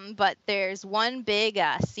 But there's one big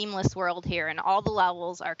seamless world here, and all the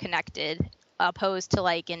levels are connected, opposed to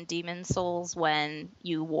like in Demon Souls when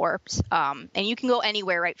you warped. And you can go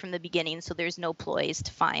anywhere right from the beginning, so there's no ploys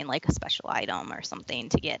to find like a special item or something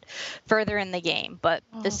to get further in the game. But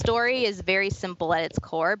the story is very simple at its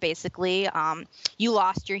core. Basically, you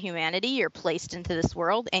lost your humanity, you're placed into this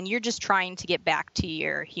world, and you're just trying to get back to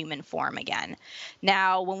your human form again.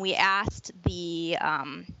 Now, when we asked the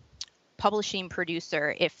publishing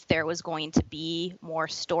producer if there was going to be more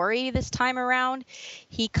story this time around,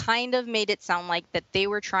 he kind of made it sound like that they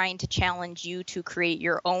were trying to challenge you to create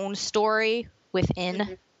your own story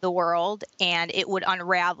within the world, and it would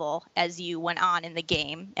unravel as you went on in the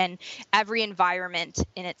game. And every environment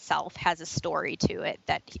in itself has a story to it,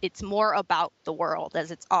 that it's more about the world as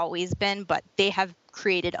it's always been, but they have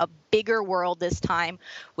created a bigger world this time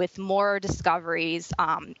with more discoveries.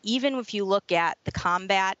 Even if you look at the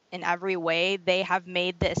combat in every way, they have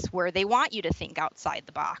made this where they want you to think outside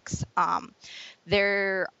the box.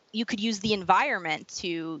 You could use the environment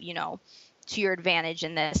to your advantage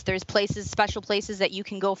in this. There's special places that you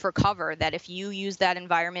can go for cover, that if you use that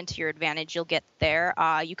environment to your advantage, you'll get there.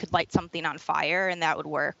 You could light something on fire and that would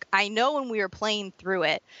work. I know when we were playing through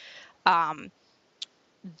it,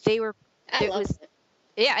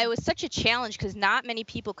 it was such a challenge because not many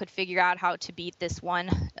people could figure out how to beat this one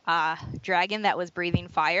dragon that was breathing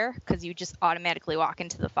fire, because you just automatically walk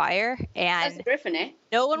into the fire. And That's Griffin, eh?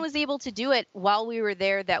 No one was able to do it while we were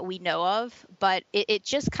there that we know of, but it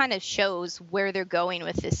just kind of shows where they're going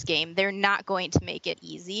with this game. They're not going to make it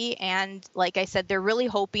easy, and like I said, they're really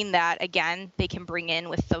hoping that, again, they can bring in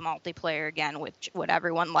with the multiplayer again, which what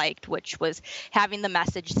everyone liked, which was having the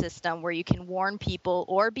message system where you can warn people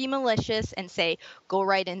or be malicious and say, go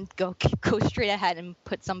right and go straight ahead and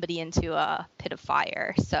put somebody into a pit of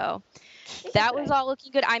fire. So that was all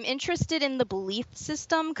looking good. I'm interested in the belief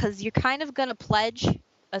system, because you're kind of going to pledge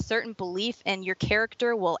a certain belief and your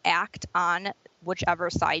character will act on whichever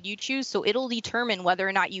side you choose. So it'll determine whether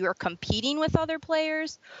or not you are competing with other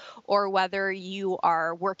players or whether you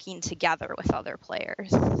are working together with other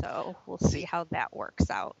players. So we'll see how that works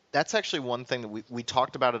out. That's actually one thing that we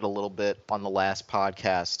talked about it a little bit on the last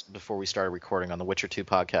podcast before we started recording on the Witcher 2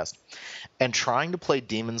 podcast. And trying to play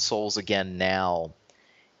Demon Souls again now,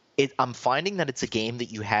 I'm finding that it's a game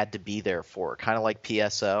that you had to be there for, kind of like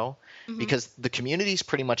PSO, because the community's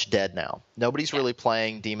pretty much dead now. Nobody's really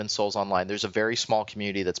playing Demon Souls online. There's a very small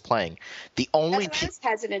community that's playing. I was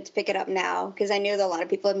hesitant to pick it up now because I knew that a lot of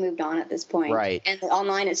people had moved on at this point. Right. And the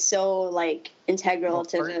online is so integral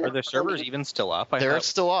to the. Are the servers even still up? They're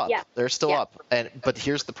still up. Yeah. They're still up. But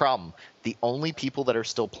here's the problem: the only people that are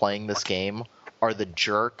still playing this game are the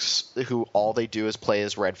jerks who all they do is play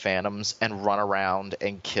as Red Phantoms and run around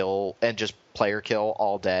and kill and just player kill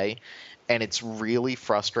all day. And it's really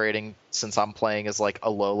frustrating, since I'm playing as a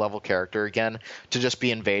low-level character again, to just be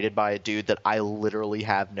invaded by a dude that I literally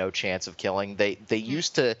have no chance of killing. They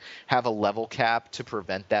used to have a level cap to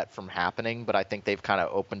prevent that from happening, but I think they've kind of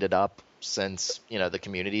opened it up since, the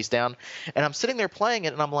community's down. And I'm sitting there playing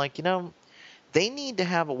it, and I'm like, they need to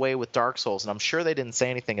have a way with Dark Souls, and I'm sure they didn't say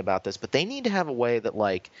anything about this, but they need to have a way that,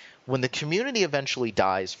 when the community eventually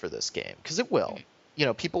dies for this game, because it will,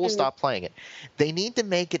 people will stop playing it. They need to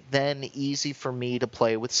make it then easy for me to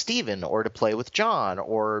play with Steven or to play with John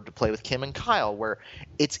or to play with Kim and Kyle, where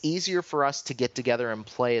it's easier for us to get together and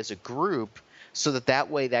play as a group, so that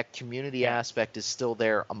way that community aspect is still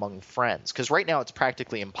there among friends. Because right now it's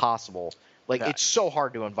practically impossible. It's so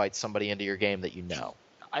hard to invite somebody into your game that you know.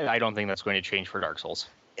 I don't think that's going to change for Dark Souls.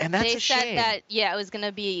 And that's they a shame. said that, it was going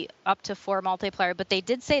to be up to 4 multiplayer, but they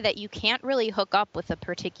did say that you can't really hook up with a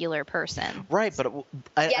particular person. Right, but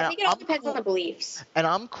I think it all depends on the beliefs. And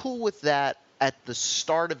I'm cool with that at the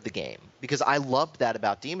start of the game, because I loved that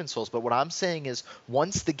about Demon Souls. But what I'm saying is,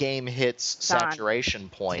 once the game hits saturation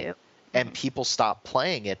point and people stop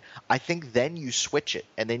playing it, I think then you switch it,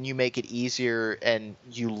 and then you make it easier, and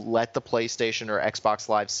you let the PlayStation or Xbox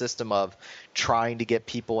Live system of trying to get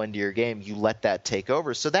people into your game, you let that take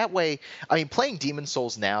over. So that way, playing Demon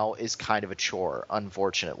Souls now is kind of a chore,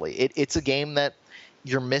 unfortunately. It's a game that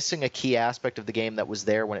you're missing a key aspect of the game that was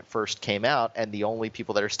there when it first came out, and the only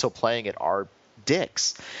people that are still playing it are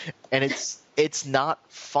dicks. And it's not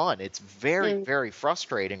fun. It's very, very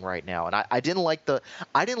frustrating right now. And I didn't like the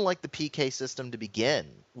PK system to begin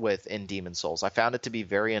with in Demon Souls. I found it to be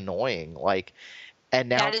very annoying. And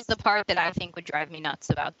now that is the part that I think would drive me nuts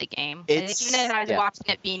about the game. Even as I was watching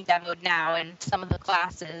it being demoed now, and some of the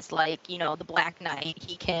classes, like, the Black Knight,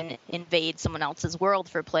 he can invade someone else's world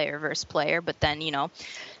for player versus player, but then,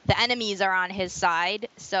 the enemies are on his side.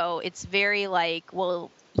 So it's very like, well,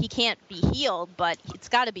 he can't be healed, but it's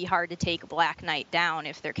got to be hard to take a Black Knight down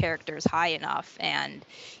if their character is high enough. And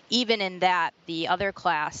even in that, the other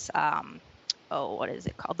class, what is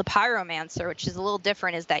it called? The Pyromancer, which is a little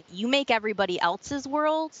different, is that you make everybody else's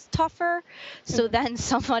worlds tougher. So then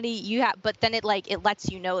but then it lets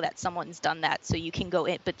you know that someone's done that. So you can go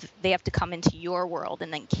in, but they have to come into your world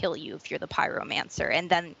and then kill you if you're the Pyromancer, and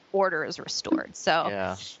then order is restored.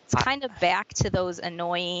 So it's kind of back to those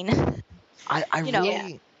annoying.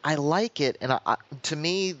 I like it, and to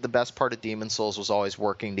me, the best part of Demon Souls was always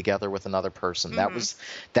working together with another person. Mm-hmm.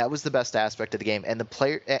 That was the best aspect of the game, and the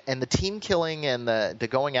player and the team killing and the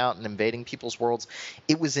going out and invading people's worlds.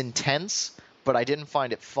 It was intense, but I didn't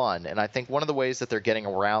find it fun. And I think one of the ways that they're getting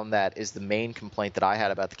around that is the main complaint that I had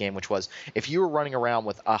about the game, which was if you were running around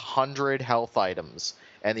with 100 health items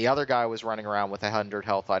and the other guy was running around with 100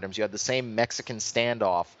 health items, you had the same Mexican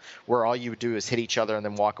standoff where all you would do is hit each other and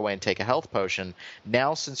then walk away and take a health potion.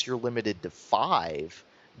 Now, since you're limited to 5,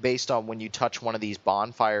 based on when you touch one of these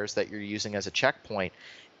bonfires that you're using as a checkpoint,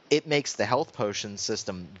 it makes the health potion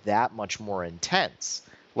system that much more intense.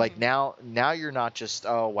 Like now you're not just,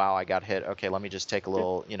 oh, wow, I got hit. Okay, let me just take a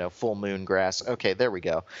little, full moon grass. Okay, there we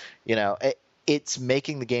go. It's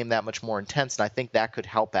making the game that much more intense, and I think that could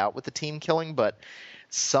help out with the team killing, but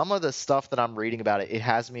some of the stuff that I'm reading about it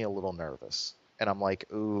has me a little nervous. And I'm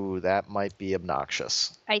like, ooh, that might be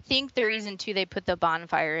obnoxious. I think the reason, too, they put the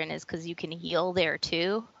bonfire in is because you can heal there,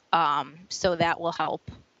 too. So that will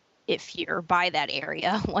help if you're by that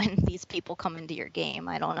area when these people come into your game.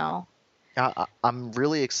 I don't know. I'm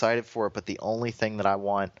really excited for it, but the only thing that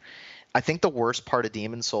I think the worst part of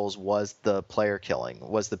Demon Souls was the player killing,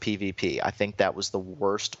 was the PvP. I think that was the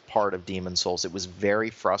worst part of Demon Souls. It was very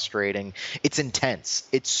frustrating. It's intense.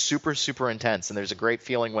 It's super, super intense. And there's a great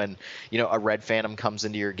feeling when, a Red Phantom comes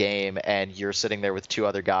into your game and you're sitting there with 2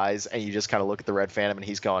 other guys and you just kind of look at the Red Phantom and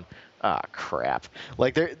he's going, crap.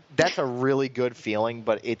 Like, that's a really good feeling,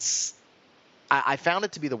 but I found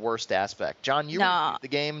it to be the worst aspect. John, you reviewed the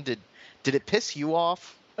game. Did it piss you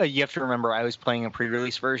off? You have to remember, I was playing a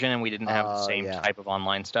pre-release version, and we didn't have the same type of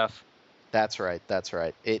online stuff. That's right.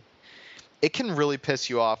 It can really piss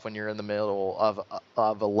you off when you're in the middle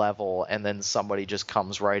of a level, and then somebody just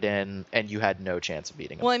comes right in, and you had no chance of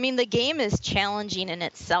beating them. Well, I mean, the game is challenging in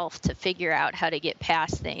itself to figure out how to get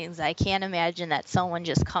past things. I can't imagine that someone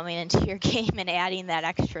just coming into your game and adding that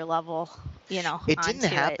extra level, It didn't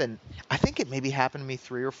happen. I think it maybe happened to me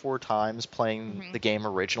 3 or 4 times playing the game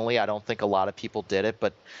originally. I don't think a lot of people did it,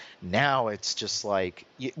 but now it's just like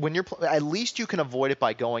when you're at least you can avoid it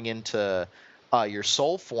by going into your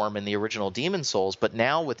soul form in the original Demon Souls. But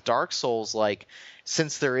now with Dark Souls, like,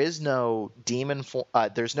 since there is no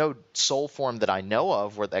there's no soul form that I know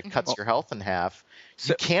of where that cuts your health in half,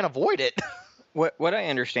 you can't avoid it. What I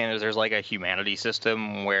understand is there's like a humanity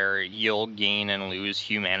system where you'll gain and lose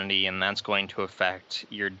humanity, and that's going to affect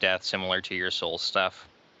your death similar to your soul stuff.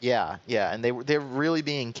 Yeah, and they're really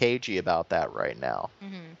being cagey about that right now.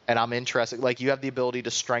 And I'm interested. Like, you have the ability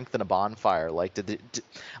to strengthen a bonfire. Like,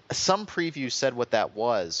 some preview said what that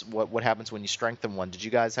was. What happens when you strengthen one? Did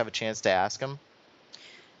you guys have a chance to ask them?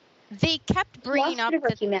 They kept bringing up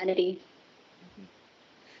humanity.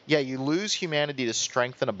 Yeah, you lose humanity to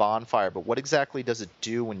strengthen a bonfire, but what exactly does it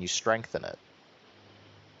do when you strengthen it?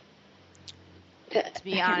 To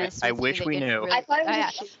be honest, I wish we knew. I thought it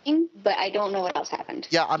was shooting, but I don't know what else happened.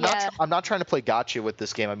 Yeah, I'm not trying to play gotcha with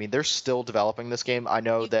this game. I mean, they're still developing this game. I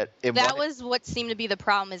know that was what seemed to be the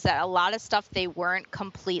problem, is that a lot of stuff they weren't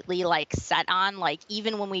completely set on. Like,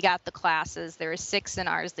 even when we got the classes, there were 6 in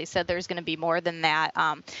ours. They said there's going to be more than that.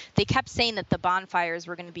 They kept saying that the bonfires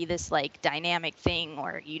were going to be this dynamic thing,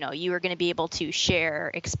 or you were going to be able to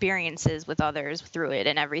share experiences with others through it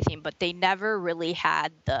and everything. But they never really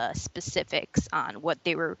had the specifics on what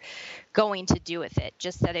they were going to do with it.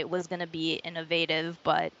 Just that it was going to be innovative,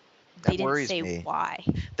 but they didn't say why.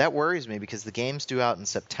 That worries me because the game's due out in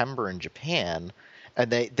September in Japan,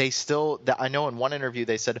 and they still. I know in one interview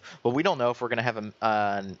they said, "Well, we don't know if we're going to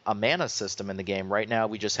have a mana system in the game. Right now,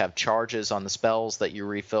 we just have charges on the spells that you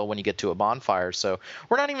refill when you get to a bonfire. So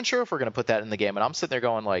we're not even sure if we're going to put that in the game." And I'm sitting there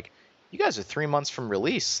going, like, "You guys are 3 months from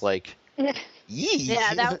release, like."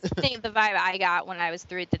 Yeah, that was the vibe I got when I was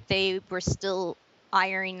through it, that they were still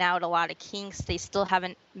ironing out a lot of kinks. They still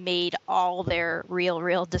haven't made all their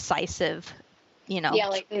real decisive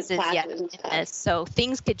like choices yet in this. So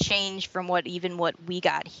things could change from what we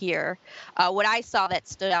got here. What I saw that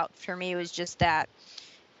stood out for me was just that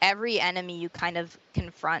every enemy you kind of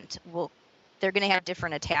confront they're going to have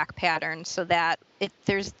different attack patterns, so that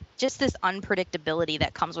there's just this unpredictability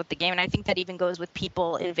that comes with the game. And I think that even goes with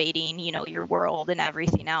people invading, your world and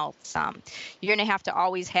everything else. You're going to have to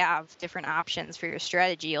always have different options for your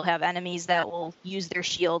strategy. You'll have enemies that will use their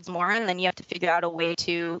shields more, and then you have to figure out a way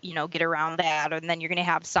to, get around that. And then you're going to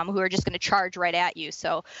have some who are just going to charge right at you.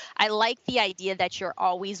 So I like the idea that you're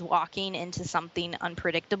always walking into something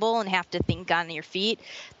unpredictable and have to think on your feet.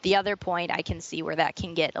 The other point, I can see where that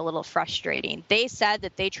can get a little frustrating. They said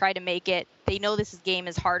that they try to make it, they know this game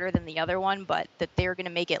is harder than the other one, but that they're going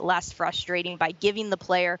to make it less frustrating by giving the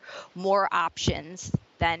player more options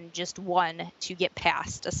than just one to get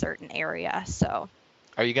past a certain area. So,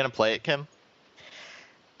 are you going to play it, Kim?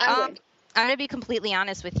 I'm going to be completely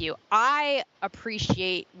honest with you. I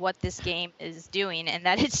appreciate what this game is doing, and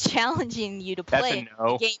that it's challenging you to play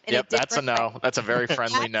a game in a different that's a no. way. That's a very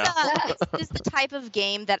friendly no. This is the type of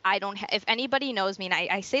game that I don't if anybody knows me, and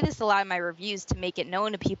I say this a lot in my reviews to make it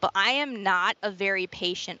known to people, I am not a very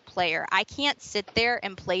patient player. I can't sit there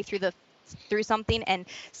and play through something and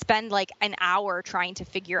spend like an hour trying to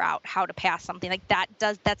figure out how to pass something like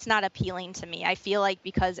that's not appealing to me. I feel like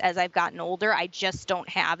because as I've gotten older, I just don't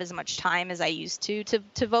have as much time as I used to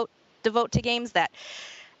devote to games, that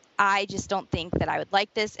I just don't think that I would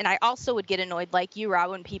like this. And I also would get annoyed like you,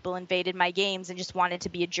 Rob, when people invaded my games and just wanted to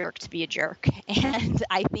be a jerk. And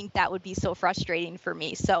I think that would be so frustrating for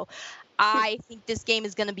me. So I think this game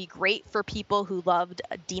is going to be great for people who loved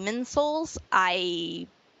Demon's Souls.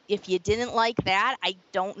 If you didn't like that, I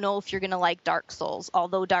don't know if you're going to like Dark Souls,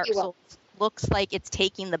 although Dark Souls looks like it's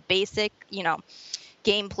taking the basic,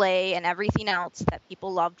 gameplay and everything else that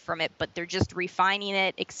people loved from it, but they're just refining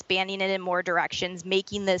it, expanding it in more directions,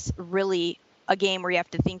 making this really a game where you have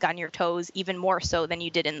to think on your toes even more so than you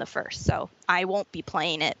did in the first. So I won't be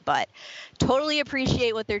playing it, but totally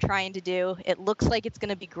appreciate what they're trying to do. It looks like it's going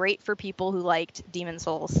to be great for people who liked Demon's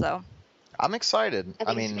Souls. So I'm excited.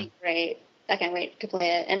 I think it's going to be great. I can't wait to play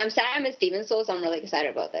it. And I'm sad I missed Demon's Souls, so I'm really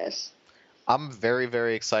excited about this. I'm very,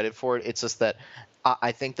 very excited for it. It's just that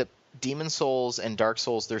I think that Demon's Souls and Dark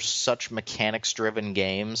Souls, they're such mechanics-driven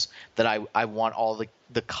games that I want all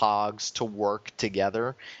the cogs to work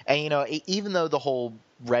together. And, even though the whole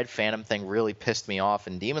Red Phantom thing really pissed me off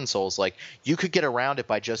in Demon's Souls, like, you could get around it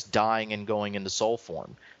by just dying and going into soul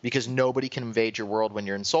form, because nobody can invade your world when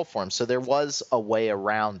you're in soul form. So there was a way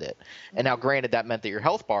around it. And now, granted, that meant that your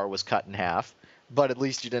health bar was cut in half, but at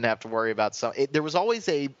least you didn't have to worry about there was always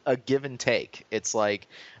a give and take. It's like,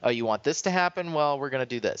 oh, you want this to happen? Well, we're going to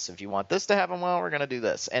do this. If you want this to happen, well, we're going to do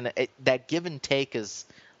this. And that give and take is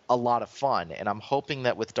a lot of fun. And I'm hoping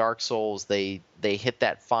that with Dark Souls, they hit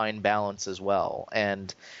that fine balance as well.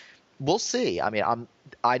 And we'll see. I mean,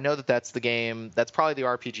 I know that's the game. That's probably the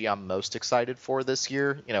RPG I'm most excited for this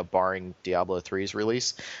year, barring Diablo 3's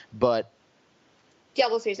release. But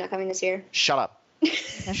Diablo 3 is not coming this year. Shut up.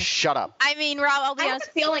 Shut up. I mean, Rob, I'll be honest. I have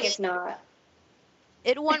a feeling it's not.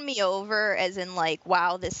 It won me over, as in like,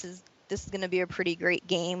 wow, this is going to be a pretty great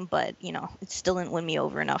game, but it still didn't win me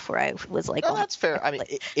over enough where I was like, no, that's fair. I mean,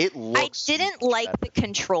 it looks. I didn't like the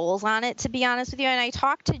controls on it, to be honest with you. And I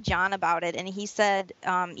talked to John about it, and he said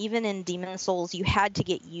even in Demon's Souls, you had to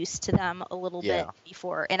get used to them a little bit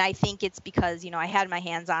before. And I think it's because I had my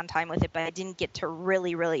hands-on time with it, but I didn't get to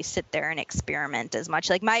really, really sit there and experiment as much.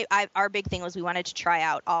 Like our big thing was we wanted to try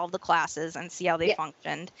out all of the classes and see how they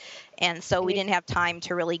functioned. And so we didn't have time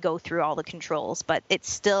to really go through all the controls, but it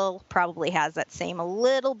still probably has that same a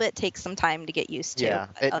little bit, takes some time to get used to.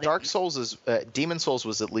 Yeah, Dark Souls is Demon's Souls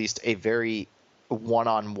was at least a very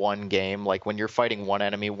one-on-one game. Like when you're fighting one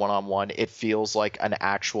enemy one-on-one, it feels like an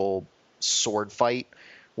actual sword fight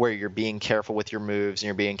where you're being careful with your moves and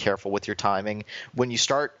you're being careful with your timing. When you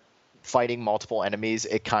start fighting multiple enemies,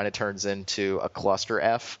 it kind of turns into a cluster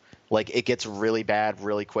F. Like, it gets really bad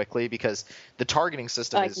really quickly because the targeting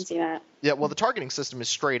system is... I can see that. Yeah, well, the targeting system is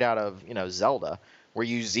straight out of, Zelda, where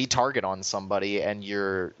you Z-target on somebody and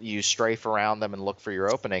you strafe around them and look for your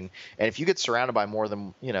opening. And if you get surrounded by more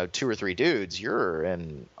than, 2 or 3 dudes, you're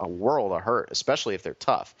in a world of hurt, especially if they're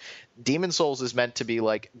tough. Demon's Souls is meant to be,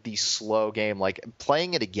 like, the slow game. Like,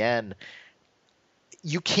 playing it again...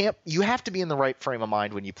 You have to be in the right frame of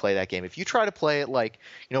mind when you play that game. If you try to play it like,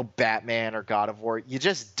 Batman or God of War, you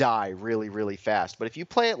just die really, really fast. But if you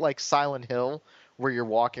play it like Silent Hill, where you're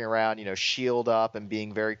walking around, shield up and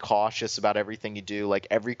being very cautious about everything you do, like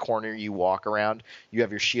every corner you walk around, you have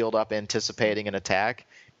your shield up anticipating an attack,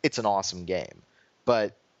 it's an awesome game.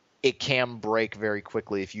 But it can break very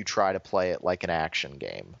quickly if you try to play it like an action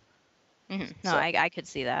game. Mm-hmm. No, I could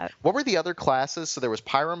see that. What were the other classes? So there was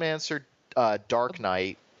Pyromancer, Dark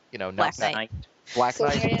Knight, Black Knight. Black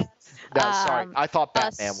Knight. No, sorry, I thought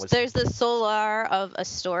Batman was. There's the Solar of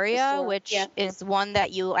Astoria, which is one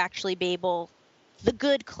that you actually be able, the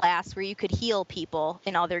good class where you could heal people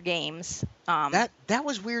in other games. That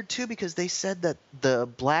was weird too, because they said that the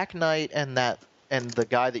Black Knight and the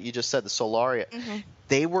guy that you just said, the Solaria,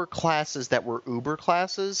 they were classes that were Uber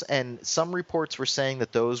classes, and some reports were saying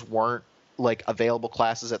that those weren't like available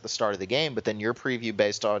classes at the start of the game, but then your preview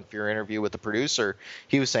based on your interview with the producer,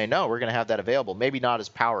 he was saying, no, we're going to have that available. Maybe not as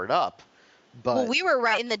powered up, but... Well, we were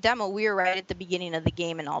right in the demo. We were right at the beginning of the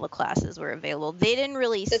game, and all the classes were available. They didn't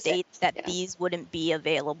really state that these wouldn't be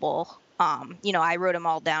available. I wrote them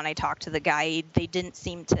all down. I talked to the guy. They didn't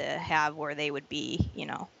seem to have where they would be,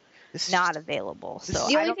 not available. So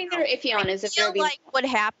the only thing they're iffy on is if they're being... what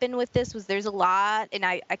happened with this was there's a lot,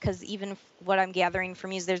 and because even what I'm gathering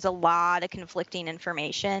from you is there's a lot of conflicting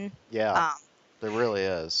information. Yeah. There really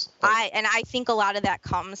is. I think a lot of that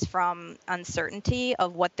comes from uncertainty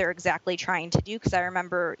of what they're exactly trying to do, because I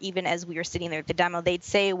remember even as we were sitting there at the demo, they'd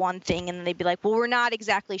say one thing and then they'd be like, well, we're not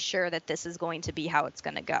exactly sure that this is going to be how it's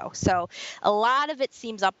going to go. So a lot of it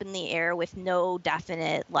seems up in the air with no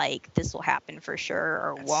definite, like, this will happen for sure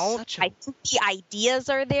or won't. I think the ideas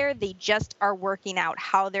are there. They just are working out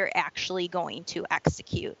how they're actually going to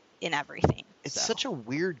execute in everything. It's such a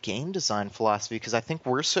weird game design philosophy, because I think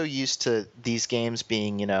we're so used to these games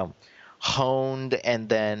being, honed and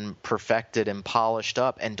then perfected and polished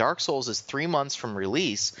up. And Dark Souls is 3 months from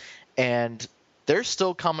release, and they're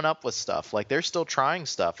still coming up with stuff. Like, they're still trying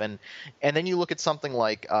stuff. And then you look at something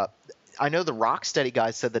like, I know the Rocksteady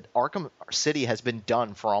guys said that Arkham City has been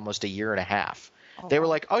done for almost a year and a half. They were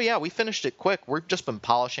like, oh yeah, we finished it quick. We've just been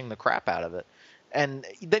polishing the crap out of it. And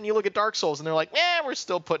then you look at Dark Souls and they're like, we're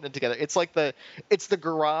still putting it together. It's like it's the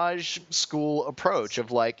garage school approach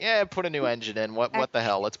of like, put a new engine in. What the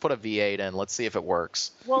hell? Let's put a V8 in. Let's see if it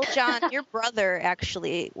works. Well, John, your brother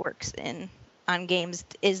actually works on games.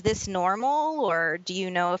 Is this normal, or do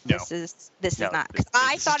you know if this is not? Because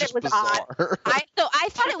I thought it was odd. I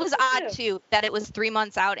thought it was odd too that it was 3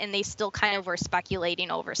 months out and they still kind of were speculating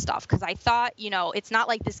over stuff. Because I thought, it's not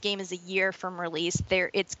like this game is a year from release.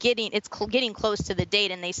 It's getting close to the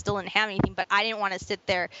date and they still didn't have anything. But I didn't want to sit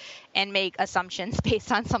there and make assumptions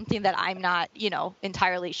based on something that I'm not,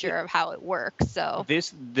 entirely sure of how it works. So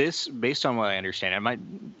this based on what I understand,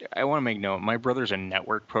 I want to make note. My brother's a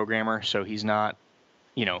network programmer, so he's not,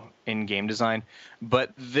 in game design,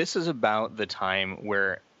 but this is about the time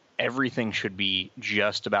where everything should be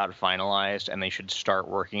just about finalized and they should start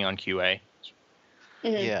working on QA.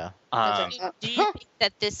 Yeah. Do you think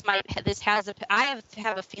that I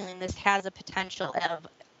have a feeling this has a potential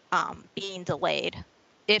of being delayed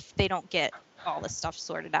if they don't get all this stuff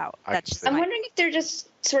sorted out? I'm wondering if they're just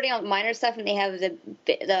sorting out minor stuff and they have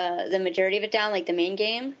the majority of it down, like the main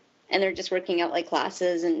game, and they're just working out like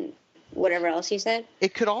classes and whatever else you said.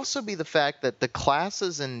 It could also be the fact that the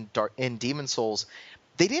classes in Demon Souls,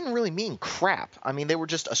 they didn't really mean crap. I mean, they were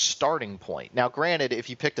just a starting point. Now, granted, if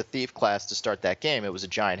you picked a thief class to start that game, it was a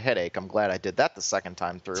giant headache. I'm glad I did that the second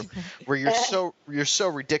time through, where you're so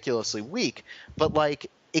ridiculously weak. But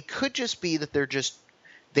like, it could just be that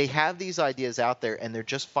they have these ideas out there and they're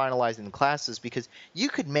just finalizing the classes, because you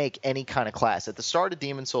could make any kind of class. At the start of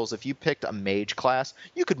Demon Souls, if you picked a mage class,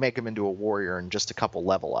 you could make him into a warrior in just a couple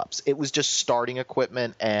level ups. It was just starting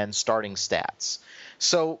equipment and starting stats.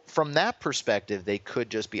 So from that perspective, they could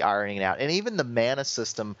just be ironing it out. And even the mana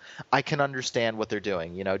system, I can understand what they're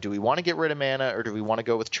doing. Do we want to get rid of mana, or do we want to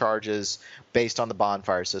go with charges based on the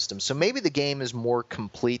bonfire system? So maybe the game is more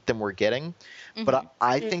complete than we're getting. Mm-hmm. But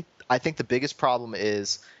I think the biggest problem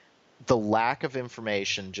is the lack of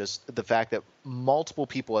information, just the fact that multiple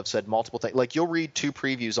people have said multiple things. Like, you'll read 2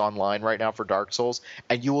 previews online right now for Dark Souls,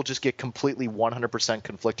 and you will just get completely 100%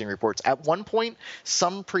 conflicting reports. At one point,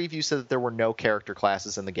 some previews said that there were no character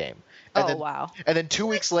classes in the game. And wow. And then 2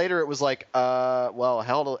 weeks later, it was like, well,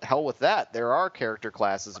 hell with that. There are character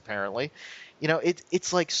classes, apparently.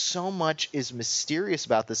 It's like so much is mysterious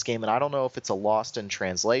about this game, and I don't know if it's a lost in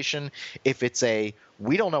translation, if it's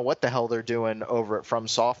we don't know what the hell they're doing over at From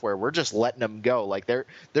Software. We're just letting them go. Like,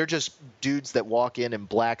 they're just dudes that walk in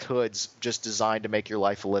black hoods just designed to make your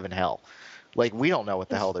life a living hell. Like, we don't know what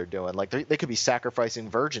the hell they're doing. Like, they could be sacrificing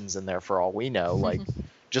virgins in there for all we know. Like,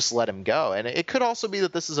 just let them go. And it could also be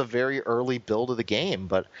that this is a very early build of the game,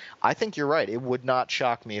 but I think you're right. It would not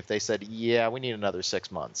shock me if they said, yeah, we need another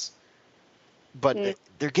 6 months. But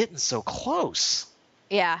they're getting so close.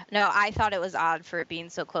 Yeah, no, I thought it was odd for it being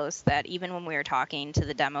so close that even when we were talking to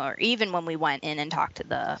the demo, or even when we went in and talked to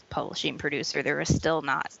the publishing producer, there was still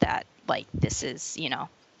not that, like, this is,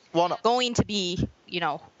 going to be,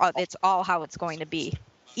 it's all how it's going to be.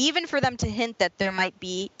 Even for them to hint that there might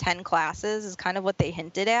be 10 classes is kind of what they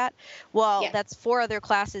hinted at. Well, that's 4 other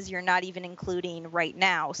classes you're not even including right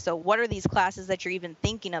now. So what are these classes that you're even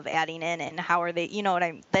thinking of adding in, and how are they,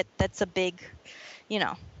 that's a big,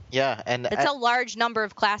 Yeah, and it's a large number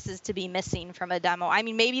of classes to be missing from a demo. I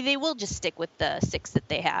mean, maybe they will just stick with the 6 that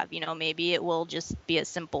they have. Maybe it will just be as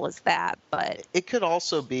simple as that. But it could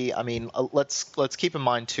also be. I mean, let's keep in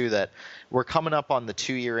mind too that we're coming up on the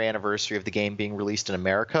 2-year anniversary of the game being released in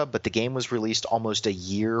America, but the game was released almost a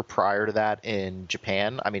year prior to that in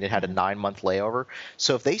Japan. I mean, it had a 9-month layover.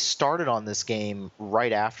 So if they started on this game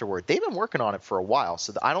right afterward, they've been working on it for a while.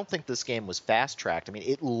 So I don't think this game was fast tracked. I mean,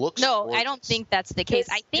 it looks gorgeous. I don't think that's the case.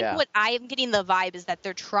 I think what I am getting the vibe is that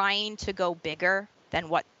they're trying to go bigger than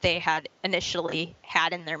what they had initially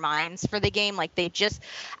had in their minds for the game. Like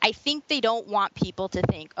I think they don't want people to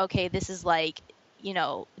think, okay, this is like,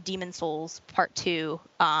 Demon Souls Part 2,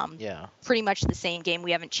 pretty much the same game.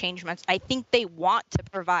 We haven't changed much. I think they want to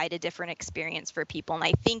provide a different experience for people, and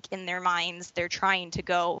I think in their minds they're trying to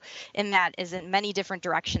go in many different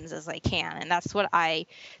directions as they can, and that's what I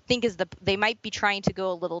think is they might be trying to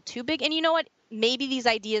go a little too big. And you know what? Maybe these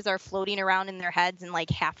ideas are floating around in their heads, and like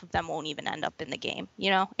half of them won't even end up in the game.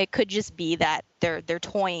 It could just be that they're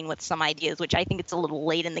toying with some ideas, which I think it's a little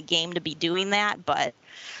late in the game to be doing that, but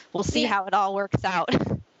we'll see how it all works out.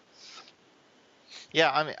 Yeah,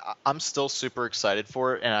 I mean, I'm still super excited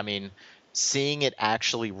for it, and I mean, seeing it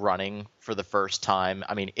actually running for the first time,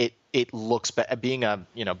 I mean, it looks being a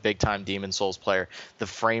big time Demon Souls player, the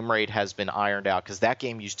frame rate has been ironed out, because that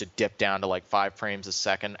game used to dip down to like 5 frames a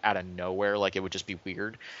second out of nowhere, like it would just be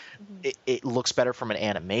weird. It looks better from an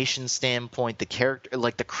animation standpoint. The character,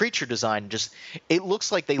 like the creature design, it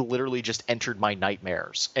looks like they literally just entered my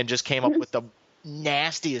nightmares and just came up with the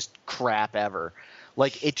nastiest crap ever.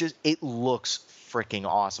 Like it looks freaking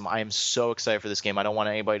awesome. I am so excited for this game. I don't want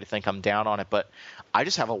anybody to think I'm down on it, but I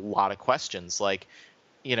just have a lot of questions. Like,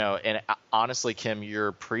 and honestly, Kim,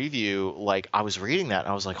 your preview, like I was reading that and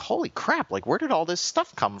I was like, holy crap, like where did all this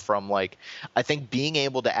stuff come from? Like, I think being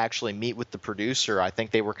able to actually meet with the producer, I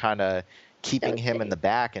think they were kind of keeping him in the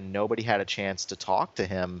back and nobody had a chance to talk to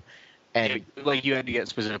him. And like you had to get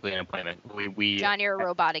specifically an appointment. We John, you're a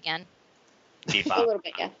robot again. Beep, a little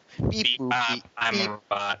bit, yeah. Beep, boop, beep. I'm a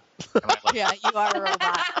robot. Yeah, you are a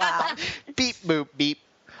robot. Wow. Beep, boop, beep.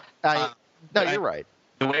 No, you're right.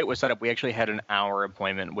 The way it was set up, we actually had an hour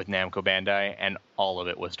appointment with Namco Bandai, and all of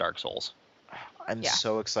it was Dark Souls. I'm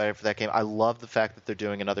so excited for that game. I love the fact that they're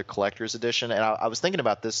doing another collector's edition, and I was thinking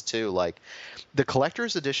about this too. Like, the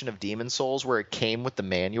collector's edition of Demon Souls, where it came with the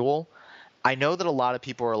manual, I know that a lot of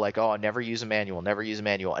people are like, oh, never use a manual.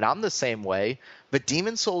 And I'm the same way. But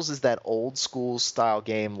Demon Souls is that old school style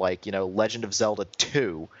game like, Legend of Zelda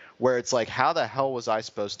 2, where it's like, how the hell was I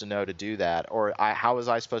supposed to know to do that? Or how was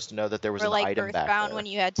I supposed to know that there was an item back there? Earthbound, when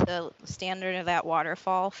you had to stand under that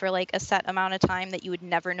waterfall for like a set amount of time that you would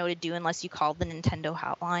never know to do unless you called the Nintendo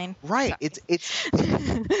hotline. Right. Sorry. It's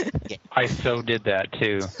I so did that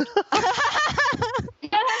too.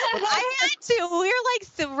 I had to. We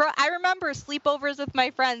were like, I remember sleepovers with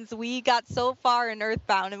my friends. We got so far in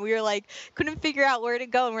Earthbound, and we were like, couldn't figure out where to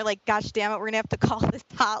go, and we're like, gosh damn it, we're gonna have to call this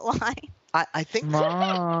hotline. I think.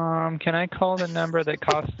 Mom, can I call the number that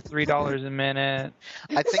costs $3 a minute?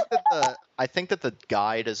 I think that the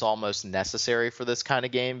guide is almost necessary for this kind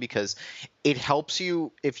of game because it helps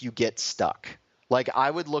you if you get stuck. Like,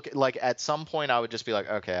 I would look like at some point I would just be like,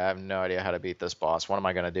 okay, I have no idea how to beat this boss. What am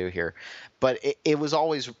I going to do here? But it was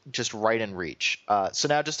always just right in reach. So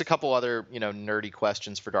now just a couple other, nerdy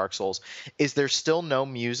questions for Dark Souls. Is there still no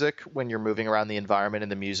music when you're moving around the environment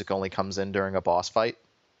and the music only comes in during a boss fight?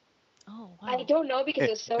 Oh, wow. I don't know because it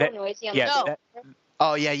was so noisy on the show.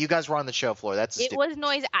 Oh, yeah, you guys were on the show floor. It was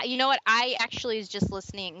noisy. You know what? I actually was just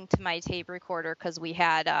listening to my tape recorder because we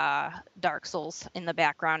had Dark Souls in the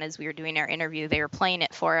background as we were doing our interview. They were playing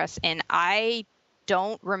it for us, and I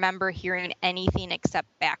don't remember hearing anything except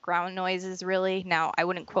background noises, really. Now, I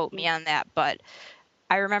wouldn't quote me on that, but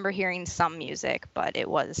I remember hearing some music, but it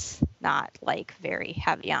was not, like, very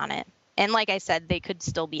heavy on it. And like I said, they could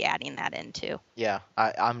still be adding that in too. Yeah,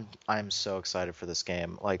 I'm so excited for this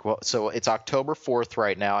game. Like, well, so it's October 4th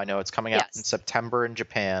right now. I know it's coming out in September in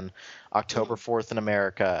Japan, October 4th in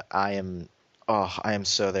America. I am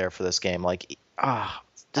so there for this game. Like,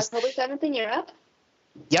 October 7th in Europe.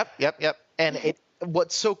 Yep. And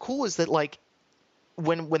what's so cool is that like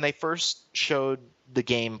when they first showed the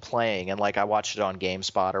game playing, and like I watched it on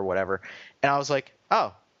GameSpot or whatever, and I was like,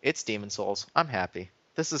 oh, it's Demon's Souls. I'm happy.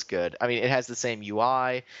 This is good. I mean, it has the same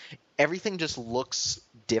UI. Everything just looks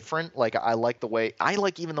different. Like I like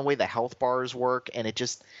even the way the health bars work, and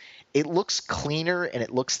it looks cleaner and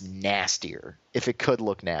it looks nastier. If it could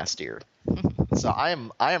look nastier. So I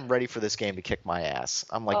am ready for this game to kick my ass.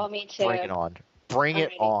 I'm like, me too. bring it on. Bring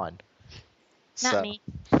it on. Not me.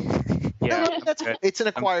 Yeah, It's an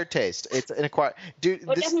acquired taste. It's an acquired. Dude,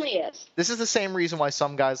 It definitely is. this is the same reason why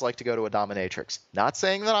some guys like to go to a dominatrix. Not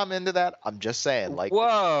saying that I'm into that. I'm just saying, like,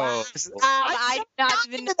 whoa. I did not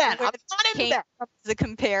even into that. know where I'm this not into came that. from as a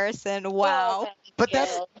comparison. Wow. But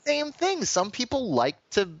that's the same thing. Some people like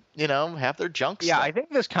to, have their junk Yeah, stuff. I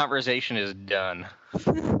think this conversation is done.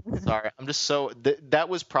 Sorry, I'm just so that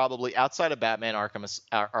was probably outside of Batman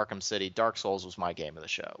Arkham City. Dark Souls was my game of the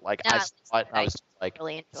show. Like Yeah, I saw it, I was just like,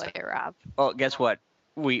 really enjoy it, Rob. Well, guess what?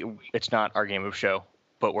 It's not our game of show,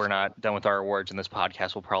 but we're not done with our awards, and this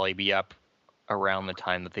podcast will probably be up around the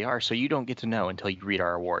time that they are, so you don't get to know until you read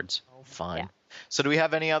our awards. oh, fine. Yeah. So do we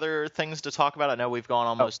have any other things to talk about? I know we've gone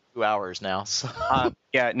almost 2 hours now. So.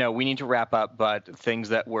 Yeah, no, we need to wrap up, but things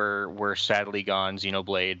that were sadly gone,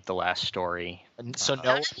 Xenoblade, the last story. So no.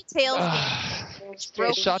 None of the tales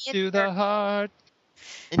broke Shot me to in the their- heart.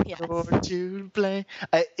 Yes. To play.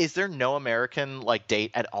 Is there no American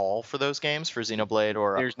date at all for those games for Xenoblade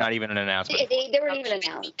or? There's not even an announcement. They weren't even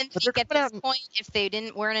announced. And But they're think at coming this out- point, if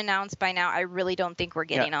they weren't announced by now, I really don't think we're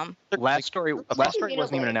getting them. Last story wasn't even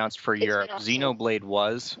Xenoblade. announced for It's Europe. been awesome. Xenoblade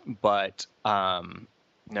was, but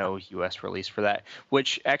no U.S. release for that,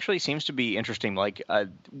 which actually seems to be interesting. Like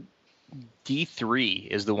D3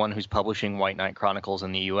 is the one who's publishing White Knight Chronicles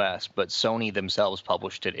in the U.S., but Sony themselves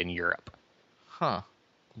published it in Europe. Huh.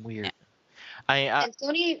 Weird. Yeah. And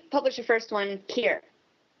Sony published the first one here.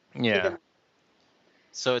 Yeah.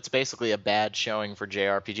 So it's basically a bad showing for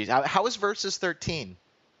JRPGs. How is Versus 13?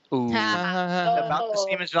 Ooh. Ah. About the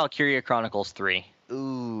same as Valkyria Chronicles 3.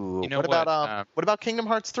 Ooh. You know what what, about what about Kingdom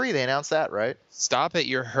Hearts 3? They announced that, right? Stop it!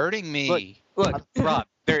 You're hurting me. Look, Rob,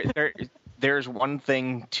 there's one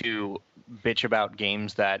thing to bitch about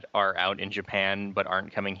games that are out in Japan but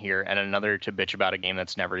aren't coming here, and another to bitch about a game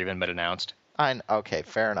that's never even been announced. Okay,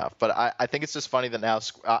 fair enough. But I think it's just funny that now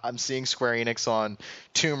I'm seeing Square Enix on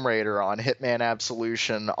Tomb Raider, on Hitman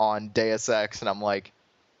Absolution, on Deus Ex, and I'm like,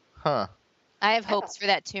 huh. I have hopes for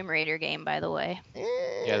that Tomb Raider game, by the way.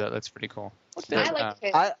 Yeah, that's pretty cool. I like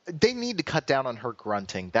it. They need to cut down on her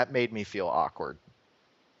grunting. That made me feel awkward.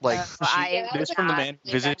 Like, I This from the man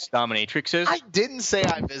who visits dominatrixes. I didn't say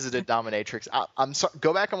I visited Dominatrix. I'm sorry.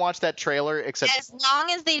 Go back and watch that trailer. Except as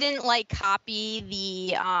long as they didn't copy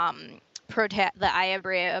the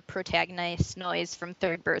Ayabrea protagonist noise from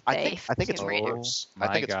Third Birthday. I think it's Tomb Raider. worse. My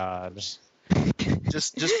I think God. it's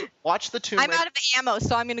just watch the Tomb I'm Raider. out of ammo,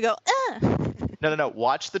 so I'm gonna go. No.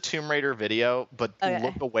 Watch the Tomb Raider video, but Okay.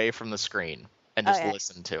 look away from the screen and just Okay.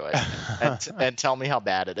 listen to it and tell me how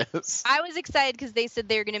bad it is. I was excited because they said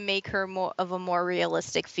they were gonna make her more of a more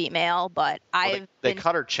realistic female, but Well, they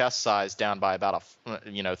cut her chest size down by about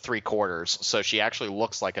 3/4, so she actually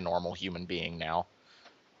looks like a normal human being now.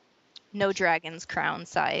 no dragon's crown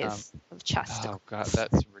size of chest. Oh God,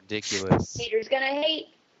 that's ridiculous. Peter's gonna hate.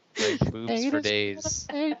 Like boobs for days.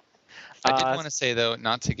 I did want to say though,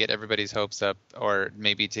 not to get everybody's hopes up, or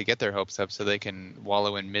maybe to get their hopes up so they can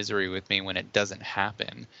wallow in misery with me when it doesn't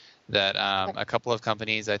happen. That a couple of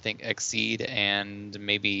companies, I think Exceed and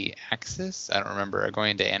maybe Axis, I don't remember, are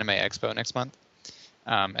going to Anime Expo next month,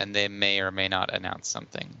 and they may or may not announce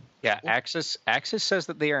something. Yeah, Axis says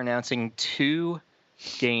that they are announcing 2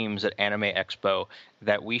 games at Anime Expo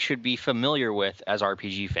that we should be familiar with as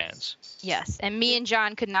RPG fans. Yes, and me and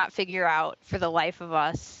John could not figure out for the life of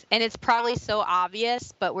us, and it's probably so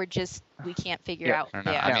obvious, but we can't figure out. I don't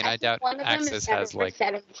know. Yeah. I mean, I doubt One of them Axis is set has for like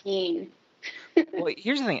 17. Well,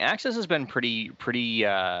 here's the thing. Axis has been pretty.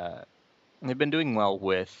 They've been doing well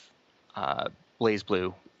with Blaze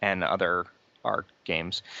Blue and other ARC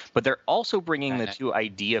games, but they're also bringing the 2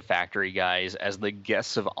 Idea Factory guys as the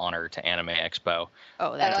guests of honor to Anime Expo,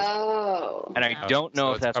 Oh, that's Oh. and I don't know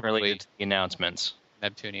So if it's that's probably- related to the announcements.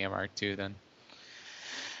 Neptunia Mark II then.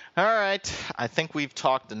 All right, I think we've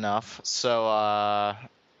talked enough. So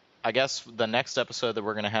I guess the next episode that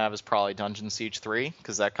we're going to have is probably Dungeon Siege 3,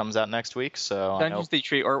 because that comes out next week. So I know. Dungeons the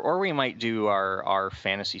Tree, or we might do our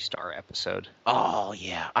Phantasy Star episode. Oh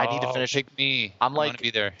yeah, I need to finish it. Pick me. I'm I wanna like-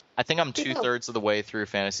 be there. I think I'm 2/3 of the way through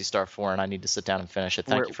Phantasy Star 4, and I need to sit down and finish it.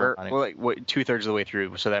 Thank you for reminding me. We're like 2/3 of the way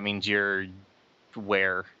through, so that means you're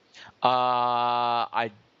where? I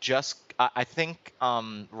think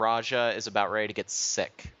Raja is about ready to get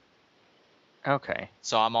sick. Okay.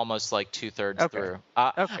 So I'm almost like 2/3 through.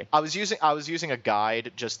 Okay. I was using a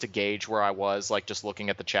guide just to gauge where I was, like just looking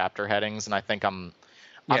at the chapter headings, and I think I'm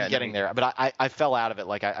getting there. But I fell out of it.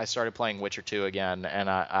 Like I started playing Witcher 2 again, and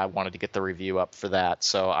I wanted to get the review up for that,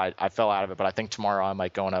 so I fell out of it. But I think tomorrow I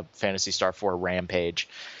might go on a Phantasy Star 4 Rampage,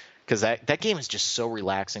 because that game is just so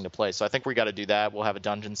relaxing to play. So I think we got to do that. We'll have a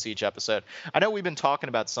Dungeon Siege episode. I know we've been talking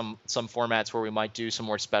about some formats where we might do some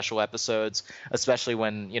more special episodes, especially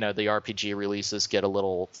when the RPG releases get a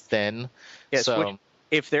little thin. Yes, so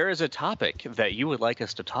if there is a topic that you would like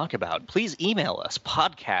us to talk about, please email us,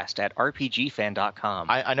 podcast@rpgfan.com.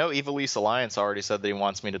 I know Evilise Alliance already said that he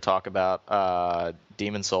wants me to talk about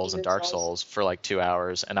Demon Souls and Dark Souls for like 2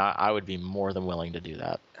 hours, and I would be more than willing to do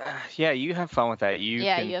that. Yeah, you have fun with that. You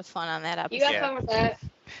have fun on that episode. You got fun with that.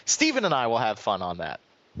 Steven and I will have fun on that.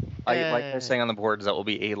 Like I was saying on the boards, that will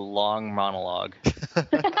be a long monologue.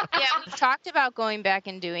 Yeah, we've talked about going back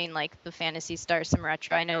and doing like the Phantasy Star some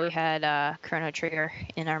retro. I know we had Chrono Trigger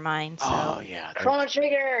in our mind. So. Oh yeah, Chrono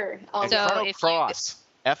Trigger. And Chrono Cross.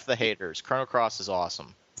 F the haters. Chrono Cross is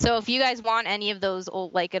awesome. So if you guys want any of those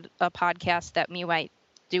old, like a podcast that we might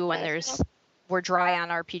do when we're dry on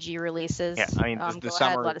RPG releases. Yeah, I mean the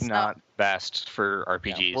summer is not best for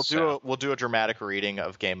RPGs. Yeah, we'll do a dramatic reading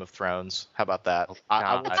of Game of Thrones. How about that?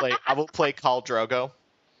 I will play Khal Drogo.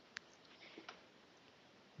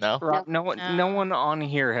 No? Rob, no one on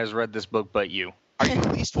here has read this book but you. Are you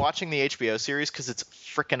at least watching the HBO series? Because it's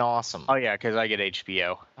freaking awesome. Oh yeah, because I get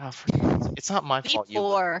HBO. Oh, it's not my fault.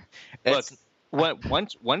 Before. Look,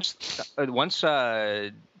 once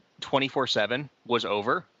 24/7 was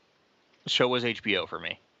over, the show was HBO for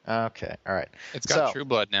me. Okay, all right. It's got True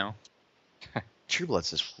Blood now. True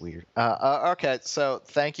Blood's just weird. Okay, so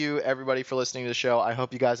thank you everybody for listening to the show. I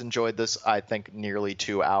hope you guys enjoyed this, I think, nearly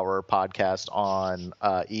 2-hour podcast on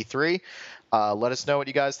E3. Let us know what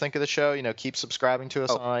you guys think of the show. Keep subscribing to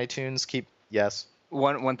us on iTunes. Yes.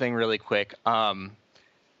 One thing really quick.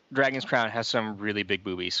 Dragon's Crown has some really big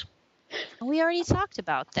boobies. We already talked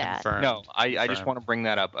about that. Confirmed. No, I just want to bring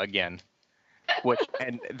that up again.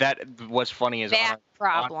 What's funny is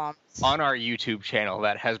on our YouTube channel,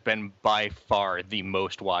 that has been by far the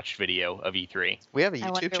most watched video of E3. We have a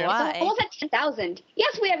YouTube channel? Why? Almost at 10,000.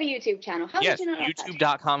 Yes, we have a YouTube channel. How yes, did you know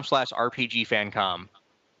youtube.com/rpgfancom.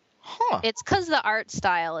 Huh. It's because the art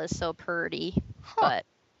style is so pretty, but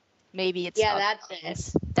maybe it's that's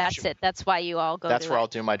it. That's it. That's why you all go. That's where I'll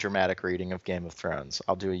do my dramatic reading of Game of Thrones.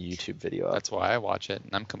 I'll do a YouTube video. That's why I watch it,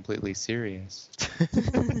 and I'm completely serious.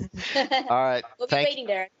 All right. We'll be waiting,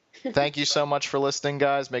 Derek. Thank you so much for listening,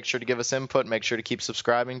 guys. Make sure to give us input. Make sure to keep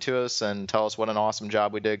subscribing to us and tell us what an awesome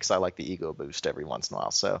job we did, because I like the ego boost every once in a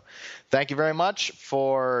while. So thank you very much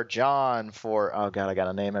for John, I got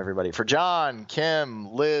to name everybody. For John,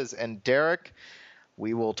 Kim, Liz, and Derek,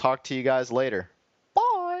 we will talk to you guys later.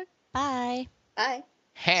 Bye. Bye. Bye.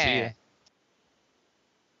 See ya.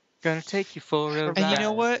 Gonna take you for a ride. And you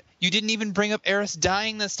know what? You didn't even bring up Eris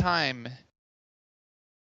dying this time.